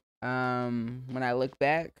 When I look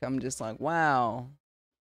back, I'm just like, wow,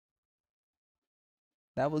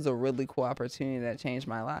 that was a really cool opportunity that changed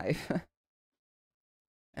my life.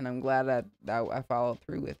 And I'm glad that I followed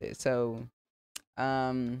through with it. So,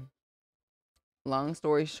 long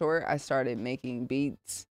story short, I started making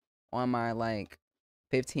beats on my like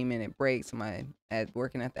 15-minute breaks at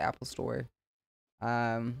working at the Apple store.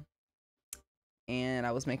 And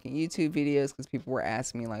I was making YouTube videos because people were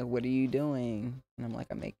asking me like, what are you doing? And I'm like,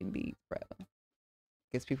 I'm making beats, bro.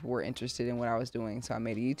 Because people were interested in what I was doing. So I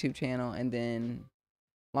made a YouTube channel. And then,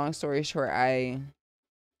 long story short, I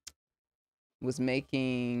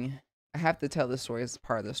have to tell the story as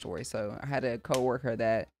part of the story. So I had a coworker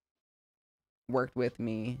that worked with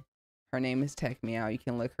me. Her name is Tech Meow. You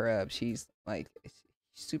can look her up. She's like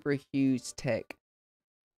super huge tech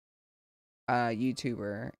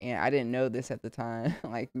YouTuber, and I didn't know this at the time.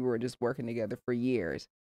 Like we were just working together for years.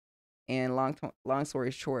 And long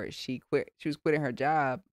story short, she quit. She was quitting her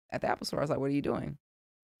job at the Apple Store. I was like, "What are you doing?"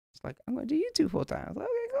 She's like, "I'm going to do YouTube full time." I was like,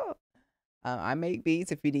 "Okay, cool." I make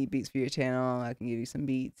beats. If you need beats for your channel, I can give you some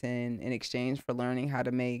beats, and in exchange for learning how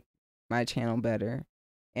to make my channel better.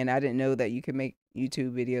 And I didn't know that you could make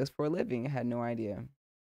YouTube videos for a living. I had no idea.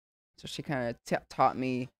 So she kind of taught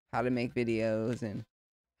me how to make videos and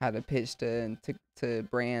how to pitch to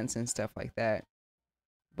brands and stuff like that.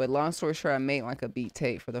 But long story short, I made like a beat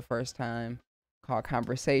tape for the first time called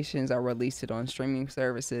Conversations. I released it on streaming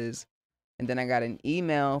services. And then I got an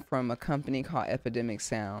email from a company called Epidemic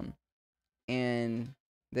Sound. And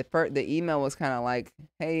the email was kind of like,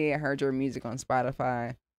 "Hey, I heard your music on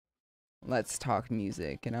Spotify. Let's talk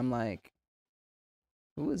music." And I'm like,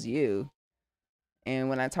 "Who is you?" And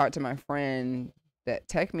when I talked to my friend that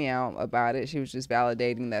teched me out about it, she was just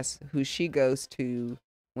validating that's who she goes to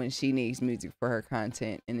when she needs music for her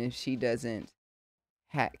content. And if she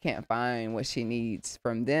can't find what she needs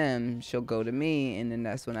from them, she'll go to me, and then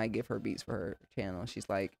that's when I give her beats for her channel. She's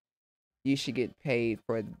like, "You should get paid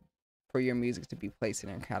for your music to be placed in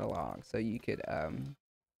her catalog, so you could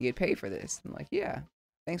get paid for this." I'm like, "Yeah,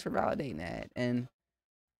 thanks for validating that." And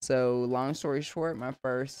so, long story short, my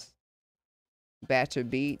first batch of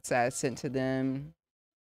beats I sent to them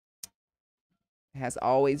has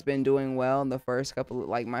always been doing well. The first couple,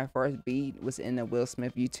 like my first beat was in a Will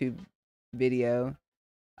Smith YouTube video.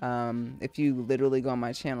 If you literally go on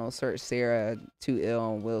my channel, search Sarah Too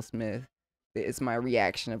Ill and Will Smith, it's my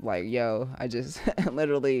reaction of like, "Yo, I just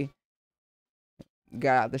literally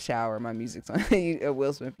got out the shower. My music's on a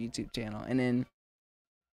Will Smith YouTube channel." And then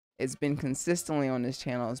it's been consistently on this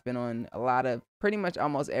channel. It's been on a lot of pretty much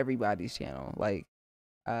almost everybody's channel, like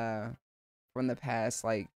from the past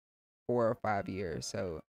like 4 or 5 years.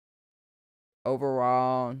 So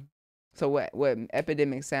overall, so what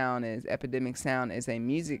Epidemic Sound is? Epidemic Sound is a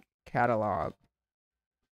music catalog.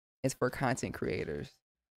 It's for content creators.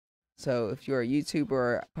 So if you're a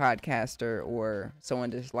YouTuber, podcaster, or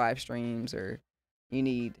someone just live streams, or you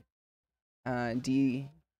need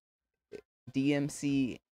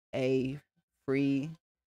DMCA free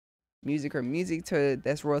music or music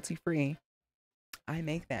that's royalty free, I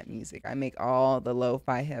make that music. I make all the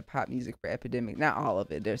lo-fi hip hop music for Epidemic. Not all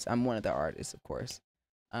of it. I'm one of the artists, of course,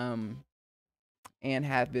 and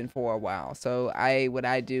have been for a while. So what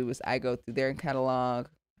I do is I go through their catalog.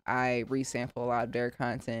 I resample a lot of their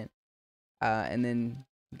content, and then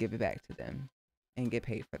give it back to them and get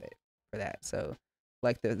paid for that. So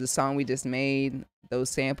like the song we just made, those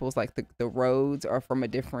samples, like the roads are from a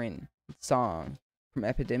different song from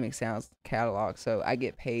Epidemic Sound's catalog. So I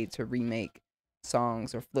get paid to remake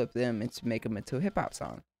songs or flip them and to make them into a hip hop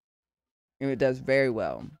song. And it does very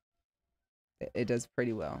well. It does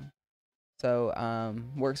pretty well. So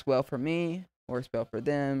works well for me, works well for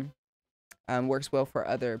them, works well for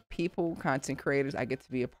other people, content creators. I get to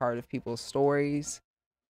be a part of people's stories.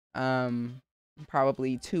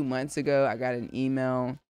 Probably 2 months ago, I got an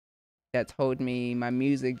email that told me my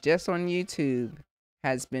music just on YouTube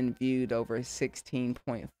has been viewed over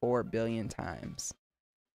 16.4 billion times.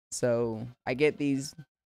 So I get these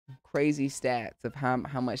crazy stats of how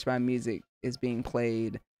much my music is being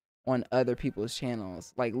played on other people's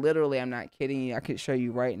channels. Like literally, I'm not kidding you. I could show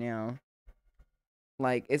you right now.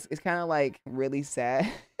 Like it's kind of like really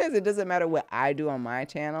sad because it doesn't matter what I do on my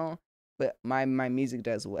channel, but my music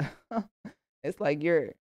does well. It's like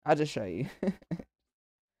I'll just show you.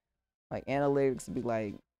 Like analytics would be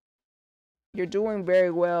like, "You're doing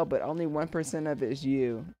very well, but only 1% of it is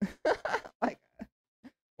you." Like,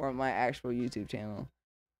 or my actual YouTube channel.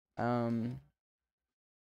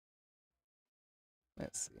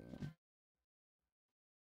 Let's see.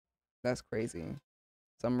 That's crazy.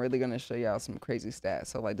 So I'm really gonna show y'all some crazy stats.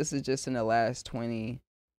 So like this is just in the last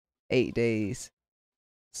 28 days.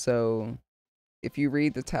 So if you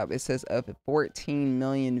read the top, it says of 14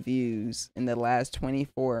 million views in the last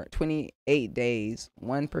 28 days,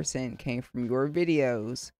 1% came from your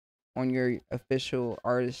videos on your official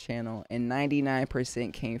artist channel, and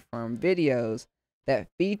 99% came from videos that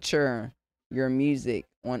feature your music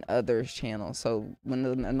on others' channels. So when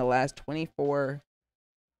in the last 28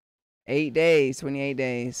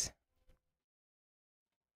 days.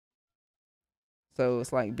 So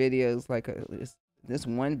it's like videos like this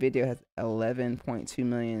one video has 11.2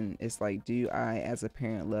 million. It's like, "Do I as a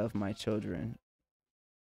parent love my children?"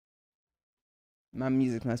 My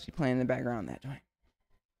music must be playing in the background that joint.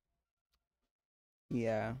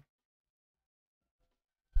 Yeah.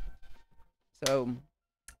 So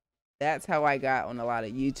that's how I got on a lot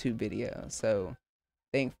of YouTube videos. So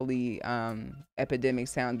thankfully, Epidemic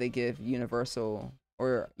Sound, they give universal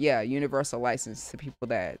license to people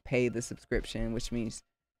that pay the subscription, which means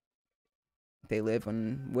they live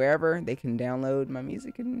on wherever, they can download my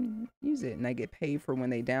music and use it, and I get paid for when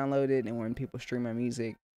they download it, and when people stream my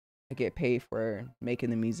music, I get paid for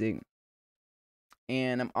making the music.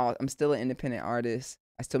 And I'm still an independent artist.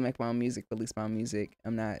 I still make my own music, release my own music.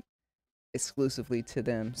 I'm not exclusively to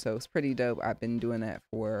them, so it's pretty dope. I've been doing that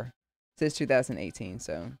since 2018,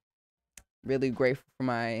 so really grateful for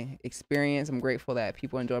my experience. I'm grateful that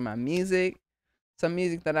people enjoy my music. Some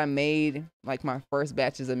music that I made, like my first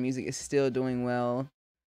batches of music, is still doing well,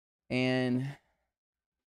 and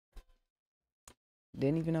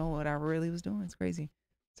didn't even know what I really was doing. It's crazy.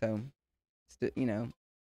 So,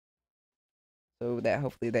 so that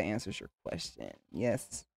hopefully that answers your question.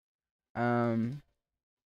 Yes.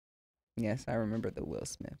 Yes, I remember the Will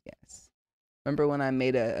Smith. Yes. Remember when I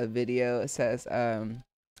made a video? It says,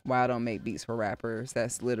 "Why I don't make beats for rappers."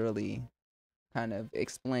 That's literally kind of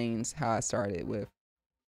explains how I started with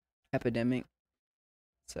Epidemic.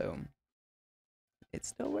 So it's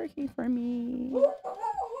still working for me.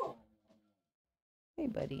 Hey,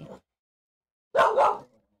 buddy. Hold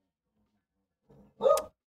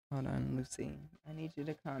on, Lucy. I need you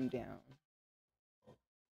to calm down.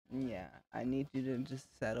 Yeah, I need you to just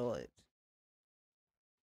settle it.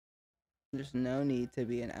 There's no need to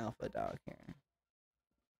be an alpha dog here.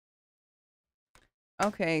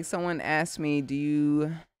 Okay, someone asked me, do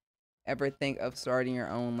you ever think of starting your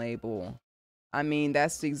own label? I mean,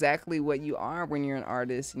 that's exactly what you are when you're an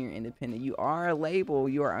artist and you're independent. You are a label.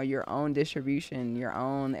 You are your own distribution, your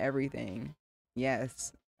own everything.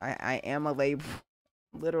 Yes, I am a label,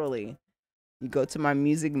 literally. You go to my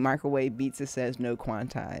music microwave beats, it says no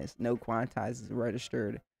quantize. No quantize is a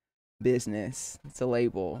registered business. It's a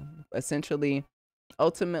label. Essentially,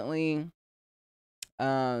 ultimately,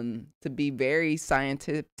 to be very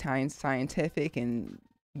scientific and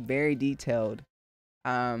very detailed,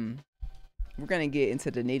 we're gonna get into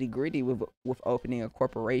the nitty gritty with opening a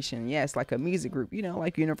corporation. Yes, like a music group,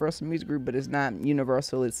 like Universal Music Group, but it's not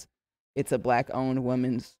Universal. It's a black owned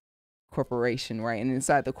women's corporation, right? And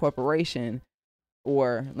inside the corporation,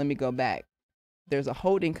 or let me go back, there's a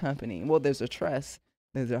holding company. Well, there's a trust,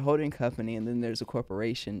 there's a holding company, and then there's a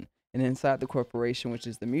corporation. And inside the corporation, which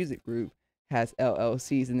is the music group, has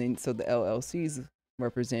LLCs, and then so the LLCs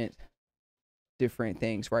represent different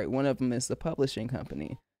things, right? One of them is the publishing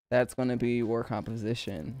company. That's going to be your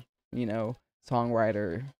composition,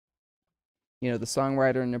 songwriter, the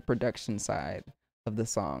songwriter and the production side of the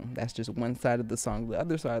song. That's just one side of the song. The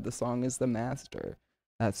other side of the song is the master.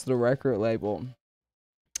 That's the record label.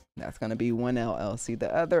 That's going to be one LLC.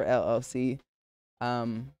 The other LLC,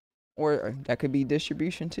 or that could be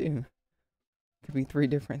distribution too. It could be 3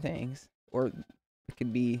 different things, or it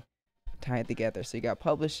could be tied together. So you got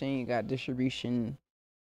publishing, you got distribution,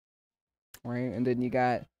 right? And then you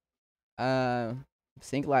got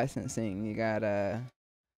sync licensing, you got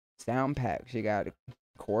sound packs, you got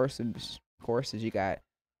courses, you got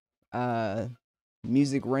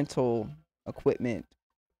music rental equipment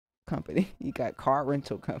company, you got car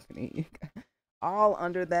rental company, you got all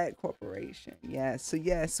under that corporation. Yes, so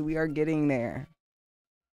yes, we are getting there.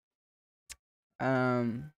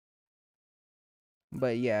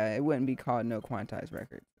 But yeah, it wouldn't be called No Quantize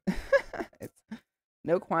Records.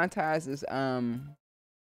 No Quantize is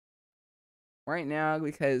right now,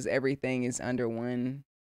 because everything is under one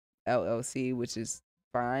LLC, which is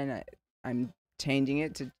fine. I'm changing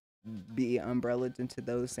it to be umbrellaed into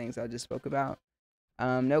those things I just spoke about.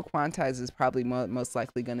 No Quantize is probably most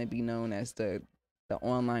likely going to be known as the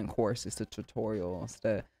online course. It's the tutorials,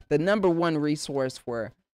 the number one resource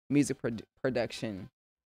for music production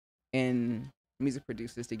and music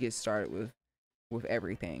producers to get started with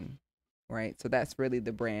everything, right? So that's really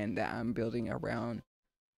the brand that I'm building around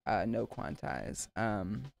No Quantize.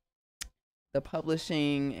 The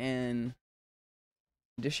publishing and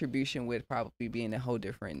distribution would probably be in a whole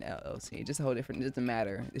different LLC. Just a whole different, it doesn't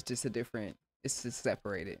matter. It's just it's just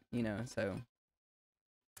separated,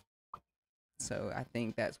 So I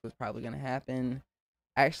think that's what's probably going to happen.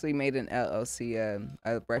 I actually made an LLC,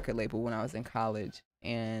 a record label, when I was in college.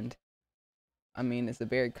 And I mean, it's a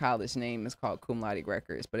very college name. It's called Cum Laude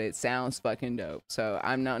Records, but it sounds fucking dope. So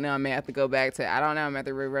I may have to go back to, I don't know, I'm at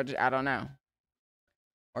the re-register, I don't know.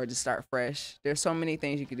 Or just start fresh. There's so many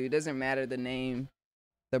things you can do. It doesn't matter the name,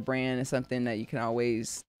 the brand is something that you can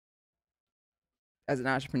always, as an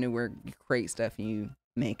entrepreneur, you create stuff and you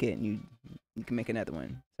make it, and you can make another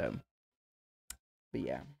one. So, but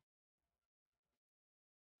yeah.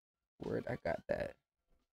 Word, I got that.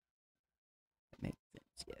 That makes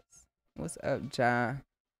sense, yes. What's up, Ja?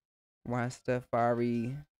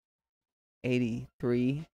 Rastafari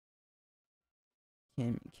 83.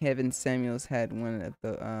 Kevin Samuels had one of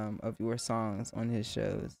the of your songs on his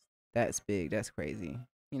shows. That's big. That's crazy.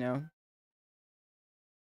 You know?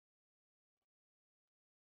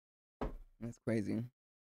 That's crazy.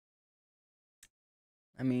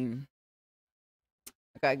 I mean,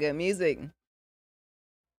 I got good music.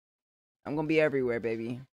 I'm gonna be everywhere,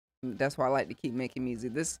 baby. That's why I like to keep making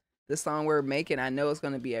music. This song we're making, I know it's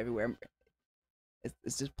gonna be everywhere.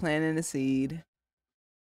 It's just planting the seed.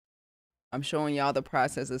 I'm showing y'all the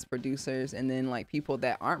process as producers, and then like people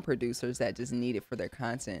that aren't producers that just need it for their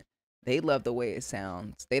content. They love the way it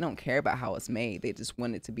sounds. They don't care about how it's made. They just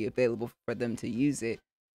want it to be available for them to use it.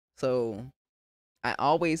 So I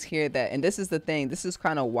always hear that, and this is the thing. This is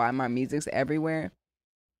kind of why my music's everywhere.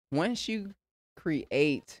 Once you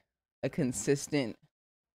create a consistent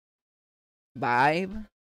vibe,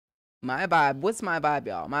 my vibe, what's my vibe,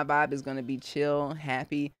 y'all? My vibe is gonna be chill,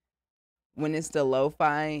 happy. When it's the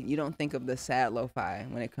lo-fi, you don't think of the sad lo-fi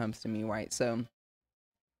when it comes to me, right? So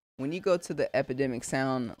when you go to the Epidemic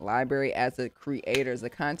Sound library as a creator, as a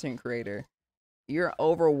content creator, you're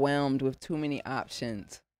overwhelmed with too many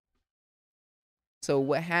options. So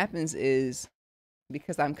what happens is,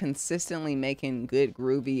 because I'm consistently making good,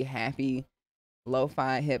 groovy, happy,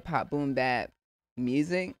 lo-fi, hip-hop, boom bap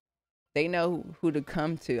music, they know who to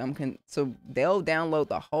come to. So they'll download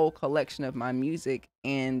the whole collection of my music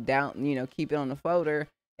and keep it on the folder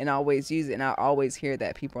and always use it. And I always hear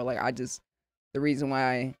that people are like, the reason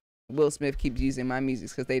why Will Smith keeps using my music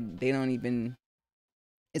is because they don't even,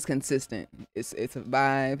 it's consistent. It's a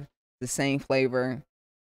vibe, the same flavor.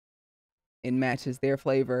 It matches their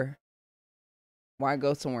flavor. Why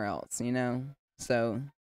go somewhere else, you know? So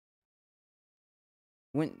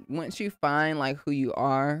once you find like who you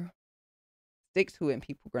are, stick to it, and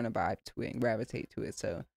people are gonna vibe to it and gravitate to it.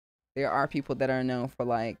 So there are people that are known for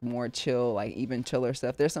like more chill, like even chiller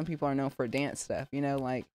stuff. There's some people are known for dance stuff, you know,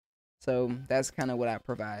 like, so that's kind of what I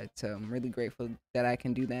provide. So I'm really grateful that I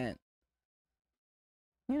can do that.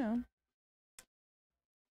 You know,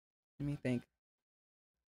 let me think.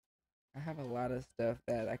 I have a lot of stuff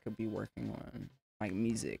that I could be working on, like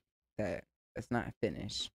music that's not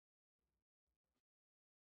finished.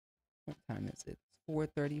 What time is it? It's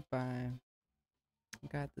 4:35.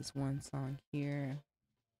 Got this one song here.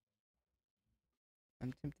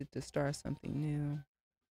 I'm tempted to start something new.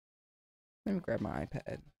 Let me grab my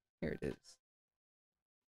iPad. Here it is.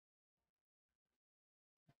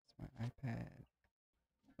 That's my iPad.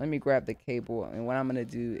 Let me grab the cable, and what I'm gonna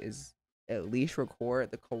do is at least record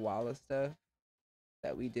the koala stuff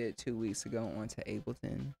that we did 2 weeks ago onto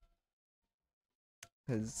Ableton,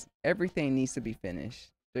 because everything needs to be finished.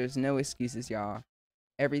 There's no excuses, y'all.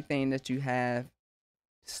 Everything that you have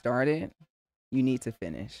started, you need to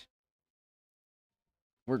finish.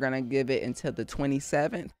 We're gonna give it until the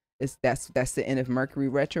 27th. That's the end of Mercury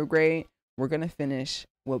retrograde. We're gonna finish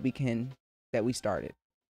what we can that we started.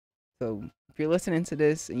 So if you're listening to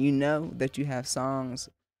this and you know that you have songs,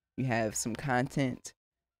 you have some content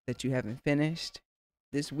that you haven't finished,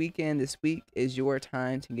 this week is your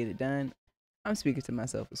time to get it done. I'm speaking to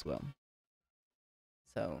myself as well.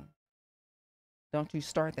 So don't you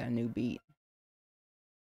start that new beat.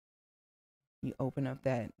 You open up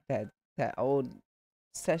that old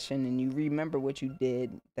session and you remember what you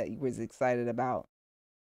did that you was excited about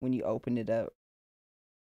when you opened it up.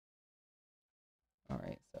 All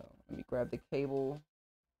right, so let me grab the cable.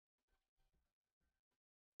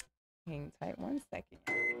 Hang tight 1 second.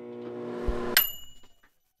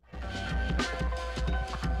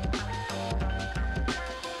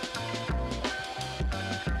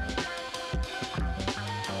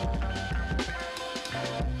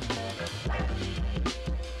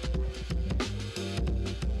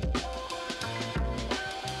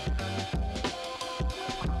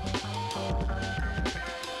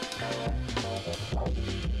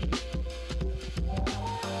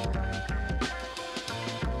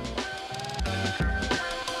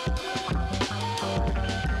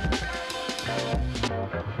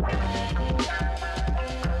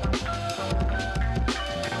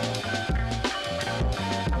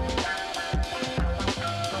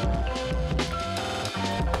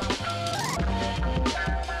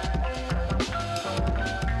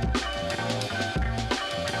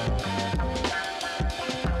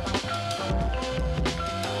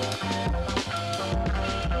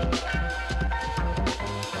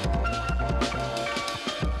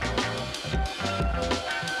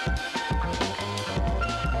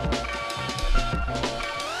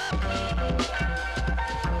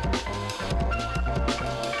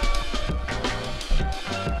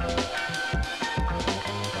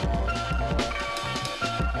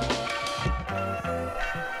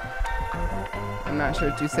 I'm not sure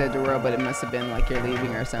what you said, Jarrell, but it must have been like you're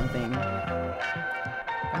leaving or something.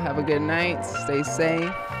 Have a good night. Stay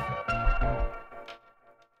safe.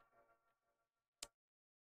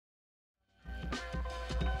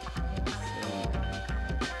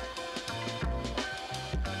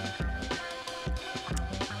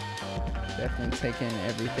 Definitely taking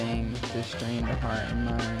everything this stream to heart and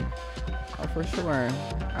mind. Oh, for sure.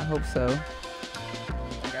 I hope so.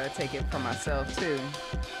 I gotta take it for myself too.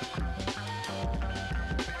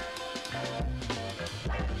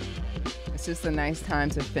 It's just a nice time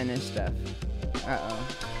to finish stuff. Uh-oh.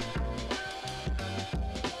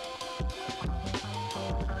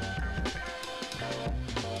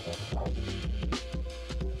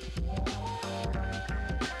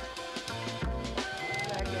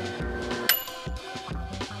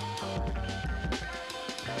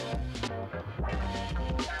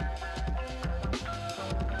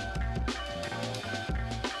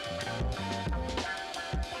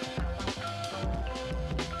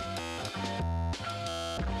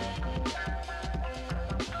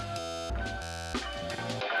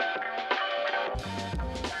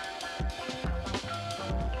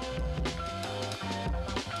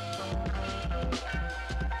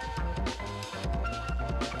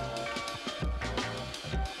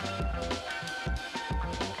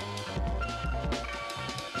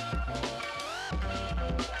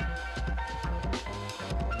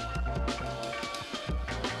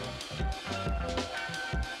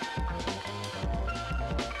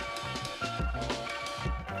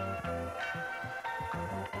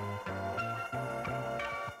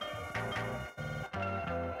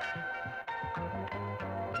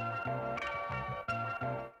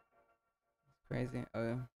 Crazy.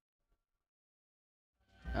 Oh,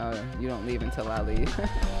 you don't leave until I leave.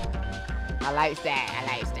 I like that. I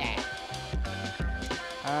like that.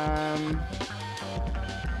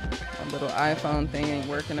 A little iPhone thing ain't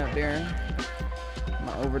working up there.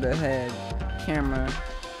 My over the head camera.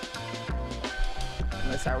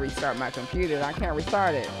 Unless I restart my computer, I can't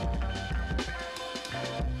restart it.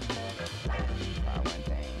 Try one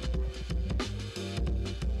thing.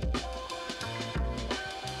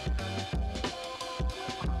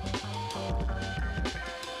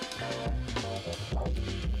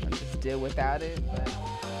 I'll just deal without it, but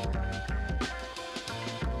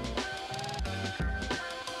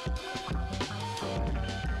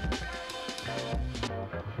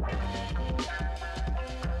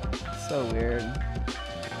so weird.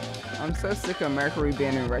 I'm so sick of Mercury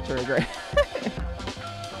being in retrograde.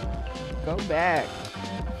 Go back.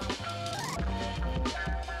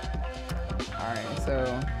 Alright,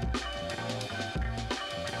 so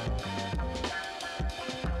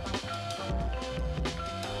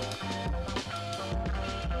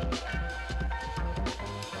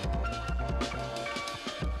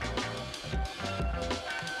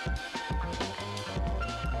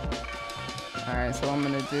alright, so I'm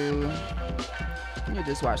gonna do, you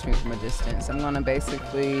just watch me from a distance. I'm gonna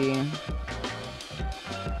basically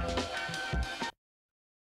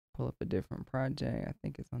pull up a different project. I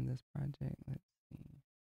think it's on this project. Let's see.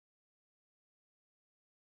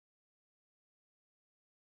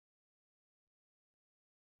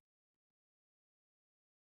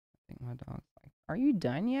 I think my dog's like, are you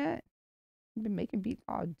done yet? You've been making beats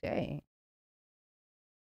all day.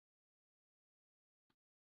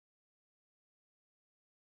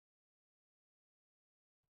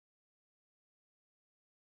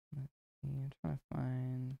 Let's see, I'm trying to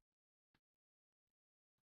find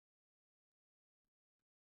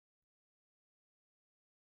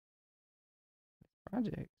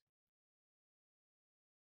project.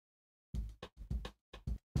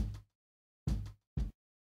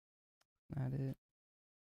 Not it.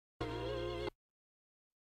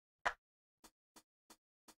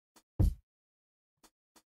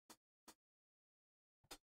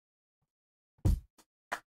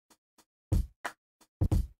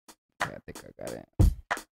 Okay, I think I got it.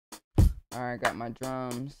 Alright, got my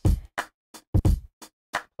drums.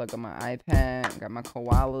 Plug on my iPad. Got my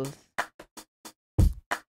koalas.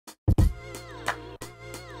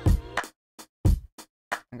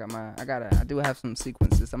 I do have some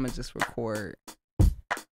sequences. I'm gonna just record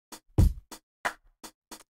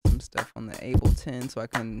some stuff on the Ableton so I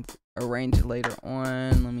can arrange it later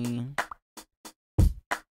on. Let me.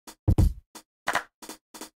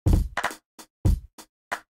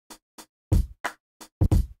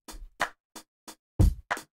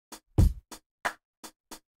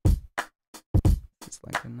 It's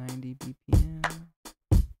like a 90 BPM.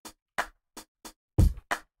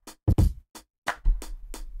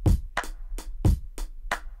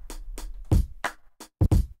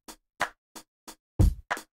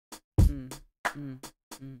 mm,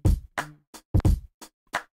 mm, mm.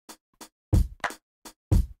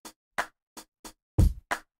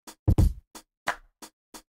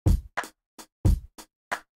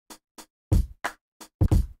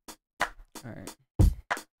 All right.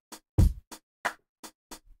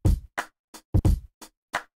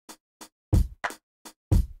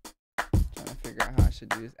 Trying to figure out how I should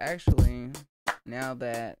do this. Actually, now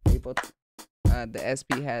that the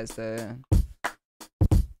SP has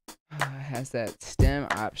that stem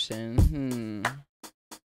option.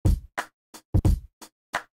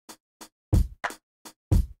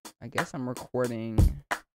 I guess I'm recording.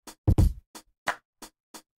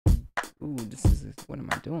 Ooh, what am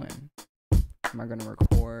I doing? Am I gonna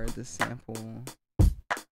record the sample?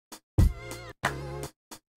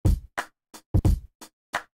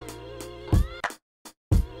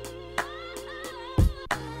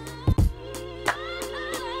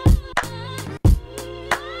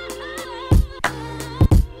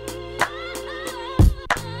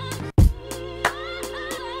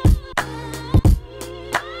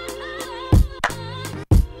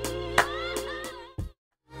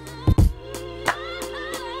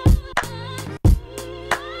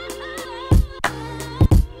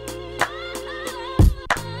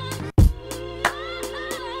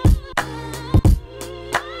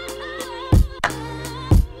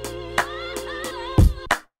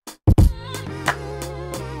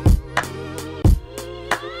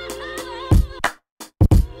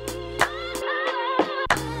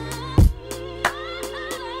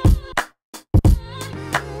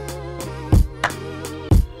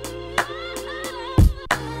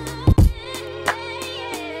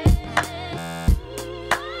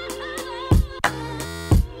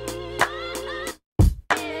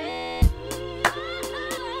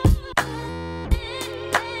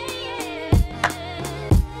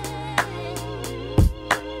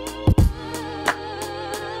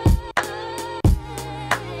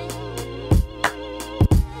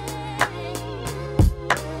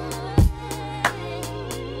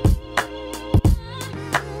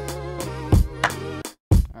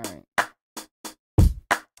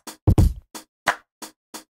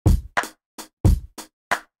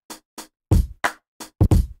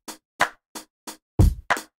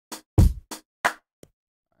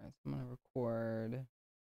 I'm gonna record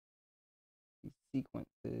these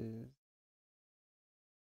sequences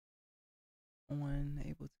on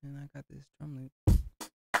Ableton. I got this drum loop.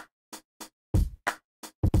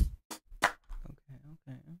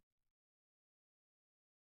 Okay.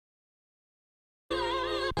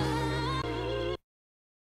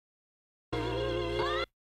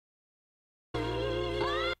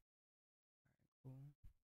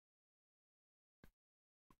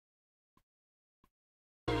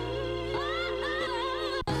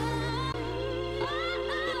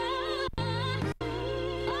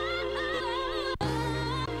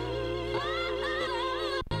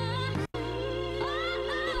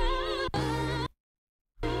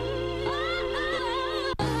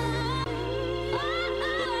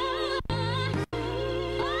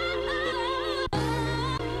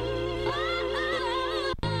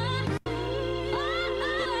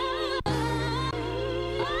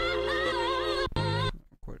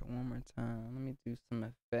 Record it one more time. Let me do some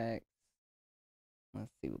effects.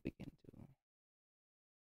 Let's see what we can do.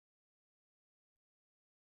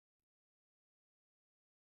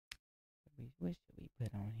 What should we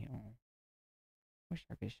put on here? Wish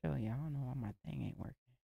I could show you. I don't know why my thing ain't working.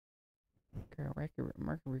 Girl,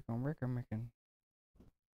 Mercury on record making.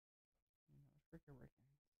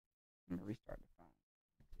 Let me restart the phone.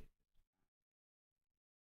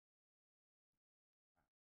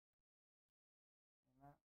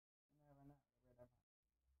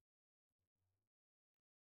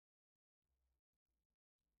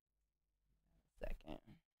 Second.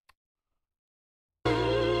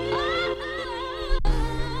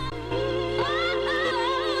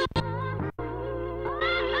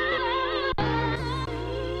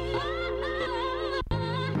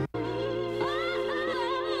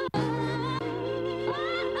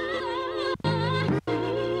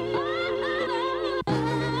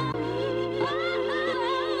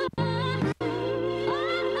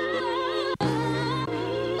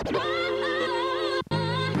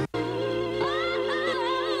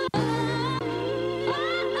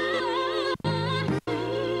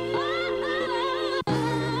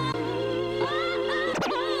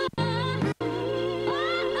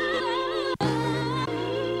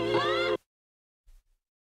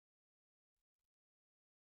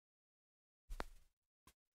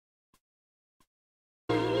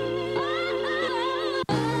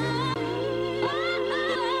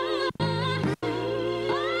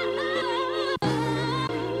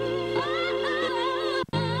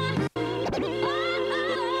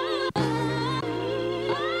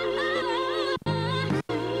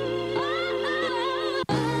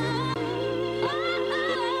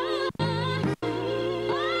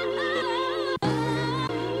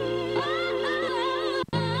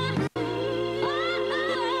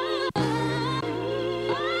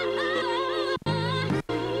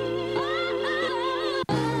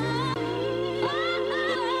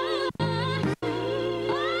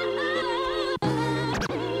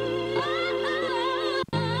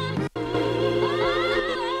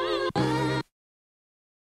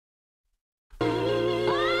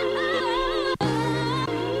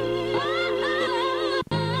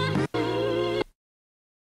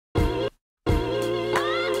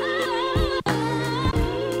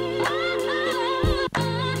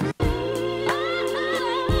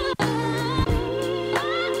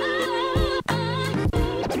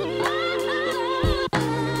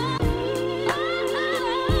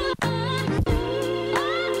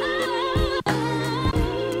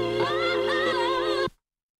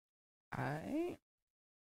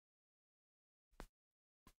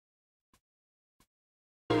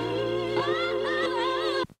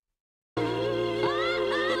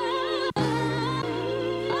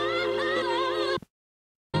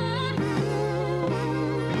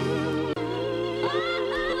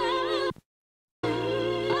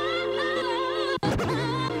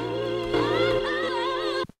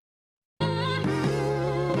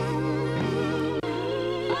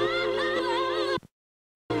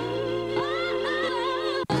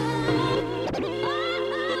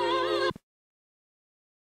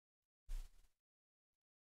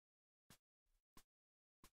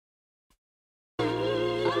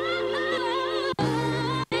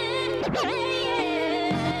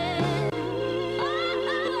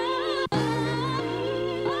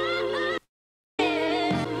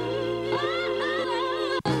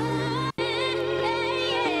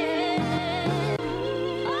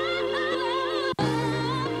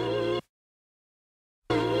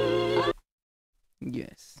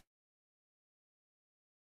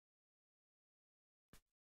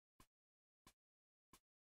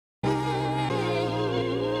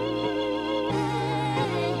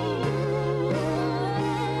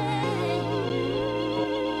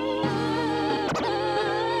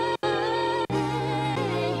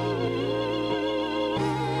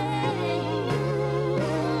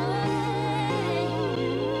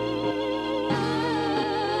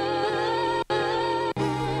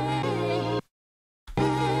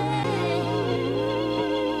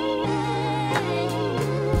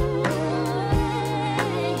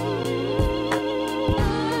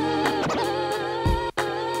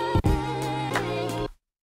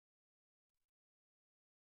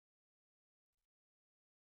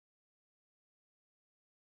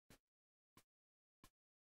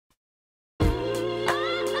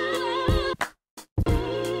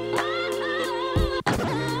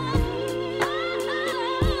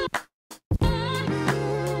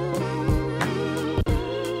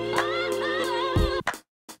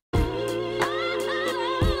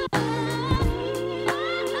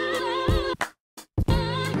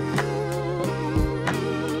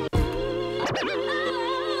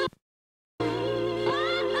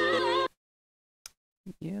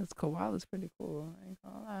 Yeah, it's koala's pretty cool. I ain't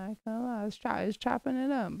gonna lie, I ain't gonna lie. It's chopping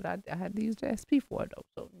it up, but I had to use the SP for it though,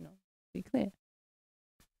 so you know, be clear.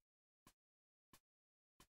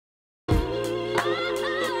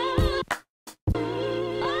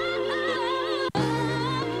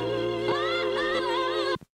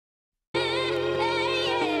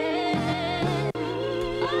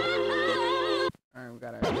 All right, we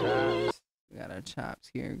got our chops. We got our chops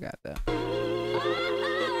here. We got the.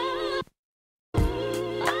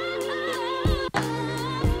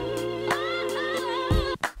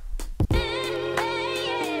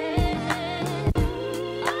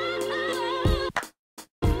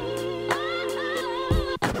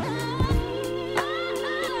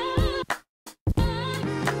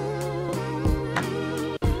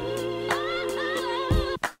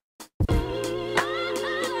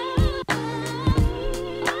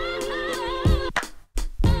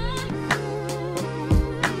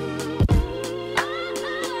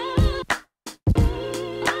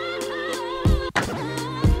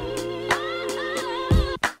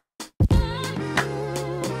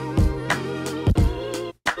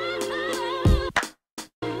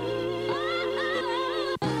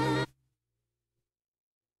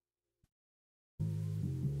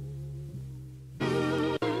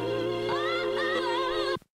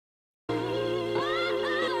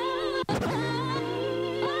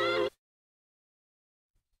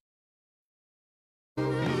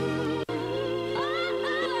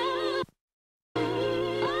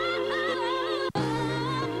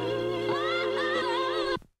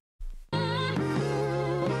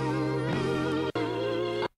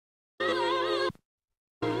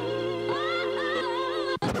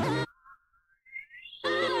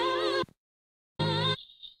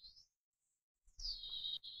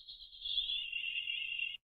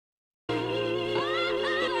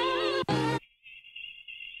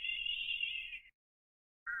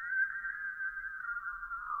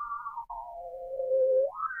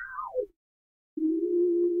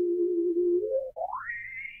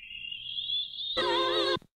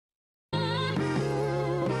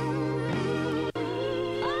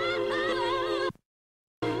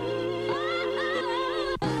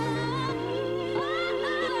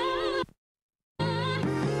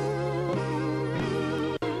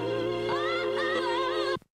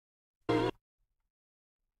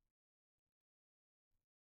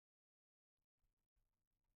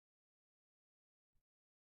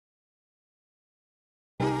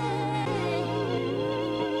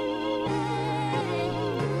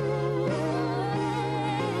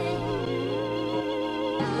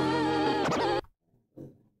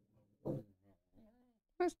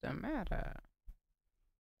 What's the matter?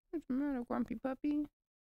 What's the matter, grumpy puppy?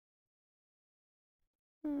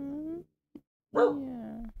 Yeah.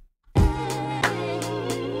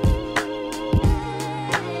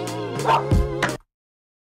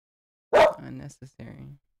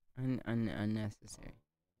 Unnecessary. Unnecessary.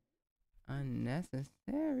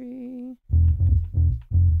 Unnecessary.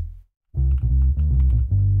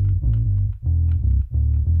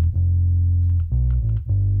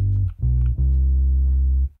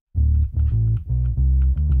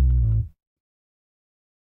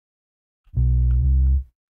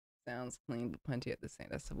 Sounds clean but punchy at the same.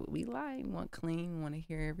 That's what we like. We want clean. We want to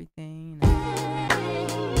hear everything.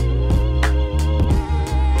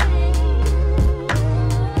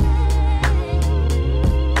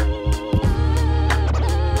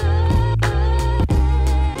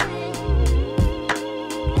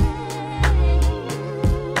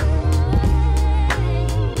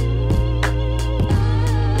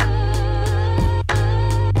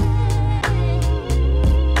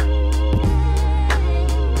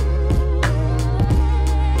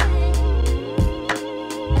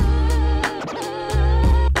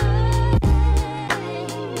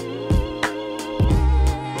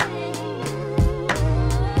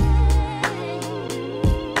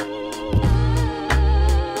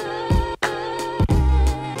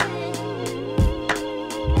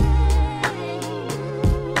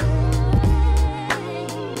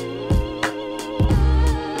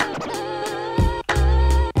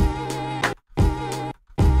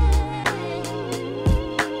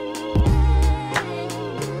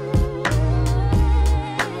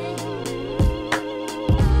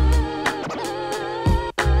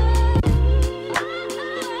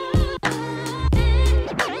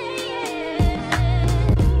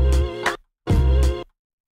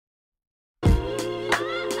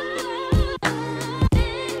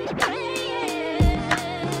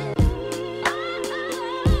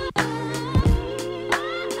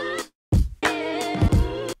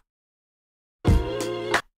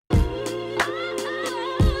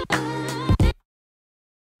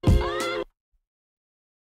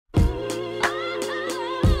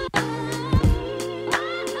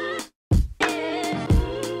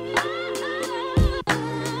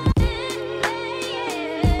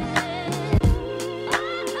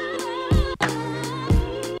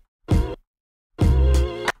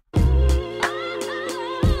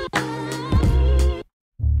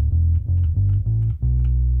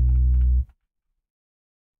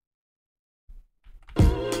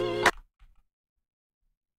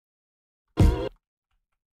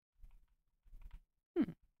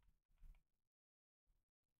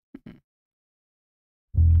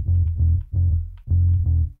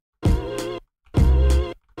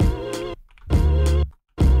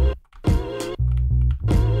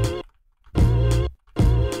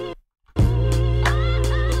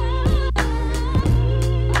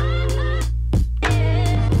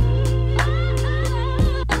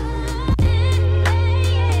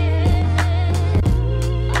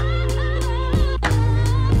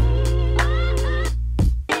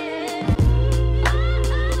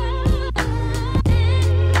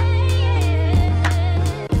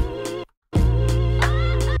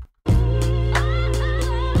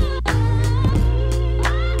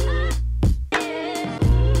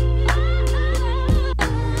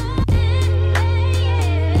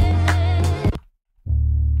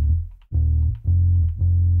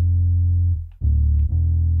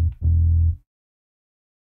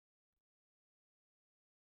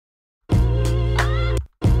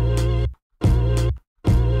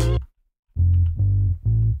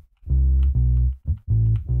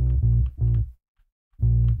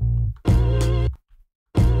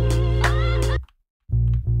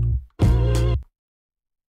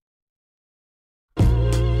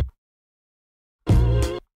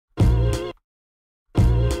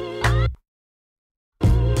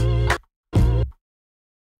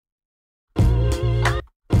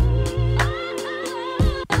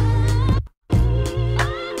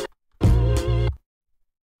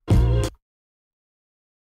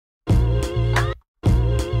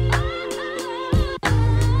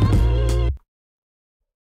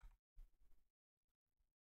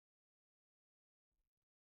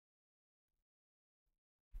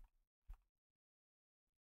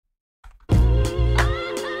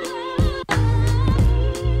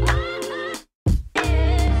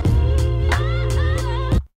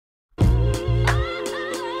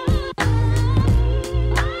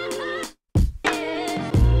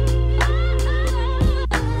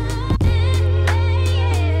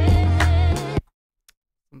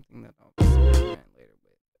 something that I'll experiment later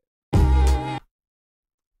with.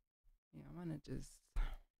 Yeah, I'm gonna just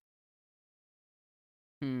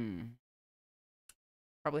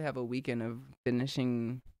probably have a weekend of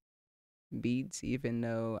finishing beats, even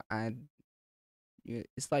though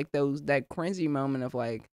it's like that cringy moment of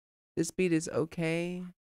like, this beat is okay,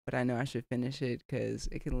 but I know I should finish it because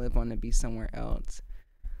it can live on to be somewhere else.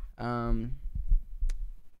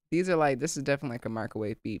 This is definitely like a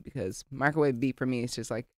microwave beat, because microwave beat for me is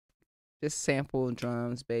just sample,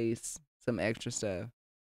 drums, bass, some extra stuff.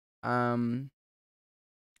 My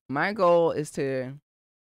goal is to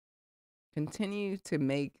continue to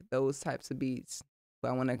make those types of beats, but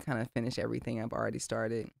I want to kind of finish everything I've already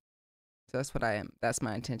started. So that's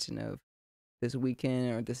my intention of this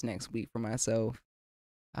weekend or this next week for myself.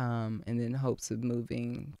 And then hopes of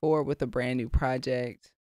moving forward with a brand new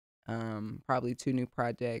project. Probably 2 new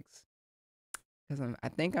projects. Because I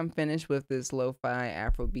think I'm finished with this lo-fi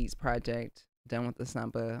Afro beats project. Done with the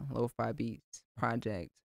Samba lo-fi beats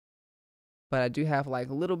project. But I do have like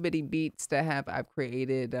little bitty beats that I've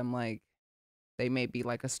created. I'm like, they may be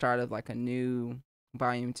like a start of like a new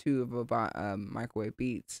volume 2 of microwave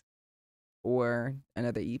beats, or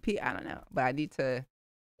another EP. I don't know, but I need to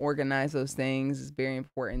organize those things. It's very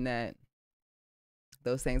important that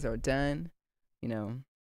those things are done. You know.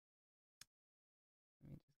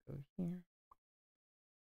 Let me just go here.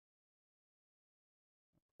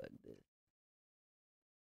 Plug this.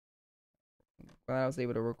 Well, I was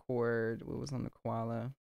able to record what was on the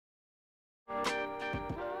koala.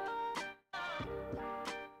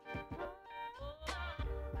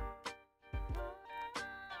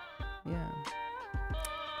 Yeah.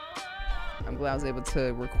 I'm glad I was able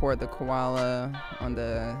to record the koala on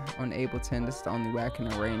Ableton. This is the only way I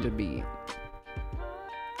can arrange a beat.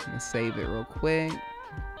 Let me save it real quick.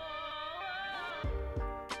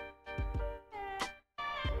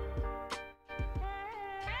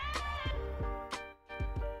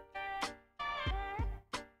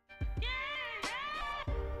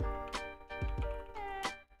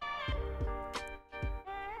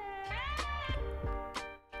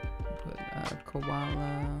 Put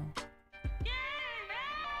koala.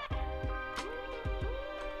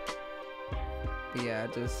 But yeah,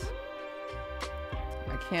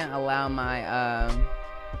 I can't allow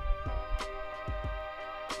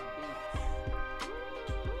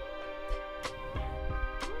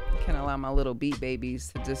my little beat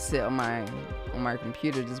babies to just sit on my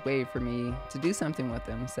computer just waiting for me to do something with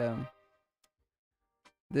them. So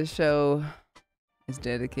this show is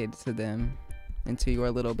dedicated to them and to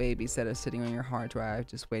your little babies that are sitting on your hard drive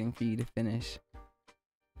just waiting for you to finish.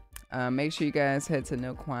 Make sure you guys head to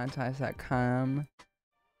noquantize.com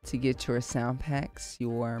to get your sound packs,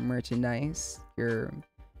 your merchandise, your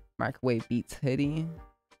microwave beats hoodie,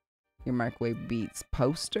 your microwave beats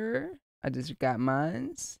poster. I just got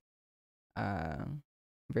mine's.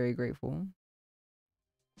 Very grateful.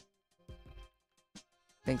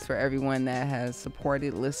 Thanks for everyone that has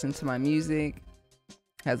supported, listened to my music,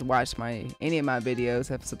 has watched any of my videos,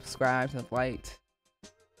 have subscribed, have liked,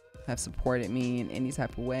 have supported me in any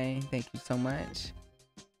type of way. Thank you so much.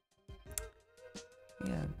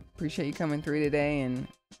 Yeah, appreciate you coming through today and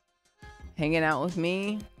hanging out with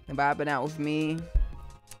me, and vibing out with me,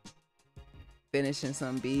 finishing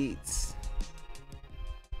some beats.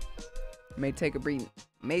 May take a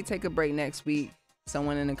break next week.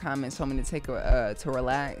 Someone in the comments told me to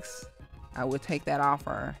relax. I would take that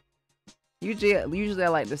offer. Usually I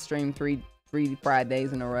like to stream three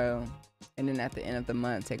Fridays in a row, and then at the end of the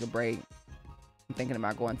month take a break. I'm thinking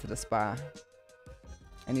about going to the spa.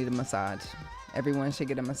 I need a massage. Everyone should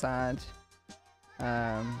get a massage.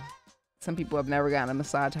 Some people have never gotten a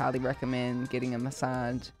massage. Highly recommend getting a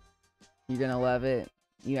massage. You're gonna love it.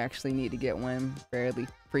 You actually need to get one fairly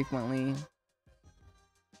frequently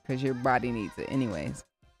because your body needs it anyways.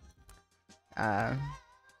 I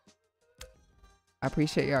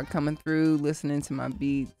appreciate y'all coming through, listening to my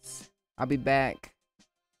beats. I'll be back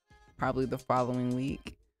probably the following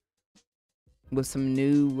week with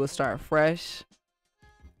we'll start fresh.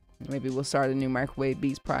 Maybe we'll start a new microwave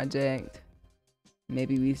beats project.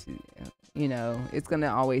 Maybe it's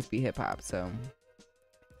gonna always be hip hop. So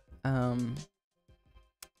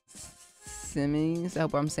Simmons, I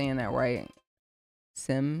hope I'm saying that right.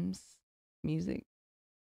 Sims Music.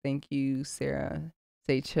 Thank you, Sarah.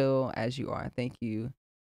 Say chill as you are. Thank you.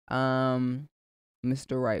 Mr.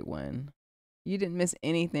 Right One. You didn't miss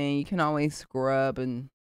anything. You can always scrub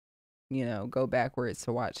and go backwards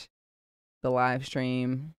to watch the live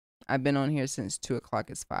stream. I've been on here since 2:00.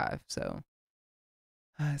 It's 5. So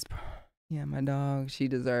my dog, she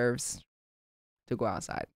deserves to go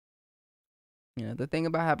outside. You know, the thing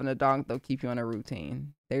about having a dog, they'll keep you on a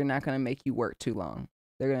routine. They're not going to make you work too long.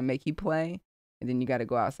 They're going to make you play, and then you got to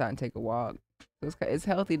go outside and take a walk. So it's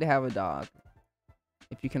healthy to have a dog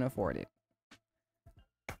if you can afford it.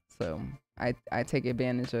 So I take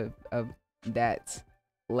advantage of that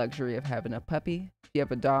luxury of having a puppy. If you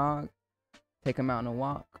have a dog, take them out on a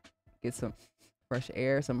walk, get some fresh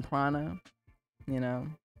air, some prana. You know,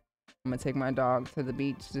 I'm going to take my dog to the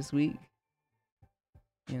beach this week.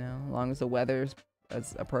 You know, as long as the weather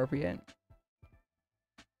is appropriate.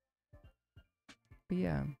 But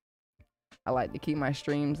yeah, I like to keep my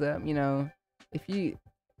streams up. You know, if you,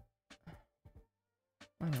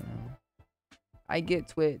 I don't know, I get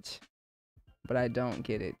Twitch, but I don't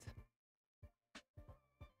get it.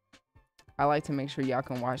 I like to make sure y'all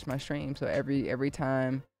can watch my stream. So every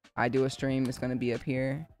time I do a stream, it's gonna be up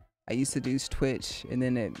here. I used to do Twitch, and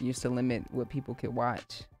then it used to limit what people could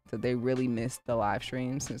watch. So they really missed the live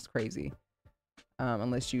streams. It's crazy.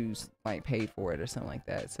 Unless you like paid for it or something like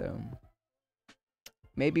that. So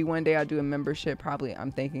maybe one day I'll do a membership. Probably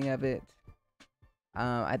I'm thinking of it.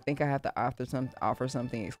 I think I have to offer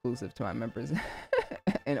something exclusive to my members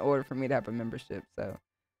in order for me to have a membership. So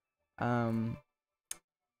to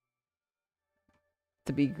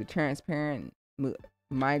be transparent,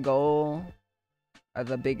 my goal,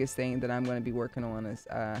 the biggest thing that I'm going to be working on is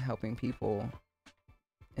helping people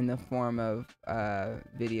in the form of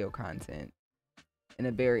video content in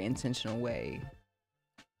a very intentional way.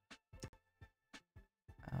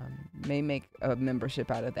 May make a membership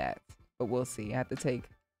out of that, but we'll see. I have to take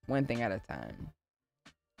one thing at a time,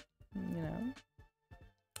 you know.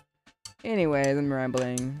 Anyways, I'm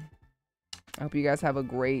rambling. I hope you guys have a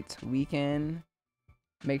great weekend.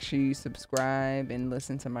 Make sure you subscribe and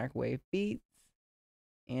listen to Microwave Beats.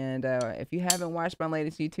 And if you haven't watched my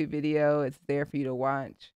latest YouTube video, it's there for you to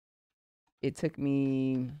watch. It took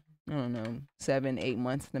me, I don't know, 7-8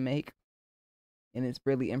 months to make. And it's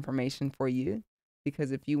really information for you.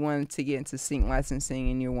 Because if you want to get into sync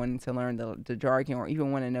licensing and you're wanting to learn the jargon or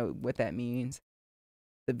even want to know what that means,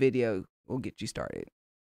 the video will get you started.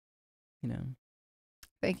 You know.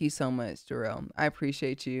 Thank you so much, Jarrell. I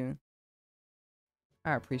appreciate you.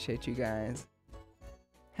 I appreciate you guys.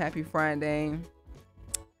 Happy Friday.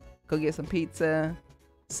 Go get some pizza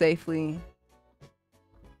safely.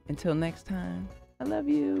 Until next time, I love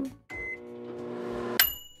you.